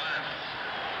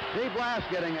 Steve Blass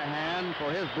getting a hand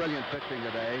for his brilliant pitching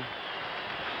today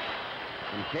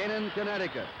from Canaan,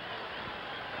 Connecticut.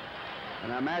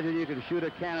 And I imagine you can shoot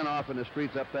a cannon off in the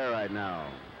streets up there right now.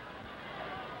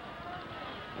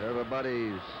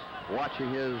 Everybody's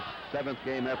watching his 7th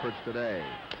game efforts today.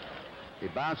 He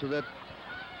bounces it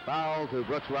foul to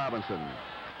Brooks Robinson.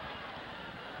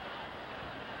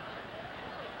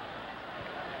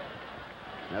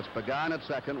 That's Pagan at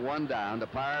second, 1 down. The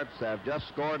Pirates have just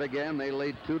scored again. They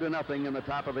lead 2-0 in the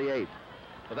top of the 8th.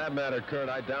 For that matter, Kurt,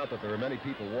 I doubt that there are many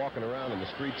people walking around in the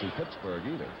streets in Pittsburgh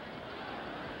either.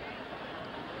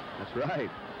 That's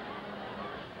right.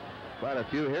 Quite a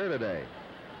few here today.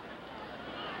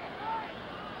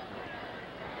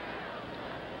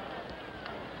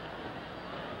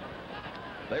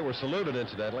 They were saluted,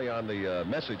 incidentally, on the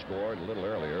message board a little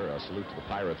earlier. A salute to the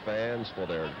Pirate fans for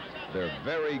their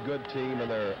very good team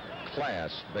and their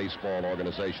class baseball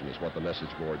organization is what the message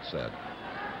board said.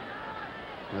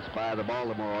 That's by the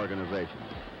Baltimore organization.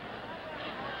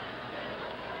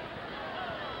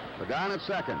 Pagan at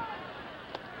second.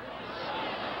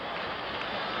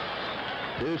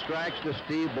 2 strikes to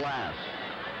Steve Blass.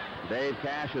 Dave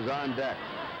Cash is on deck.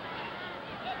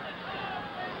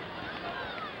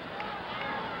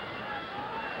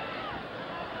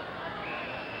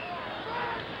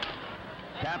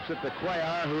 Taps it to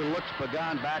Cuellar, who looks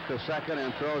Pagan back to second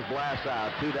and throws Blass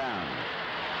out. 2 down.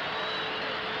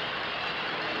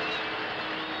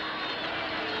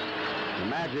 The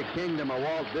Magic Kingdom of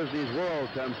Walt Disney's World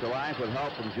comes to life with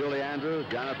help from Julie Andrews,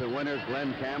 Jonathan Winters,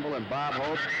 Glenn Campbell, and Bob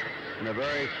Hope in a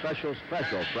very special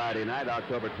Friday night,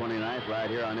 October 29th, right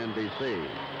here on NBC.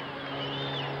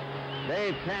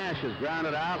 Dave Cash is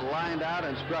grounded out, lined out,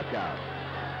 and struck out.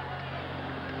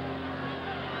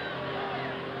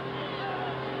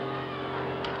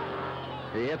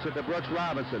 He hits it to Brooks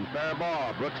Robinson. Fair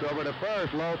ball. Brooks over to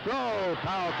first. Low throw.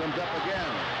 Powell comes up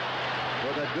again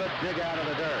with a good dig out of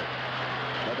the dirt.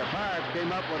 But the Pirates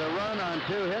came up with a run on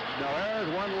 2 hits, no errors,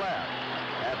 1 left.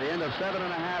 At the end of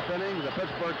 7.5 innings, the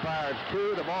Pittsburgh Pirates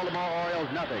 2, the Baltimore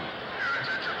Orioles nothing. Your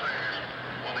attention, please.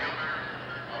 Will the owner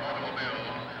of automobile,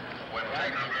 when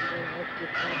take number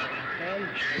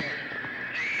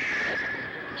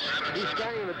He's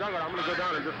standing in the dugout. I'm going to go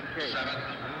down in just in case. 7,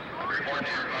 report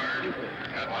to your guard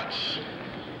at once.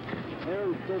 There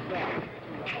he stood back.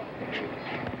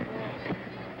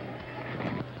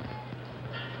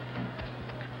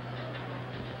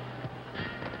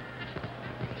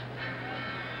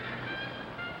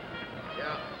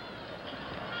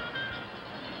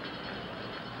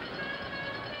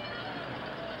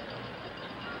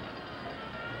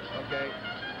 Okay.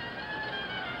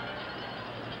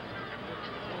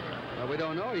 Well, we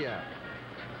don't know yet.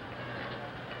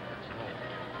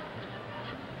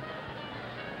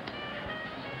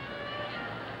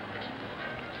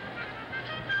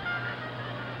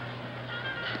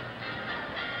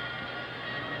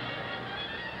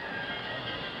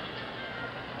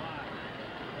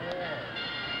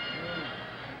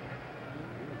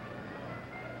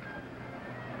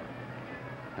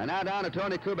 And now down to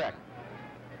Tony Kubek.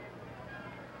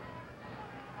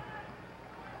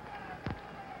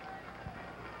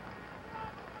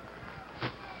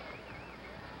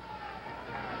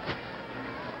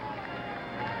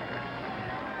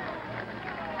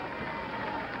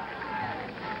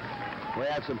 We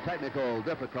had some technical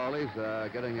difficulties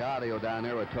getting the audio down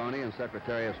there with Tony and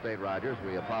Secretary of State Rogers.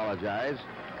 We apologize.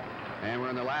 And we're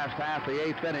in the last half of the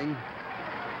 8th inning.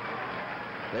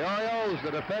 The Orioles,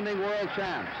 the defending world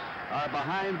champs, are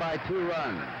behind by 2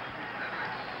 runs.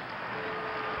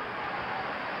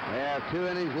 They have 2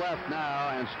 innings left now,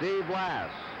 and Steve Blass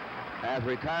has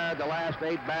retired the last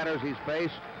 8 batters he's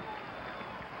faced.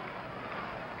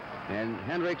 And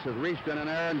Hendricks has reached in an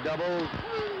errand double,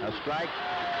 a strike.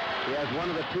 He has one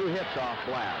of the 2 hits off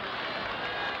Blass.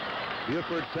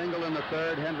 Buford single in the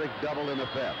 3rd, Hendricks doubled in the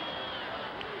 5th.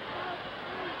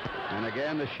 And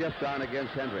again the shift on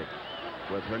against Hendricks,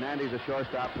 with Hernandez, the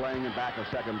shortstop, playing in back of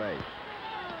second base.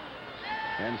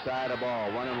 Inside a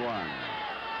ball, 1-1.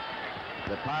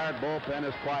 The Pirate bullpen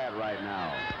is quiet right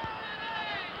now.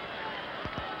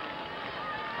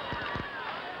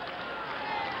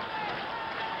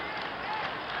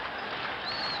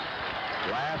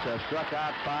 Blass has struck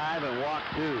out 5 and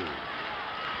walked 2.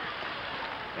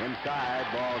 Inside,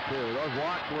 ball 2. Those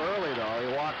walks were early, though.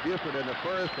 He walked Buford in the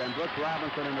 1st and Brooks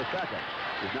Robinson in the 2nd.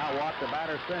 He's not walked the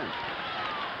batter since.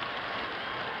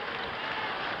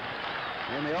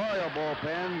 In the Oriole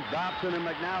bullpen, Dobson and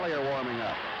McNally are warming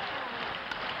up.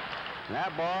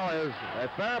 That ball is a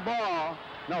fair ball.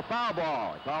 No, foul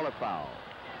ball. He called it foul.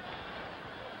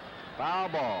 Foul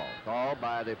ball called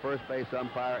by the first base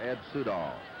umpire, Ed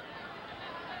Sudol.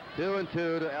 2-2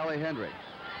 to Ellie Hendricks.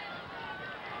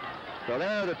 So there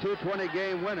are the 2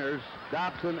 20-game winners,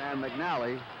 Dobson and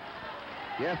McNally.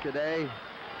 Yesterday,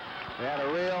 we had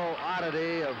a real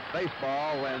oddity of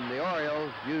baseball when the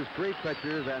Orioles used 3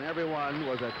 pitchers and every one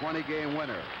was a 20-game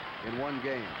winner in one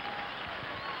game.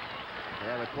 They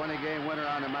have a 20-game winner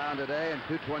on the mound today and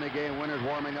 2 20-game winners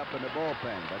warming up in the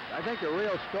bullpen. But I think the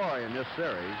real story in this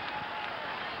series,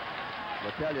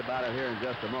 we'll tell you about it here in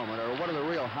just a moment, or what are the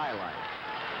real highlights.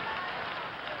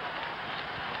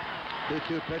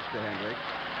 2-2 pitch to Hendricks,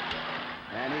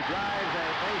 and he drives a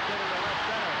base hit into left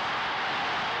center.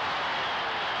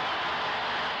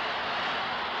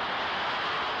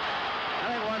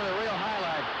 I think one of the real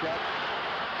highlights, Chuck,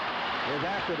 is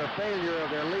after the failure of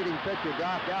their leading pitcher,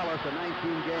 Doc Ellis, a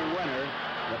 19-game winner,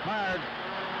 the Pirates,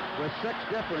 with 6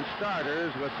 different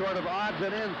starters, with sort of odds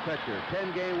and ends pitchers,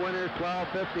 10-game winners, 12,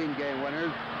 15-game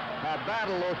winners, have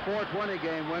battled those 4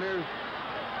 20-game winners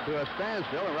to a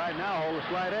standstill, and right now hold a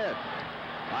slight edge.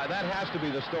 That has to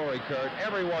be the story, Kurt.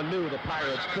 Everyone knew the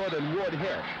Pirates could and would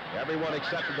hit. Everyone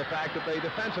accepted the fact that they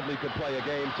defensively could play a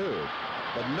game, too.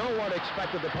 But no one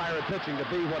expected the Pirate pitching to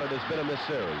be what it has been in this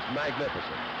series.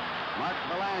 Magnificent. Mark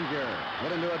Belanger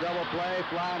hit into a double play,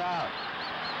 flying out.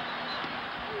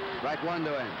 Strike 1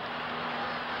 to him.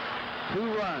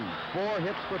 2 runs, 4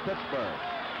 hits for Pittsburgh.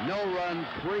 No runs,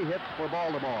 3 hits for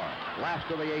Baltimore. Last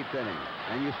of the 8th inning.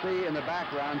 And you see in the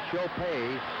background,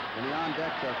 Chopay in the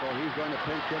on-deck circle. He's going to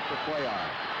pinch hit for Cuellar.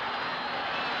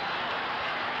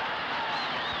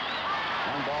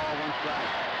 1 ball, 1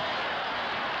 strike.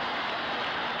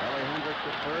 Ellie Hendricks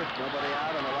at first, nobody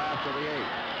out in the last of the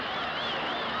 8th.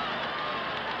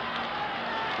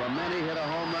 Clemente hit a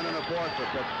home run in the 4th for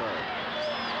Pittsburgh.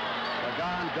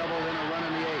 Pagan doubled in a run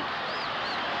in the 8th.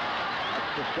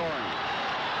 That's the scoring.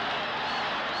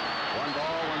 1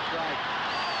 ball, 1 strike.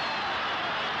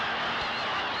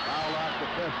 Foul out the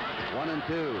 5th,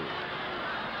 1-2.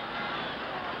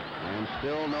 And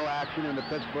still no action in the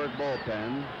Pittsburgh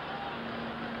bullpen.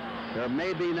 There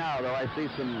may be now, though. I see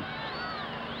some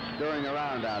stirring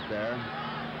around out there.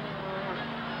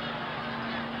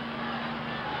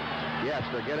 Yes,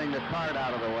 they're getting the cart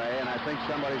out of the way, and I think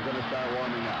somebody's going to start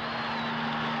warming up.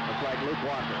 Looks like Luke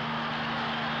Walker.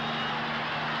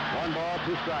 1 ball,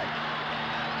 2 strikes.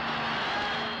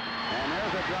 And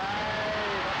there's a drive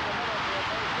up the middle for a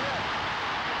base hit.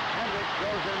 Hendricks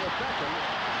goes in the 2nd,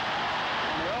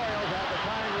 and the Orioles have the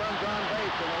tying runs on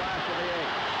base in the last of the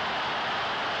 8th.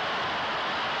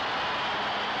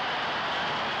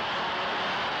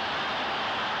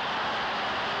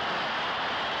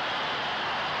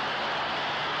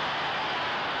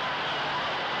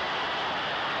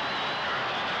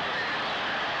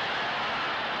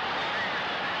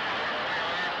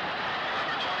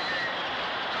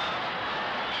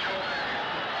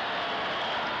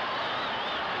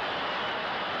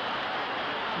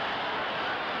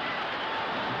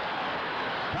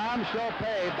 Tom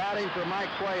Chopay batting for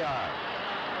Mike Cuellar.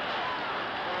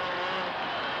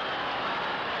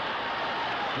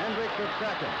 Hendricks at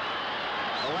second.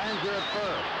 Belanger at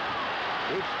first.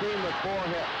 Each team with 4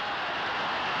 hits.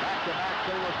 Back-to-back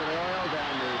singles for the Orioles,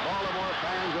 and the Baltimore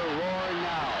fans are roaring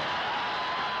now.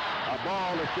 A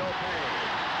ball to Chopay.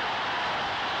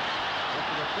 This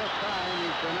is the 5th time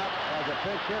he's been up as a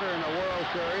pinch hitter in the World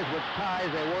Series, which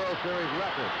ties a World Series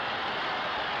record.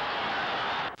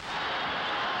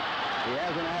 He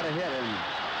hasn't had a hit in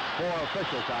 4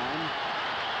 official times.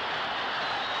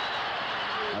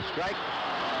 strike.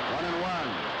 1-1.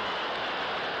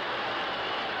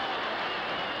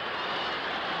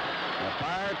 The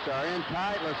Pirates are in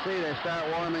tight. Let's see, they start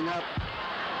warming up.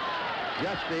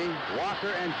 Justy,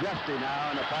 Walker and Justy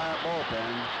now in the Pirate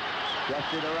bullpen.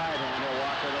 Justy the right-hander,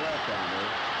 Walker the left-hander.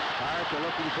 Pirates are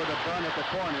looking for the bunt at the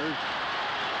corners.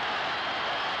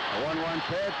 A 1-1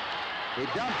 pitch. He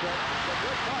dumps it. It's a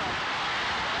good bunt.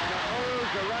 And it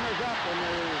moves the runners up in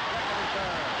the second and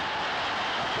third.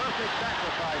 A perfect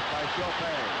sacrifice by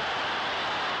Chopin.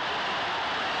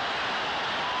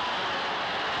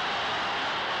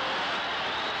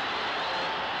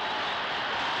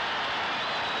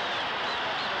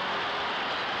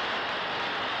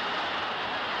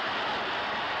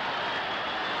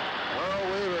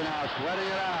 Sweating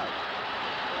it out.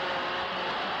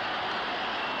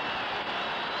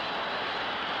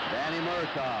 Danny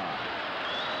Murtaugh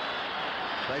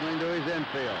signaling to his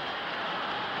infield.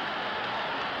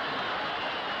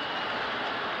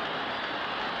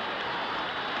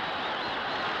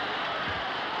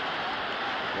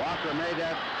 Walker made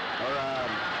that, or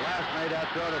Glass made that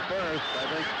throw to first. I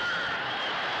think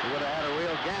he would have had a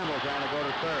real gamble trying to go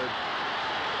to third.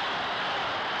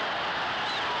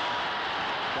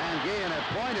 Sanguillen had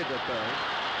pointed to third.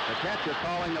 The catcher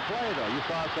calling the play, though. You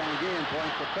saw Sanguillen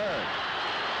point to third.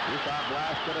 You thought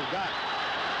Glass could have got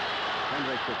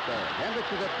Hendricks at third.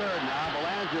 Hendricks is at third now.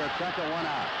 Belanger at second, one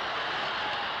out.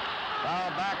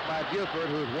 Foul back by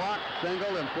Buford, who's walked,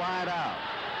 singled, and flied out.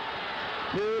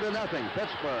 2-0,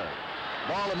 Pittsburgh.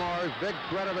 Baltimore's big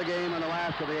threat of the game in the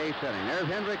last of the eighth inning. There's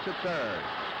Hendricks at third,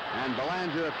 and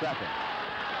Belanger at second.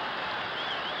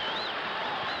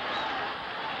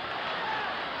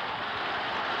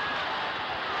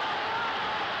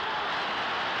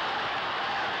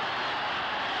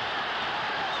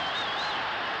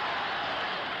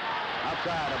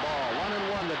 Outside, a ball.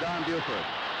 1-1 to Don Buford.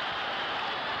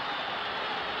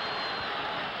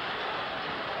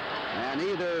 And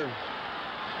either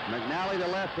McNally, the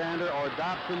left-hander, or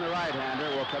Dobson, the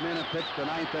right-hander, will come in and pitch the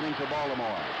ninth inning for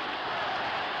Baltimore.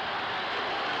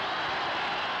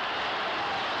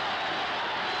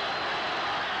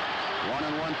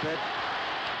 One pitch.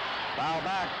 Foul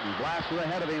back, and Glass was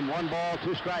ahead of him. 1 ball,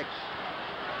 2 strikes.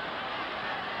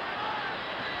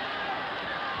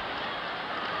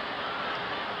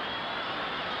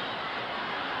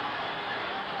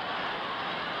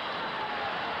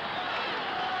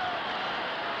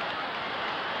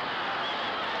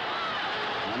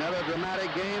 Another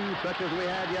dramatic game such as we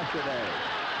had yesterday.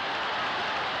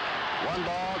 1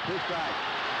 ball, 2 strikes.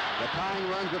 The tying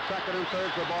runs at second and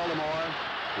third for Baltimore.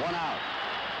 1 out.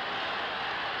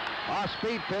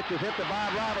 Off-speed pitch is hit to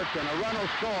Bob Robertson. A run will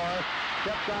score.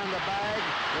 Steps on the bag.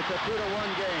 It's a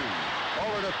 2-1 game.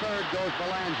 Over to third goes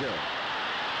Belanger.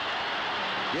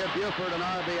 Give Buford an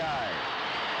RBI.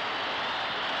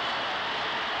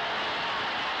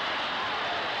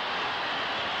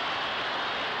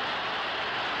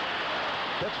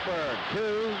 Pittsburgh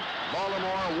 2,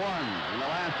 Baltimore 1 in the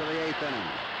last of the eighth inning.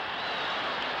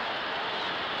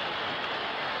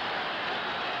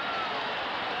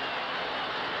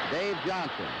 Dave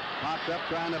Johnson pops up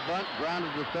trying to bunt,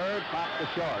 grounded to third, popped to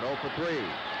short, 0 for 3.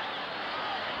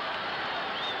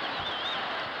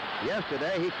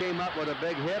 Yesterday he came up with a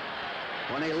big hit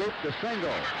when he looped a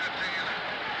single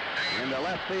into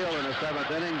left field in the seventh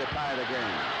inning to tie the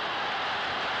game.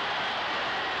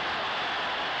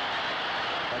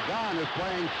 Pagan is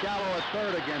playing shallow at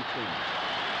third against him.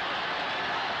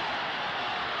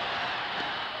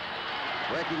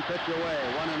 Breaking pitch away,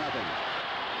 1-0.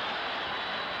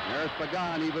 There's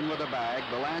Pagan even with the bag.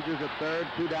 Belanger's at third,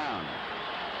 2 down.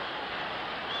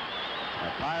 The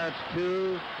Pirates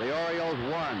 2, the Orioles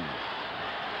 1.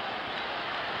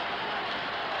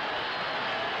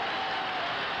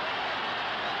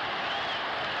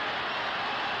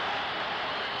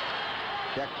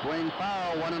 Check swing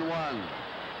foul, 1-1.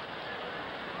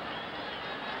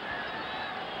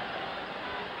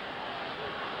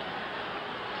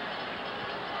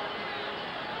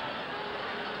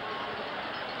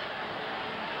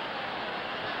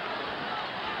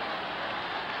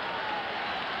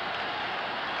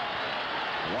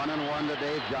 To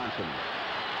Dave Johnson.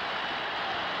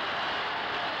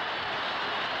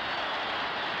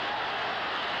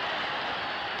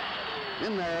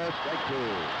 In there, strike 2.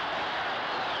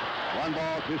 1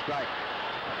 ball, 2 strikes.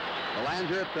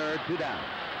 Belanger at third, 2 down.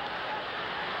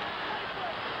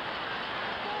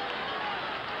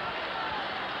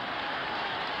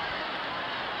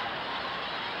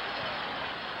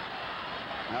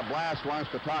 Now Blass wants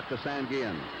to talk to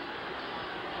Sanguillen.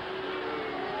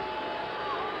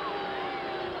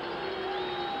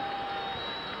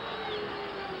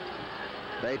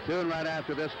 Stay tuned right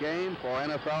after this game for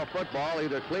NFL football,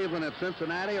 either Cleveland at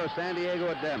Cincinnati or San Diego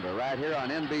at Denver, right here on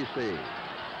NBC.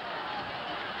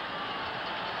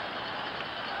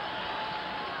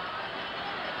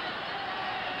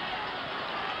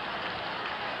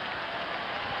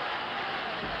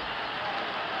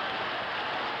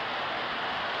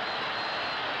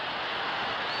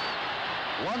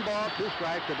 One ball, two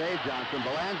strikes to Dave Johnson.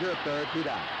 Belanger at third, 2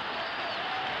 down.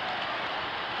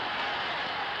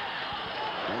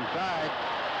 Inside.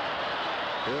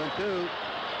 2-2.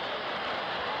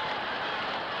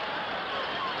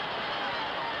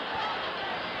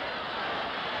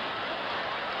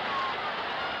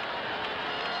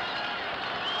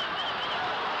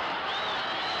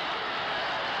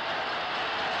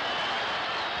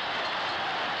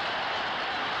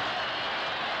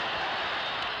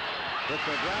 It's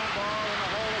a ground ball in the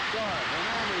hole at short.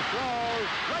 Hernandez throws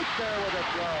right there with a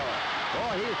throw.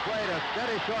 Boy, he's played a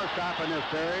steady shortstop in this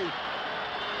series.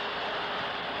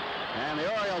 And the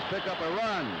Orioles pick up a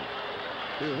run.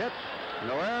 2 hits,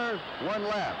 no errors, 1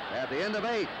 left. At the end of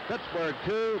 8, Pittsburgh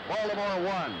 2, Baltimore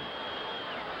 1.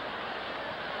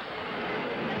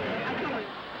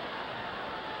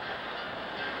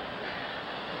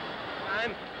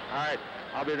 Time? All right,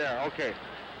 I'll be there. Okay.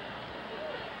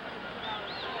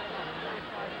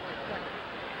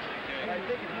 I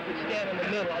think if you could stand in the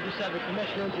middle, I'll just have the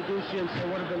commissioner introduce you and say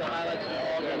what have been the highlights of the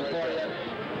ball game for you.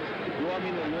 You want me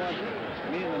in the middle?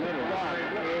 Me in the middle.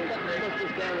 Let's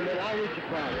just stand in the middle. I'll reach you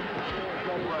probably.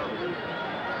 No problem.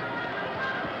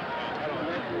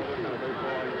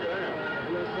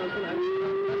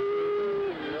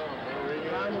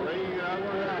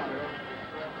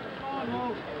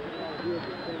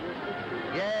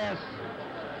 Yes.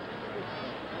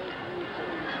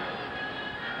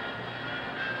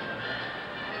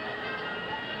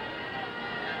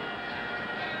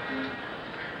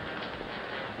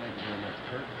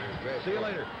 See you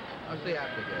later. I'll see you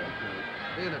after the game.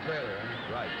 See you in the trailer,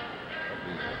 huh? Right.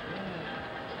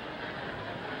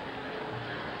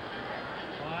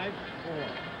 5, 4,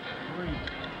 3,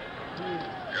 2.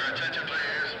 Your attention,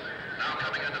 please. Now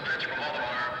coming in the pitch from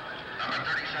Baltimore, number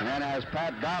 37. And as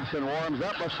Pat Dobson warms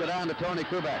up, let's go down to Tony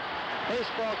Kubek.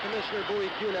 Baseball Commissioner Bowie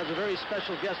Kuhn has a very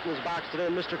special guest in his box today.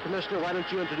 Mr. Commissioner, why don't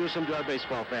you introduce him to our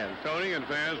baseball fans? Tony and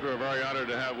fans, we're very honored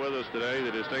to have with us today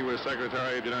the distinguished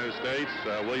Secretary of the United States,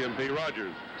 William P.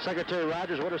 Rogers. Secretary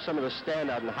Rogers, what are some of the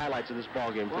standout and highlights of this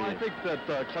ball game for you? Well, I think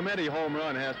that Clemente home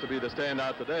run has to be the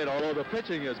standout today, although the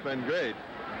pitching has been great.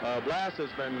 Blas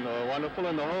has been wonderful,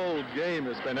 and the whole game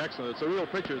has been excellent. It's a real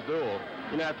pitcher's duel.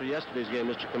 You know, after yesterday's game,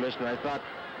 Mr. Commissioner, I thought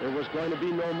there was going to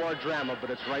be no more drama, but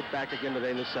it's right back again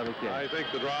today in the 7th game. I think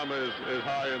the drama is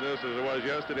high in this as it was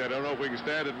yesterday. I don't know if we can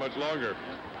stand it much longer.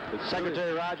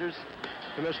 Secretary Rogers,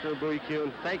 Commissioner Bowie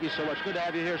Kuhn, thank you so much. Good to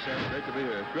have you here, sir. Great to be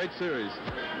here. Great series.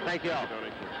 Thank you all.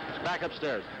 Tony. It's back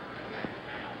upstairs.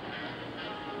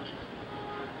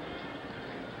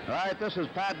 All right, this is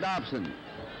Pat Dobson,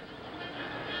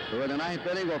 who in the 9th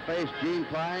inning will face Gene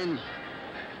Kleins,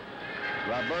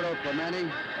 Roberto Clemente,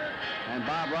 and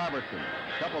Bob Robertson.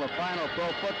 A couple of final pro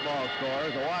football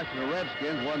scores. The Washington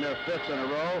Redskins won their 5th in a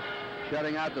row,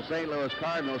 shutting out the St. Louis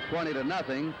Cardinals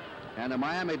 20-0. And the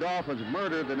Miami Dolphins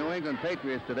murdered the New England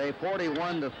Patriots today,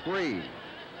 41-3.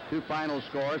 2 final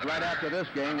scores. Right after this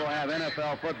game, we'll have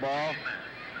NFL football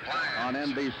on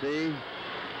NBC.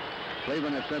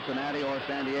 Cleveland at Cincinnati or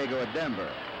San Diego at Denver.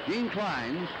 Gene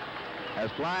Kleins has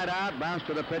flied out, bounced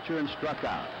to the pitcher, and struck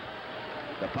out.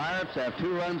 The Pirates have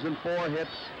 2 runs and 4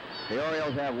 hits. The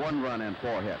Orioles have 1 run and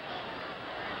 4 hits.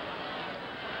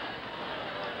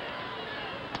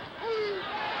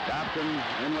 Dobson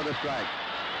in with a strike.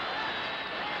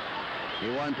 He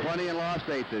won 20 and lost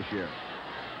 8 this year.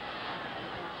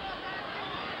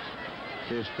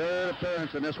 His 3rd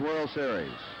appearance in this World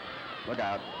Series. Look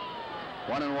out.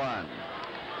 1-1.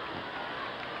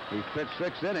 He's pitched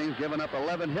 6 innings, given up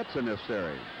 11 hits in this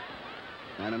series,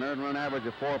 and an earned run average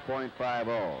of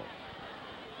 4.50.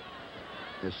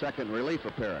 His 2nd relief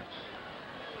appearance.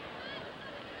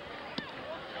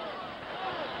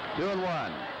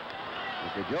 2-1.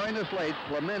 If you joined us late,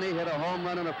 Clemente hit a home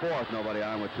run in the 4th. Nobody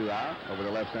on with 2 out over the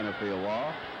left center field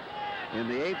wall. In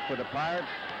the 8th for the Pirates,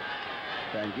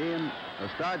 Sanguillen,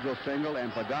 Estargio singled,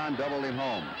 and Pagan doubled him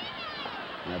home.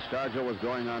 And Estargio was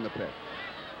going on the pitch.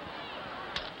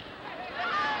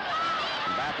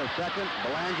 And back a second,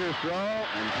 Belanger's throw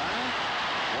in time.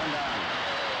 1 down.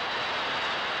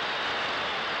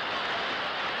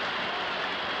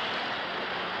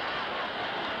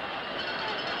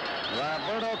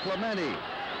 Roberto Clemente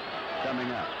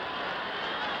coming up.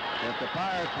 If the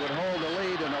Pirates would hold the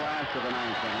lead in the last of the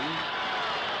 9th inning,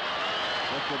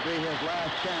 This will be his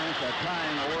last chance at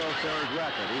tying the World Series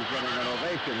record. He's getting an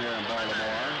ovation here in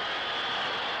Baltimore.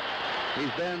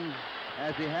 He's been,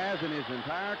 as he has in his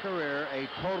entire career, a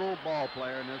total ball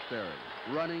player in this series.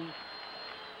 Running,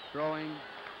 throwing,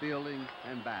 fielding,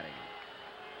 and batting.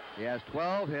 He has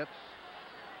 12 hits.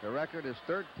 The record is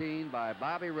 13 by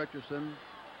Bobby Richardson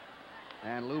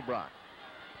and Lou Brock.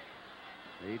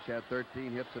 They each had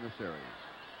 13 hits in a series.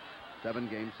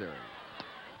 7-game series.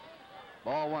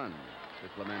 Ball one to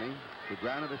Clemente, who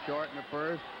grounded to short in the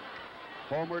first,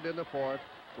 homered in the fourth,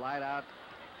 slide out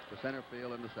to center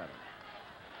field in the seventh.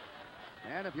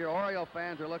 And if your Oriole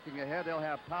fans are looking ahead, they'll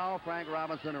have Powell, Frank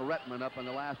Robinson, and Retman up in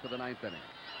the last of the ninth inning.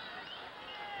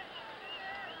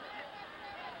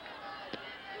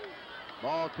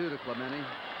 Ball two to Clemente.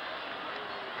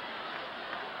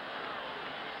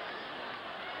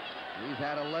 He's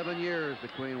had 11 years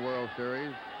between World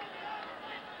Series,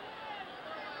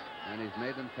 and he's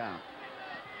made them count.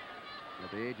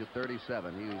 At the age of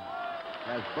 37, he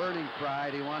has burning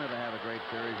pride. He wanted to have a great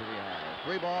series, and he has.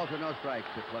 3 balls and no strikes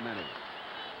to Clemente.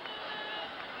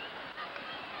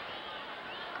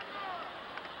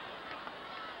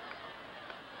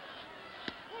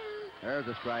 There's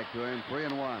a strike to him,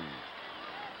 3-1.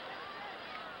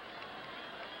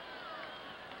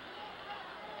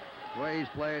 The way he's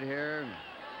played here,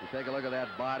 you take a look at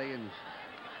that body and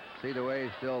see the way he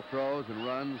still throws and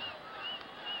runs.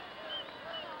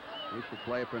 He should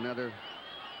play for another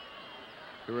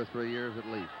 2 or 3 years at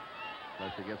least,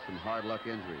 unless he gets some hard luck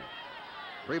injuries.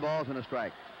 3 balls and a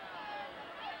strike.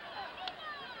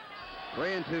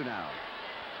 3-2 now.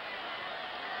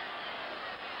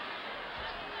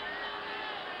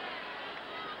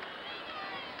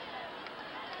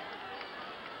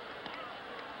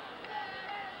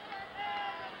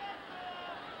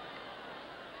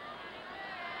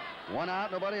 One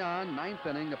out, nobody on. 9th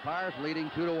inning. The Pirates leading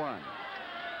 2-1.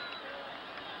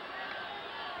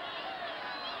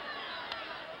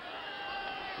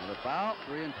 And a foul.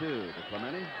 3-2 to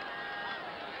Clemente.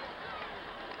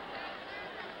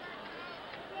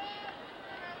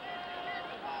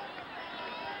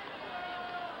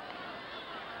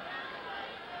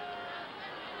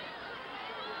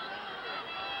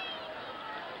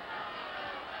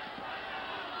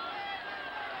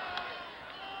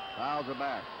 Fouls are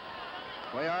back.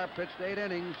 Cuellar pitched 8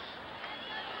 innings,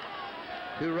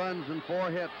 2 runs and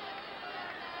 4 hits.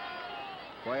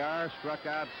 Cuellar struck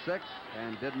out 6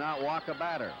 and did not walk a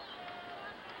batter.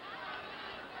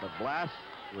 But Blas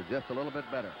was just a little bit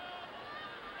better.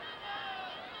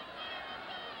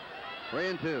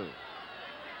 3-2.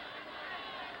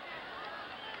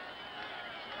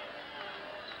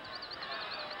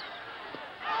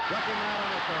 Struck him out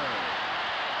on the third.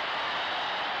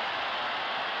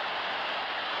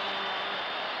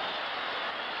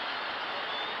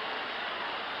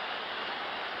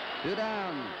 Two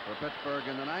down for Pittsburgh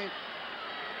in the ninth.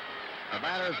 The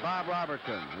batter is Bob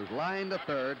Robertson, who's lined to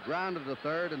third, grounded to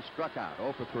third, and struck out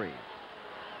 0 for 3.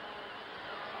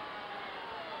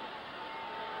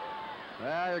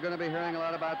 Well, you're going to be hearing a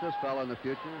lot about this fellow in the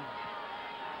future.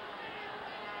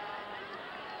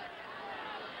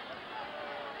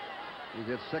 He's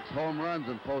hit 6 home runs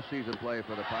in postseason play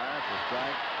for the Pirates. A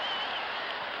strike.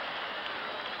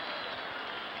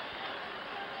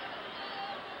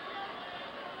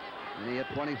 And he hit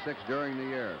 26 during the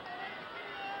year.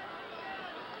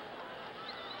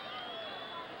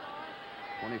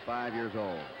 25 years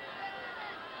old.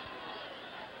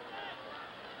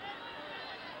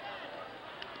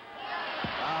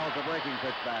 Fouls the breaking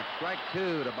pitch back. Strike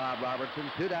 2 to Bob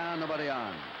Robertson. 2 down, nobody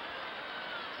on.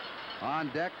 On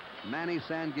deck, Manny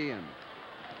Sanguillen.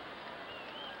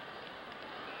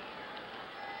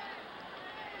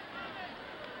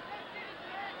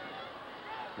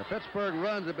 The Pittsburgh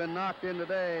runs have been knocked in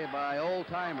today by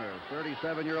old-timers.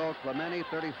 37-year-old Clemente,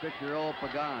 36-year-old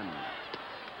Pagan.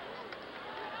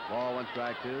 Ball 1,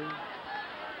 strike 2.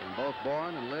 And both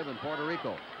born and live in Puerto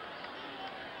Rico.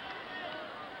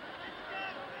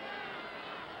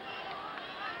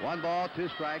 One ball, 2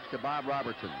 strikes to Bob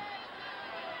Robertson.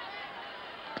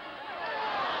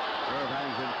 Curve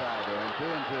hangs inside there, and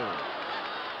 2-2.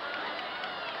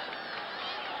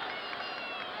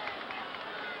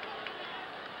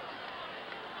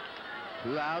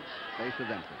 Two outs, base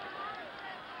is empty.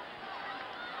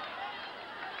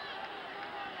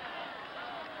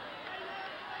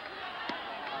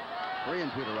 Three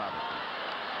and 2 to Robertson.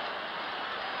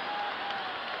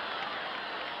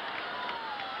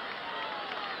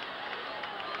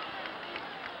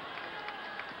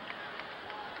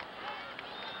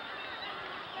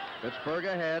 Pittsburgh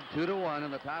ahead 2-1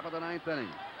 in the top of the 9th inning.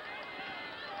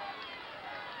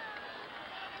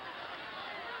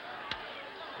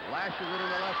 Flashes it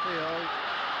into left field.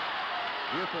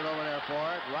 Buford over there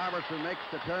for it. Robertson makes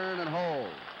the turn and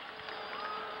holds.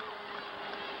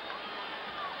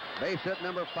 Base hit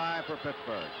number 5 for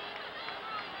Pittsburgh.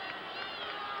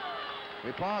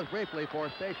 We pause briefly for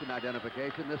station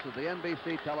identification. This is the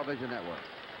NBC Television Network.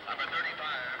 Number 35,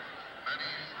 Manny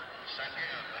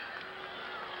Sanguin.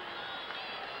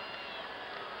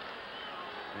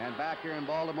 And back here in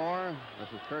Baltimore, this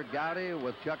is Curt Gowdy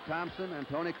with Chuck Thompson and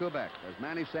Tony Kubek as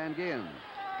Manny Sanguin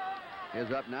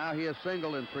is up now. He has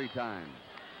singled in 3 times.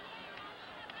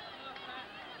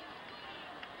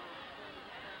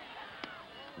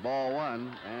 Ball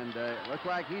 1, and looks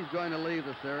like he's going to leave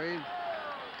the series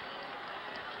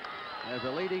as a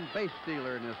leading base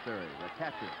stealer in this series, a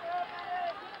catcher.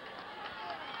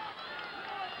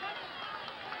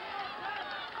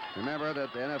 Remember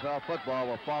that the NFL football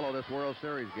will follow this World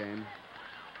Series game.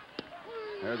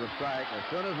 There's a strike. As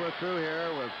soon as we're through here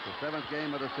with the 7th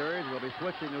game of the series, we'll be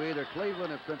switching to either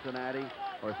Cleveland at Cincinnati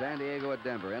or San Diego at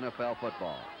Denver, NFL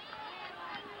football.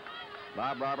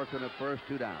 Bob Robertson at first,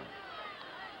 2 down.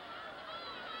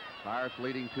 Pirates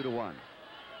leading 2-1.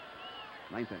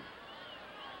 9th inning.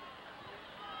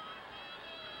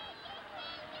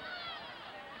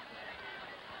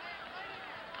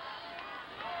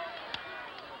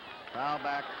 Foul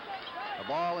back. A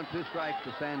ball and 2 strikes to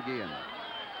Sanguin.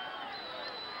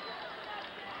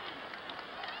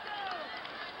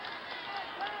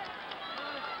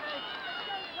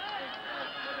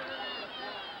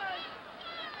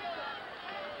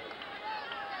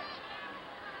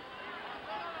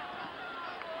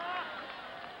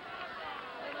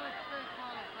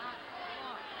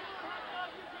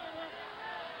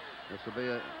 This will be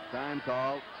a time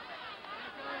call.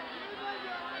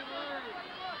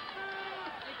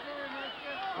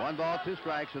 One ball, 2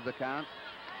 strikes is the count.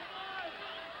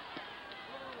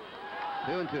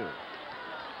 2-2.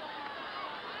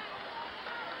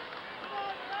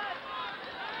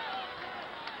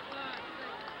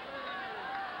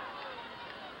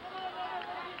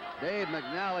 Dave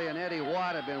McNally and Eddie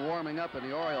Watt have been warming up in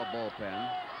the Oriole bullpen.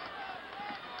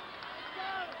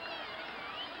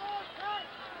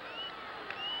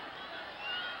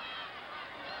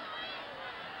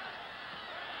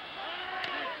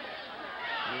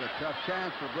 Tough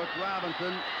chance for Brooks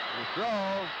Robinson. The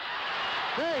throw.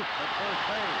 Safe at first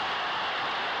base.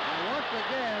 And once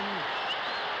again,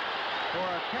 for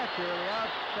a catcher, the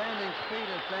outstanding speed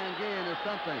of Sanguin is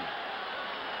something.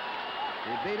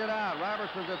 He beat it out.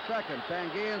 Robertson's at second.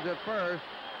 Sanguin's at first.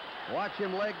 Watch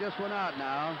him leg this one out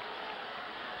now.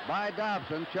 By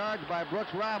Dobson, charged by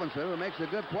Brooks Robinson, who makes a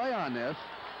good play on this.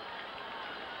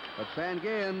 But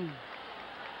Sanguin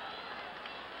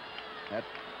had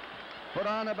put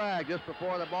on the bag just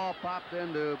before the ball popped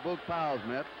into Boog Powell's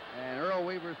mitt, and Earl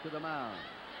Weaver's to the mound.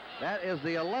 That is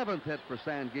the 11th hit for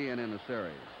Sanguin in the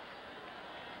series.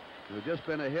 He's just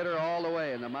been a hitter all the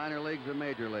way in the minor leagues and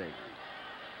major leagues.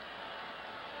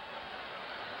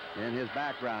 In his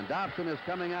background, Dobson is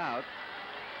coming out,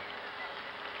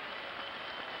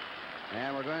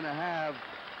 and we're going to have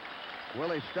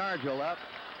Willie Stargell up.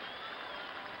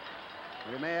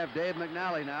 We may have Dave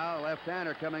McNally now, a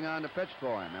left-hander, coming on to pitch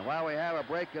for him. And while we have a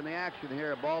break in the action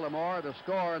here at Baltimore, the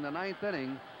score in the 9th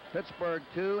inning, Pittsburgh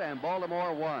 2 and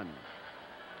Baltimore 1.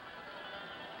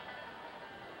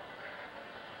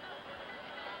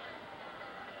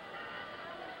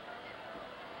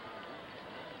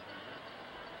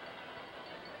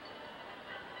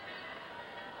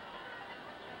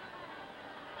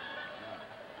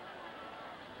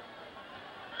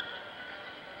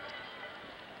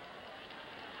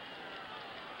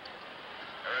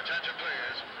 Attention,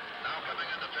 please. Now coming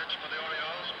in to pitch for the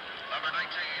Orioles, number 19,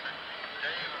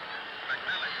 Dave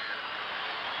McNally.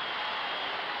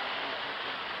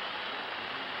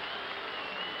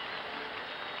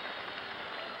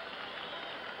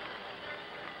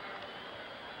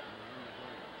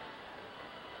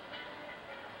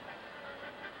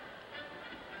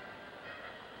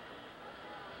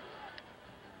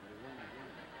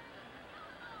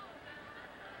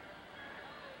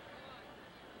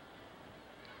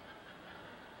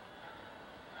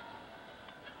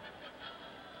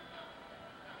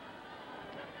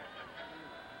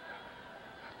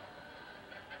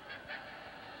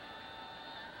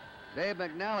 Dave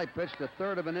McNally pitched a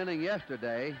 3rd of an inning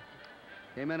yesterday.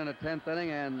 Came in the 10th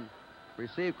inning and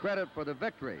received credit for the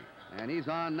victory. And he's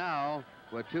on now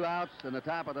with 2 outs in the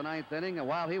top of the 9th inning. And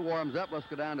while he warms up, let's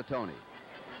go down to Tony.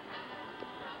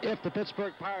 If the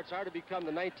Pittsburgh Pirates are to become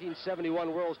the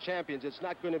 1971 World Champions, it's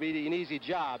not going to be an easy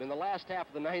job. In the last half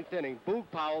of the 9th inning, Boog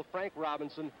Powell, Frank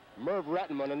Robinson, Merv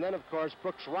Rettenman, and then, of course,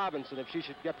 Brooks Robinson, if she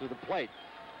should get to the plate.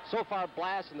 So far,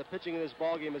 Blass and the pitching in this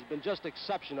ballgame has been just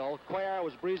exceptional. Cuellar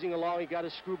was breezing along. He got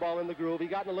his screwball in the groove. He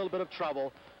got in a little bit of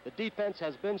trouble. The defense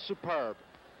has been superb.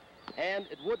 And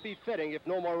it would be fitting if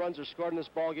no more runs are scored in this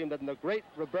ballgame than the great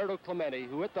Roberto Clemente,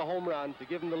 who hit the home run to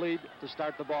give him the lead to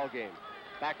start the ballgame.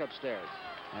 Back upstairs.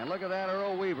 And look at that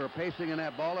Earl Weaver pacing in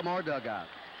that Baltimore dugout.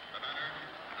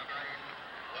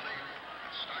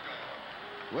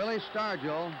 Willie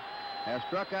Stargell has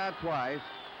struck out twice,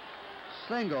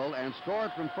 singled, and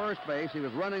scored from first base. He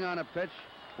was running on a pitch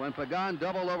when Pagan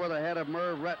doubled over the head of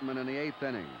Merv Rettenman in the 8th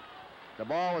inning. The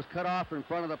ball was cut off in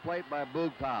front of the plate by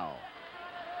Boog Powell.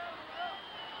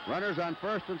 Runners on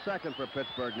first and second for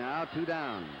Pittsburgh now, 2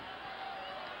 down.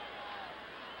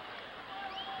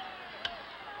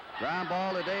 Ground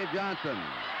ball to Dave Johnson.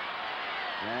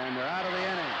 And they're out of the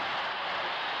inning.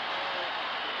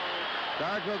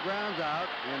 Stargell grounds out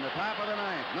in the top of the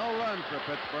 9th. No runs for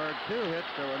Pittsburgh. 2 hits.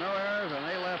 There were no errors, and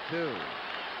they left 2.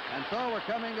 And so we're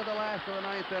coming to the last of the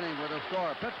 9th inning with a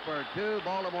score. Pittsburgh 2,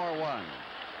 Baltimore 1.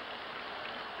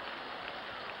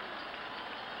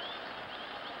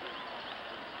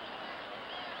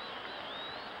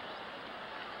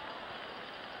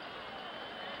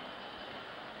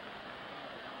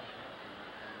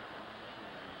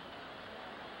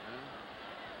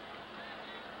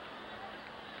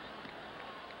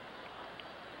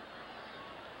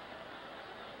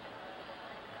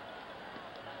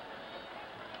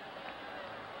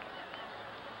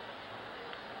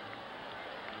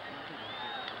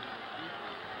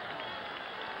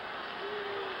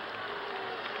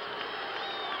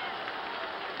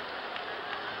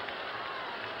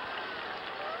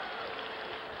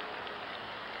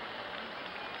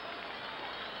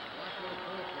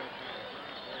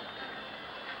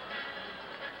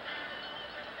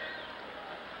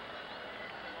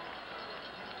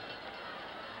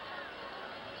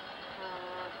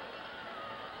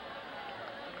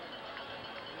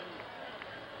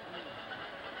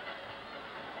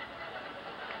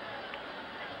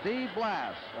 Steve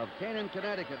Blass of Canaan,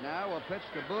 Connecticut now will pitch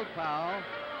to Boog Powell,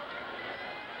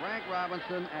 Frank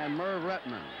Robinson, and Merv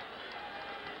Rettenman.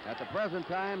 At the present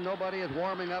time, nobody is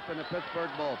warming up in the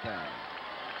Pittsburgh bullpen.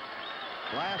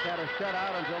 Blass had a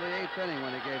shutout until the 8th inning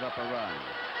when he gave up a run.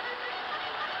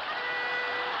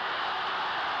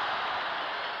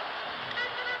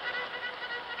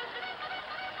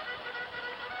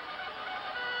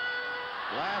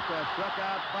 Blass has struck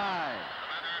out 5.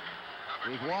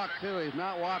 He's walked 2. He's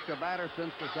not walked a batter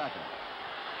since the 2nd.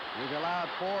 He's allowed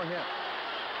 4 hits,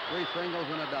 3 singles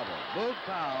and a double. Boog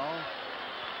Powell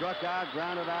struck out,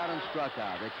 grounded out, and struck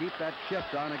out. They keep that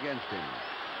shift on against him.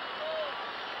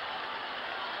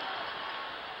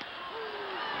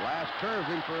 Blass curves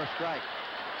him for a strike.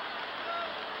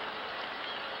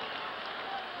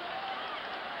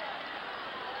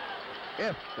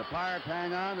 If the Pirates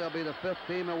hang on, they'll be the 5th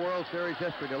team in World Series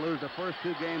history to lose the first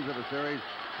 2 games of the series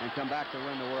and come back to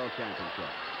win the World Championship.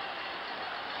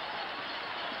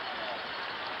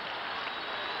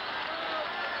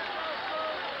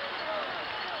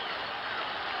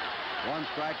 One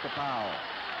strike to Powell.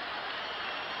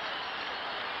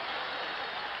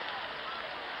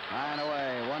 9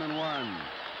 away, 1-1.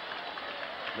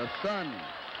 The sun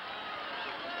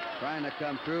trying to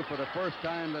come through for the first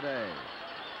time today.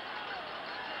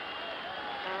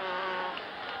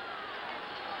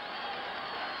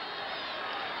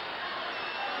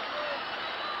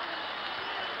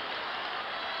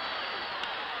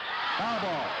 Foul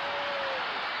ball.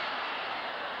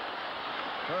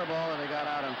 Curveball that they got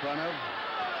out in front of.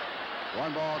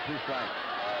 1 ball, 2 strikes.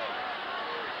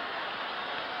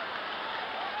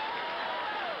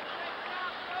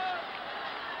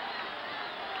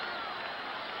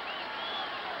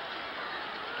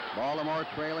 Baltimore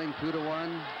trailing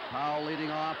 2-1. Powell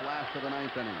leading off, last of the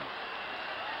 9th inning.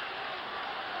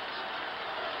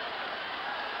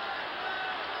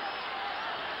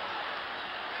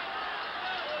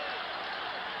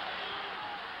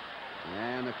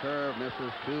 And the curve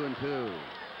misses 2-2.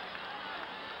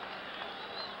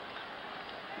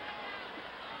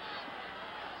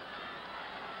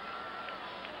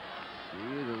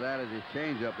 He uses that as his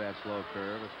changeup, that slow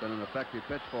curve. It's been an effective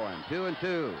pitch for him. 2-2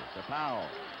 to Powell.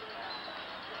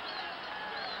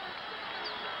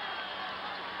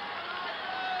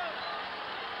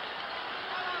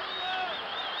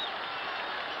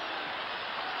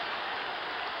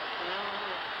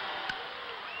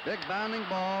 Big bounding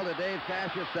ball to Dave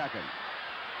Cash at second.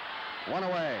 1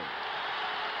 away.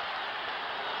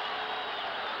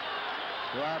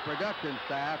 To our production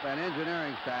staff and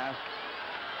engineering staff,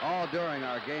 all during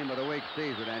our Game of the Week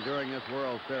season and during this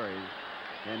World Series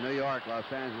in New York,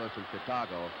 Los Angeles, and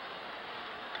Chicago,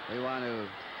 we want to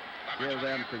give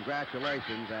them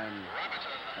congratulations and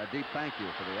a deep thank you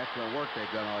for the excellent work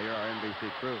they've done all year, our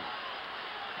NBC crew.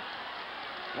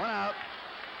 One out.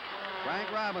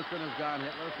 Frank Robinson has gone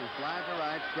hitless. He slides to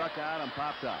right, struck out, and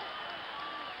popped up.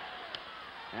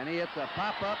 And he hits a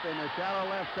pop-up in the shallow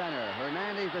left center.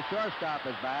 Hernandez, the shortstop,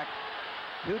 is back.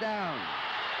 2 down.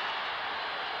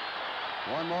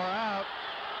 1 more out.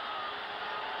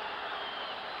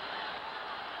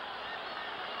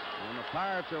 And the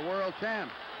Pirates are world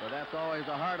champs, but that's always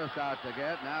the hardest out to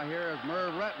get. Now here is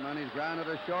Merv Rettenman. He's grounded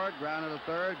to short, grounded to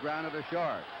third, grounded to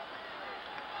short.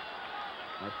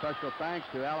 A special thanks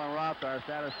to Alan Roth, our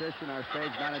statistician, our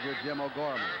stage manager, Jim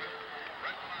O'Gorman.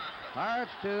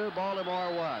 Pirates 2,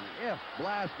 Baltimore 1. If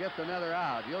Blass gets another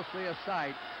out, you'll see a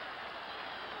sight.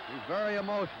 He's very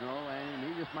emotional, and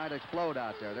he just might explode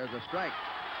out there. There's a strike.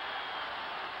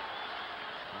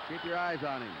 Now keep your eyes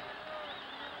on him.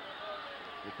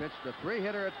 He pitched a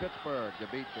 3-hitter at Pittsburgh to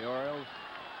beat the Orioles.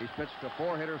 He's pitched a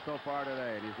 4-hitter so far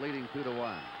today, and he's leading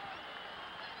 2-1.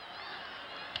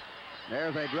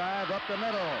 There's a drive up the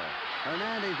middle.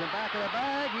 Hernandez in back of the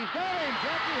bag. He's got him,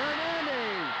 Jackie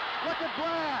Hernandez. Look at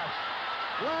Blass.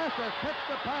 Blass has pitched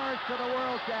the Pirates to the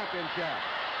World Championship.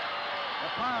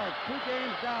 The Pirates, 2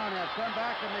 games down, have come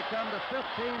back and become the 15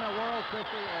 of World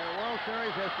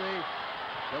Series history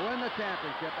to win the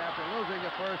championship after losing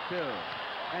the first 2.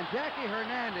 And Jackie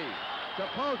Hernandez,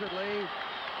 supposedly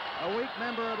a weak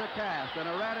member of the cast, an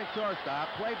erratic shortstop,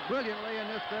 played brilliantly in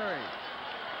this series.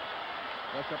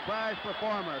 The surprise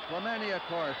performer, Clemente, of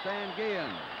course,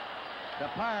 Sanguillen. The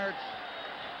Pirates'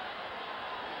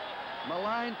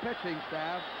 maligned pitching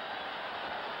staff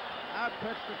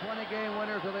outpitched the 20-game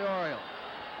winners of the Orioles.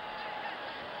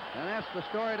 And that's the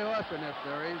story to us in this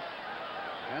series.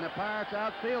 And the Pirates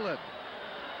outfielded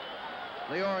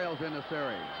the Orioles in the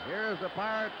series. Here's the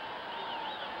Pirates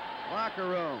locker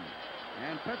room.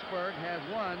 And Pittsburgh has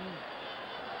won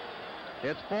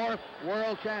its 4th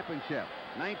World Championship.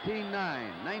 1909,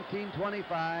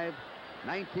 1925,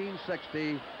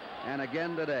 1960, and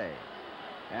again today.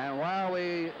 And while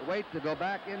we wait to go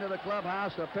back into the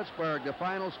clubhouse of Pittsburgh, the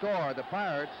final score, the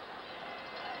Pirates,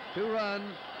 2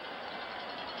 runs,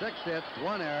 6 hits,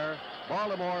 1 error.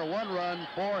 Baltimore, 1 run,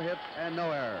 4 hits, and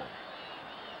no error.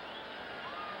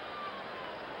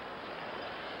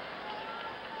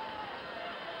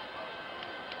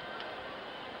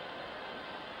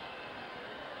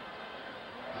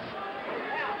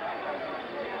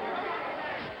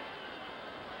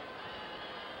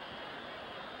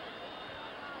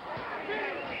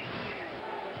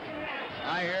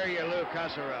 I hear you, Lou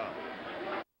Cosarello.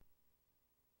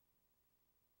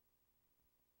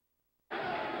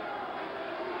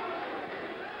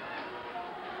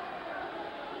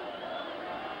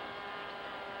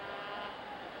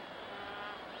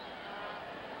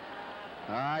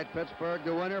 All right, Pittsburgh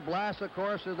the winner. Blass, of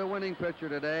course, is the winning pitcher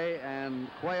today, and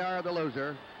Cuellar the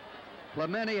loser.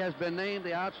 Clemente has been named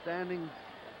the outstanding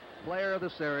player of the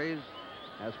series,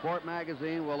 as Sport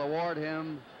Magazine will award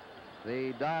him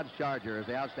the Dodge Charger as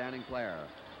the outstanding player.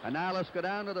 And now let's go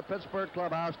down to the Pittsburgh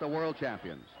clubhouse, the world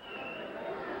champions.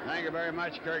 Thank you very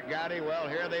much, Curt Gowdy. Well,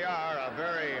 here they are, a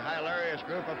very hilarious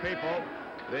group of people.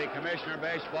 The Commissioner of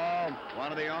Baseball,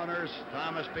 one of the owners,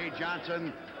 Thomas P.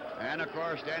 Johnson, and, of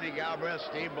course, Danny Galbraith,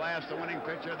 Steve Blass, the winning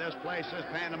pitcher. This place is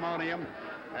pandemonium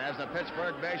as the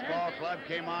Pittsburgh Baseball Club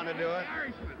came on to do it.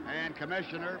 And,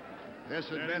 Commissioner, this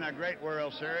has been a great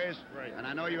World Series. Right. And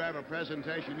I know you have a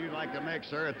presentation you'd like to make,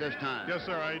 sir, at this time. Yes,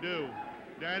 sir, I do.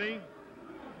 Danny?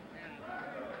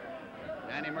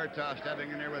 Danny Murtaugh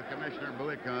stepping in here with Commissioner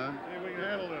Buick-Kahn. See, we can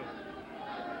handle this.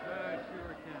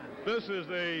 This is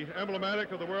the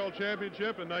emblematic of the World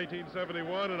Championship in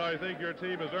 1971, and I think your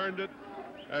team has earned it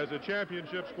as a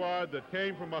championship squad that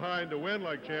came from behind to win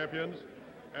like champions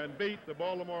and beat the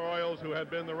Baltimore Orioles, who had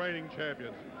been the reigning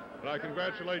champions. And I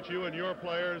congratulate you and your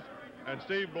players and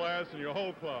Steve Blass and your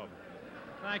whole club.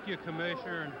 Thank you,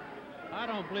 Commissioner. And I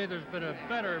don't believe there's been a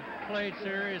better played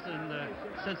series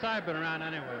since I've been around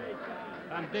anyway.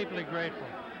 I'm deeply grateful.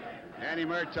 Danny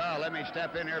Murtaugh, let me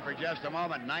step in here for just a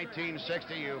moment.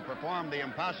 1960, you performed the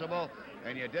impossible,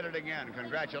 and you did it again.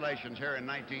 Congratulations here in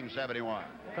 1971.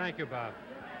 Thank you, Bob.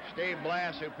 Steve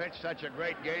Blass, who pitched such a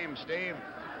great game. Steve,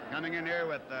 coming in here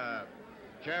with the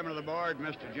chairman of the board,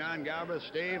 Mr. John Galbraith.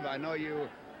 Steve, I know you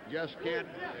just can't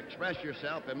express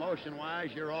yourself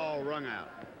emotion-wise. You're all wrung out.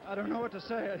 I don't know what to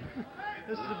say.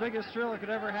 This is the biggest thrill that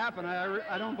could ever happen.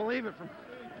 I don't believe it. From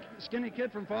skinny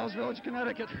kid from Falls Village,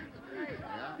 Connecticut.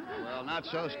 Yeah, well, not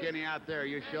so skinny out there.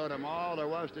 You showed them all there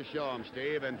was to show them,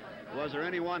 Steve. And was there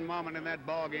any one moment in that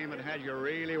ball game that had you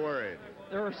really worried?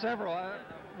 There were several.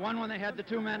 One when they had the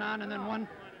 2 men on, and then one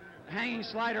hanging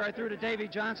slider I threw to Davy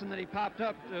Johnson that he popped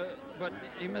up, but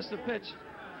he missed the pitch.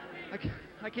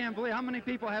 I can't believe how many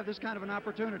people have this kind of an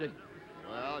opportunity.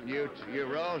 Well, you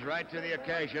rose right to the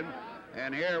occasion,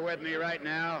 and here with me right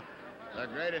now, the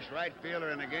greatest right fielder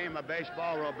in the game of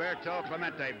baseball, Roberto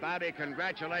Clemente. Bobby,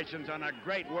 congratulations on a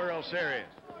great World Series.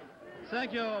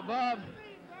 Thank you, Bob.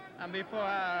 And before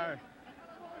I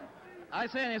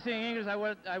say anything in English,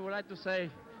 I would like to say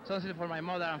something for my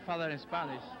mother and father in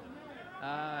Spanish.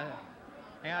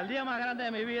 En el día más grande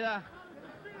de mi vida,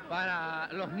 para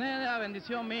los nenes, la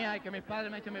bendición mía y que mis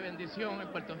padres me echen mi bendición en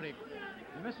Puerto Rico.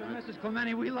 Mr. and Mrs.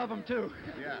 Clemente, we love them too.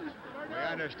 Yes, we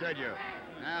understood you.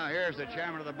 Now here's the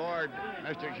chairman of the board,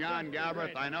 Mr. John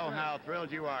Galbraith. I know how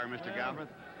thrilled you are, Mr. Galbraith.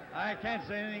 I can't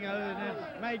say anything other than it's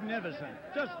magnificent.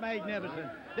 Just magnificent.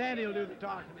 Danny will do the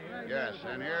talking here. Yes,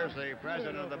 and here's the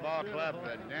president of the ball club,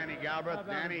 Danny Galbraith.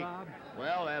 Danny,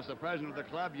 well, as the president of the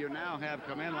club, you now have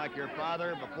come in like your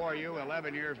father before you,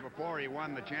 11 years before he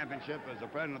won the championship as the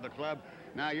president of the club.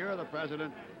 Now you're the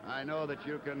president. I know that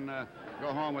you can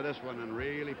go home with this one and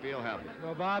really feel happy.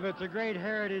 Well, Bob, it's a great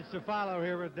heritage to follow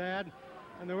here with Dad.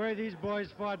 And the way these boys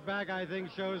fought back, I think,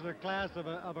 shows the class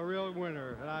of a real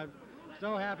winner. And I'm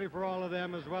so happy for all of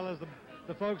them, as well as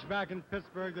the folks back in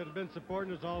Pittsburgh that have been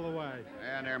supporting us all the way.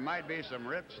 And there might be some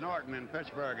rip snorting in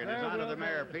Pittsburgh. It is on to the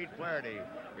mayor, Pete Flaherty.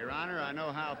 Your Honor, I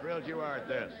know how thrilled you are at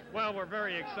this. Well, we're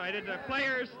very excited. The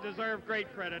players deserve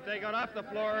great credit. They got off the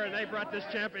floor and they brought this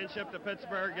championship to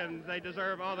Pittsburgh, and they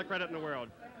deserve all the credit in the world.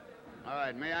 All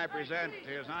right, may I present to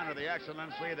His Honor the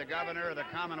Excellency, the Governor of the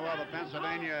Commonwealth of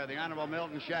Pennsylvania, the Honorable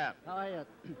Milton Schaap. Oh, yeah.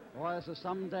 Boy, this is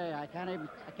some day. I can't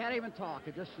even talk.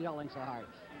 I'm just yelling so hard.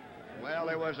 Well,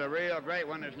 it was a real great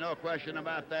one. There's no question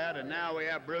about that. And now we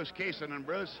have Bruce Keeson. And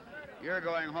Bruce, you're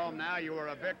going home now. You were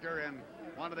a victor in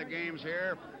one of the games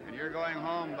here, and you're going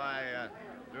home by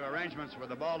do arrangements with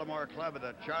the Baltimore Club of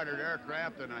the chartered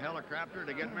aircraft and a helicopter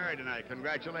to get married tonight.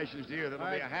 Congratulations to you. That'll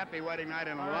be a happy wedding night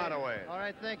in a lot of ways. All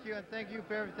right, thank you, and thank you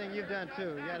for everything you've done,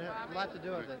 too. You got a lot to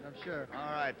do with it, I'm sure.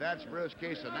 All right, that's Bruce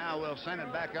Keeson. Now we'll send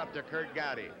it back up to Curt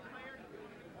Gowdy.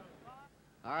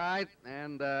 All right,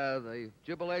 and the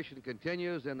jubilation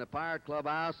continues in the Pirate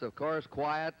Clubhouse. Of course,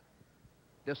 quiet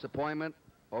disappointment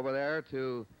over there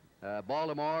to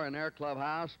Baltimore in their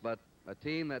clubhouse, but a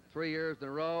team that 3 years in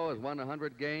a row has won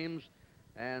 100 games.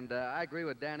 And I agree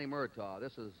with Danny Murtaugh.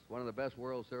 This is one of the best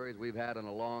World Series we've had in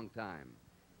a long time.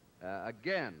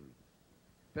 Again,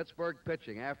 Pittsburgh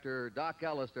pitching. After Doc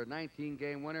Ellis, their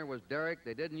 19-game winner, was Derek.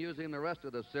 They didn't use him the rest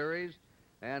of the series.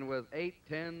 And with 8,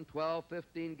 10, 12,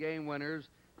 15-game winners,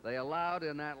 they allowed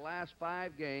in that last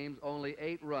 5 games only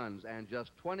 8 runs and just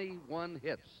 21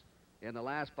 hits in the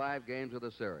last 5 games of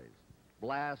the series.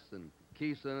 Blass and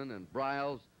Keeson and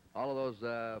Briles, all of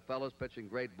those fellows pitching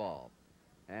great ball.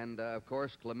 And, of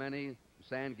course, Clemente,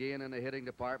 Sanguillen in the hitting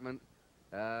department.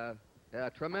 A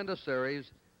tremendous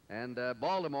series. And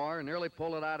Baltimore nearly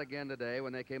pulled it out again today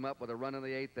when they came up with a run in the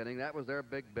 8th inning. That was their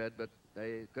big bid, but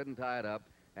they couldn't tie it up.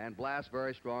 And Blass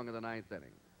very strong in the 9th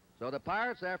inning. So the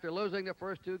Pirates, after losing the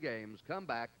first 2 games, come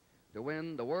back to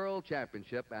win the World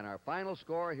Championship. And our final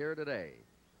score here today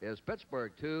is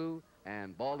Pittsburgh 2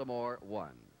 and Baltimore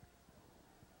 1.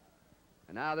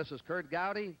 And now this is Curt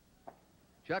Gowdy,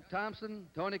 Chuck Thompson,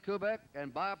 Tony Kubek,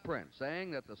 and Bob Prince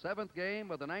saying that the 7th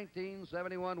game of the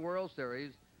 1971 World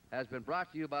Series has been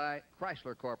brought to you by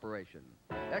Chrysler Corporation,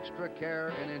 extra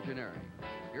care in engineering.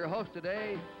 Your host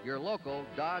today, your local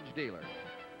Dodge dealer.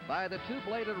 By the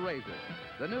 2-bladed razor,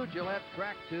 the new Gillette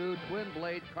Track 2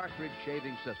 twin-blade cartridge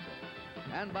shaving system.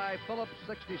 And by Phillips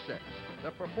 66,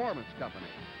 the performance company.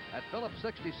 At Phillips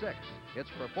 66, it's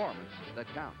performance that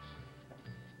counts.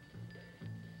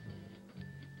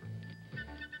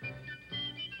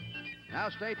 Now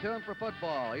stay tuned for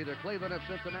football, either Cleveland at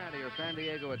Cincinnati or San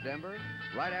Diego at Denver,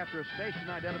 right after station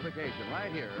identification,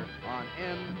 right here on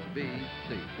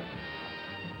NBC.